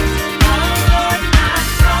 The Lord God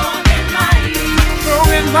strong and mighty. Strong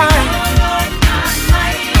and mighty. The Lord God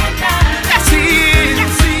mighty in battle. Yes, He is.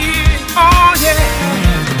 Yes, He is. Oh, yeah.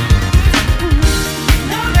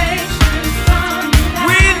 Generations coming back.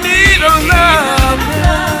 We need a love. A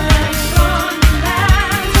love that's gonna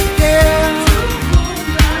last. Yeah. To whom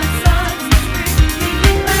the Son is free, He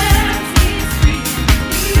declares He's free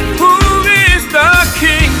indeed. Who is the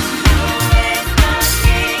King? Who is the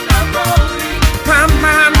King of glory?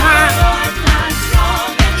 My. The Lord God strong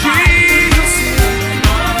and mighty. Jesus.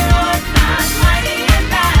 The Lord God mighty in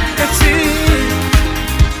battle. That's it.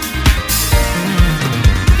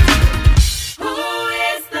 Who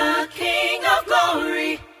is the King of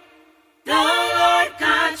glory? The Lord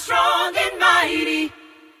God strong and mighty.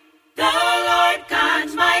 The Lord God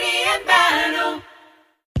mighty in battle.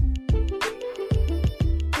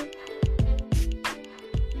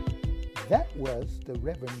 That was the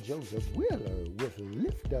Reverend Joseph Wheeler with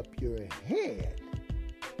Lift Up Your Head.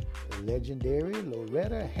 The legendary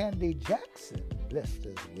Loretta Handy Jackson blessed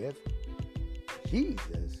us with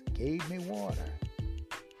Jesus Gave Me Water.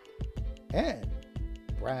 And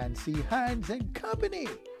Brian C. Hines and Company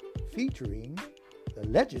featuring the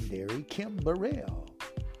legendary Kim Burrell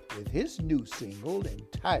with his new single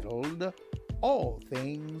entitled all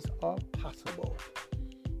things are possible.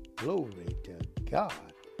 Glory to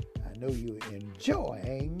God. I know you're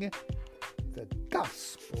enjoying the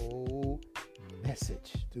gospel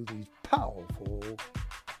message through these powerful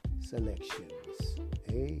selections.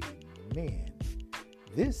 Amen.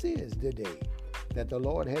 This is the day that the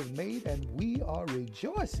Lord has made, and we are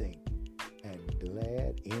rejoicing and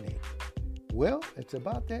glad in it. Well, it's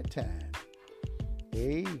about that time.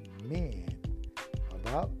 Amen.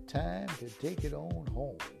 About time to take it on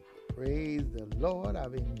home. Praise the Lord.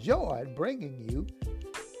 I've enjoyed bringing you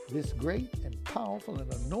this great and powerful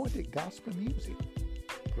and anointed gospel music.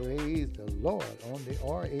 Praise the Lord on the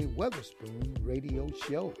R.A.Weatherspoon radio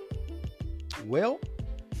show. Well,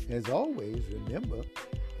 as always, remember,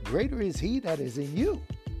 greater is he that is in you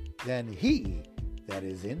than he that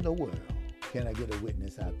is in the world. Can I get a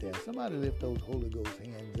witness out there? Somebody lift those Holy Ghost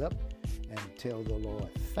hands up and tell the Lord,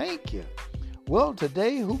 thank you. Well,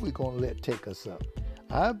 today, who we going to let take us up?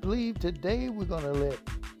 I believe today we're going to let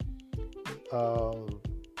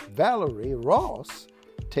Valerie Ross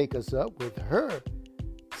take us up with her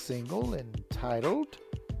single entitled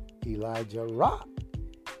Elijah Rock.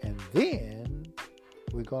 And then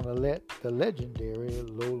we're going to let the legendary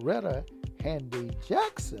Loretta Handy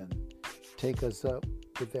Jackson take us up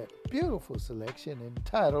with that beautiful selection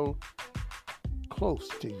entitled Close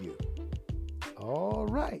to You. All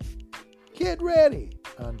right, get ready.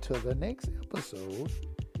 Until the next episode,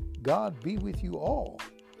 God be with you all,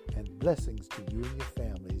 and blessings to you and your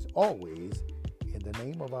families always, in the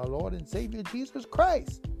name of our Lord and Savior Jesus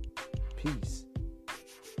Christ. Peace.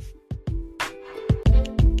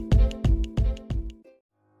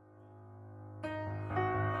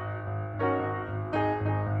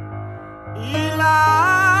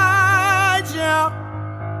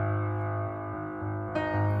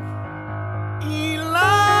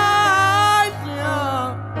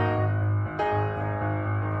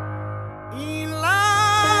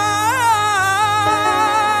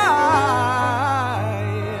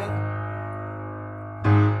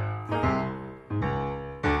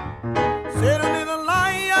 Sitting in a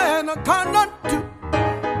lion and a condom too.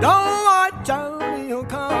 Don't watch out, he'll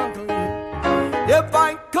conquer you. If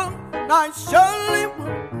I could, I surely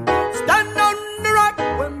would stand on the rock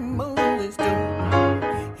when Moses stood.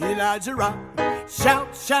 Elijah Rock,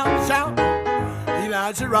 shout, shout, shout.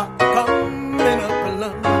 Elijah Rock, coming up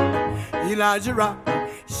along. Elijah Rock,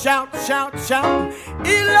 shout, shout, shout.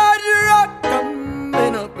 Elijah Rock,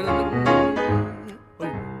 coming up along.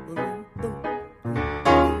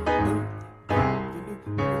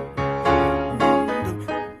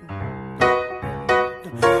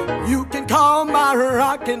 You can call my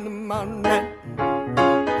rock in the morning,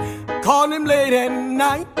 call him late at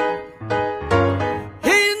night.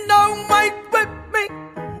 He don't wait with me,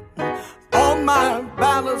 all my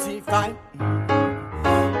battles he fight.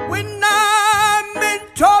 When I'm in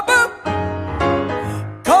trouble,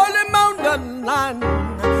 call him on the line.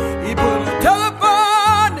 He put a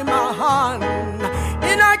telephone in my hand,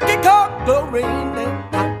 and I can call the rain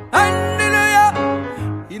and hallelujah.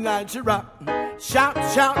 Elijah Rock, shout,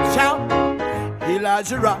 shout, shout.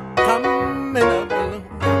 Elijah Rock, coming up along.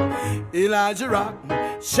 Elijah Rock,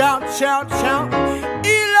 shout, shout, shout.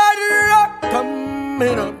 Elijah Rock,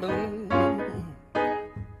 coming up along.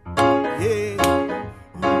 Yeah.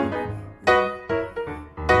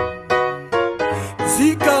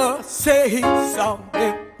 Zika say he saw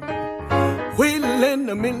him wheel in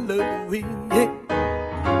the middle of the wheel.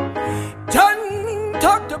 John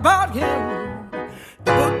talked about him,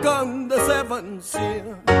 the book on the seven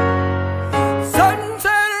seal.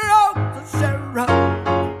 Sunset of the Sarah,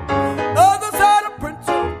 other side of Prince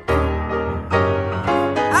of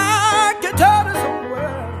I can tell this whole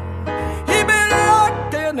world, he been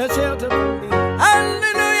locked in a shelter for me.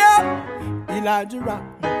 Hallelujah. Elijah Rock,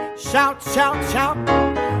 shout, shout, shout.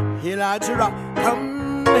 Elijah Rock,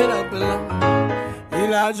 coming up along.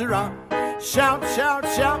 Elijah Rock, shout, shout,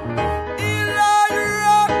 shout. Elijah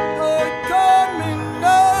Rock, coming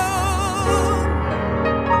up.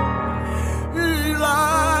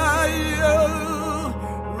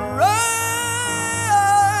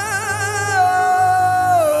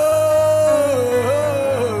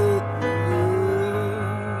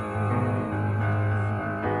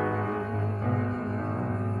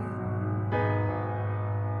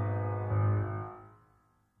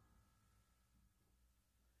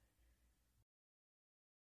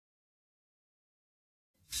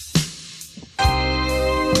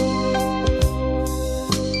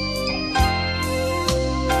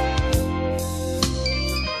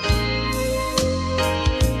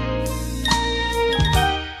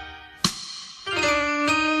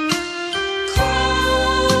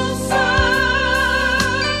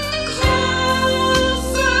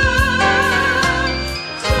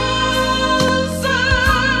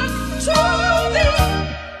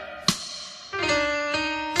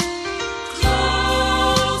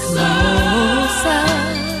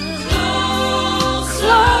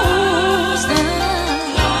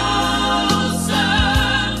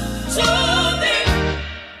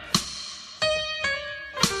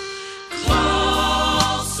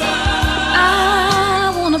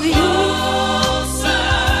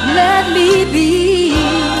 let me be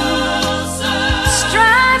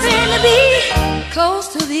striving to be close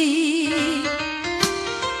to thee.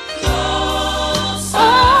 Oh, I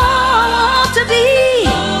want to be,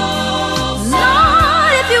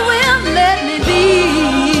 Lord, if you will, let me be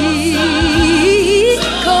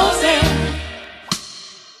closer.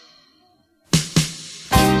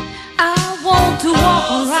 I want to walk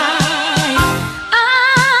right, I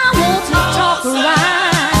want to talk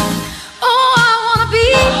right. Oh, I want to be,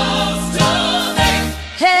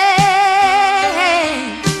 hey,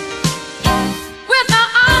 with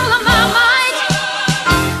all of my might,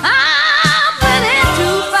 I'm willing to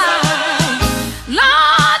fight.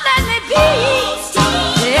 Lord, let me be,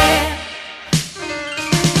 yeah.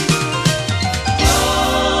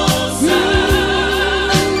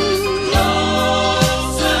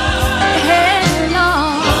 Hey,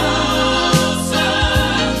 Lord.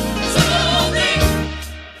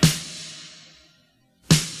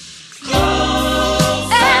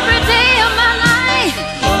 Every day of my life,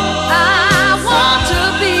 I want to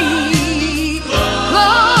be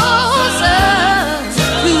closer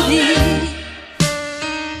to thee.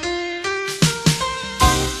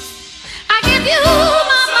 I give you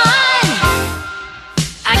my mind,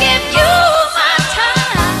 I give you my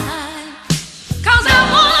time, 'cause I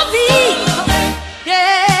wanna be,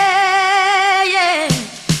 yeah, yeah.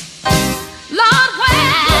 Lord,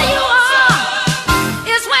 where you are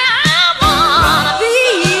is where I wanna be.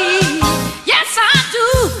 Yes, I do.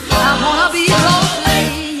 I wanna be close to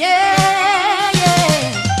thee, yeah, yeah.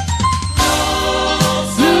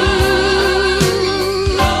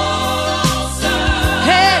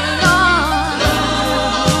 Hey, Lord.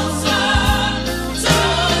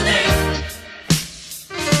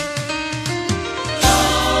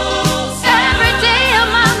 Every day of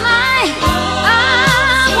my life, I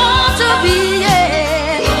want to be,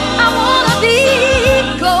 yeah, I want to be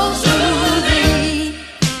close to thee.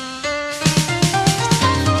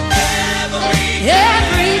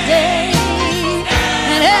 Every day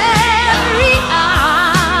and every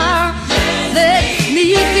hour, let me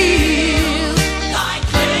feel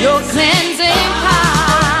your cleansing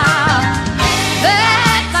power.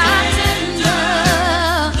 That thy tender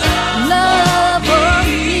love for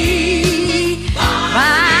me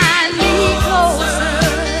bind me closer,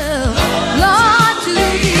 Lord, to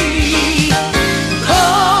thee.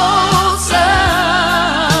 Closer,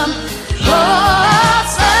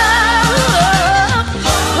 closer,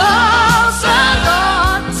 closer,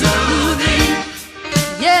 Lord, to thee.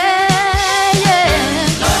 Yeah, yeah.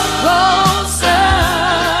 Closer,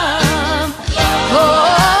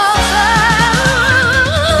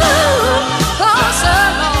 closer,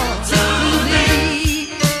 Lord, to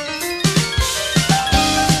thee.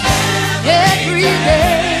 Every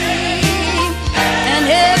day and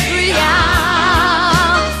every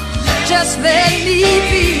hour, just let me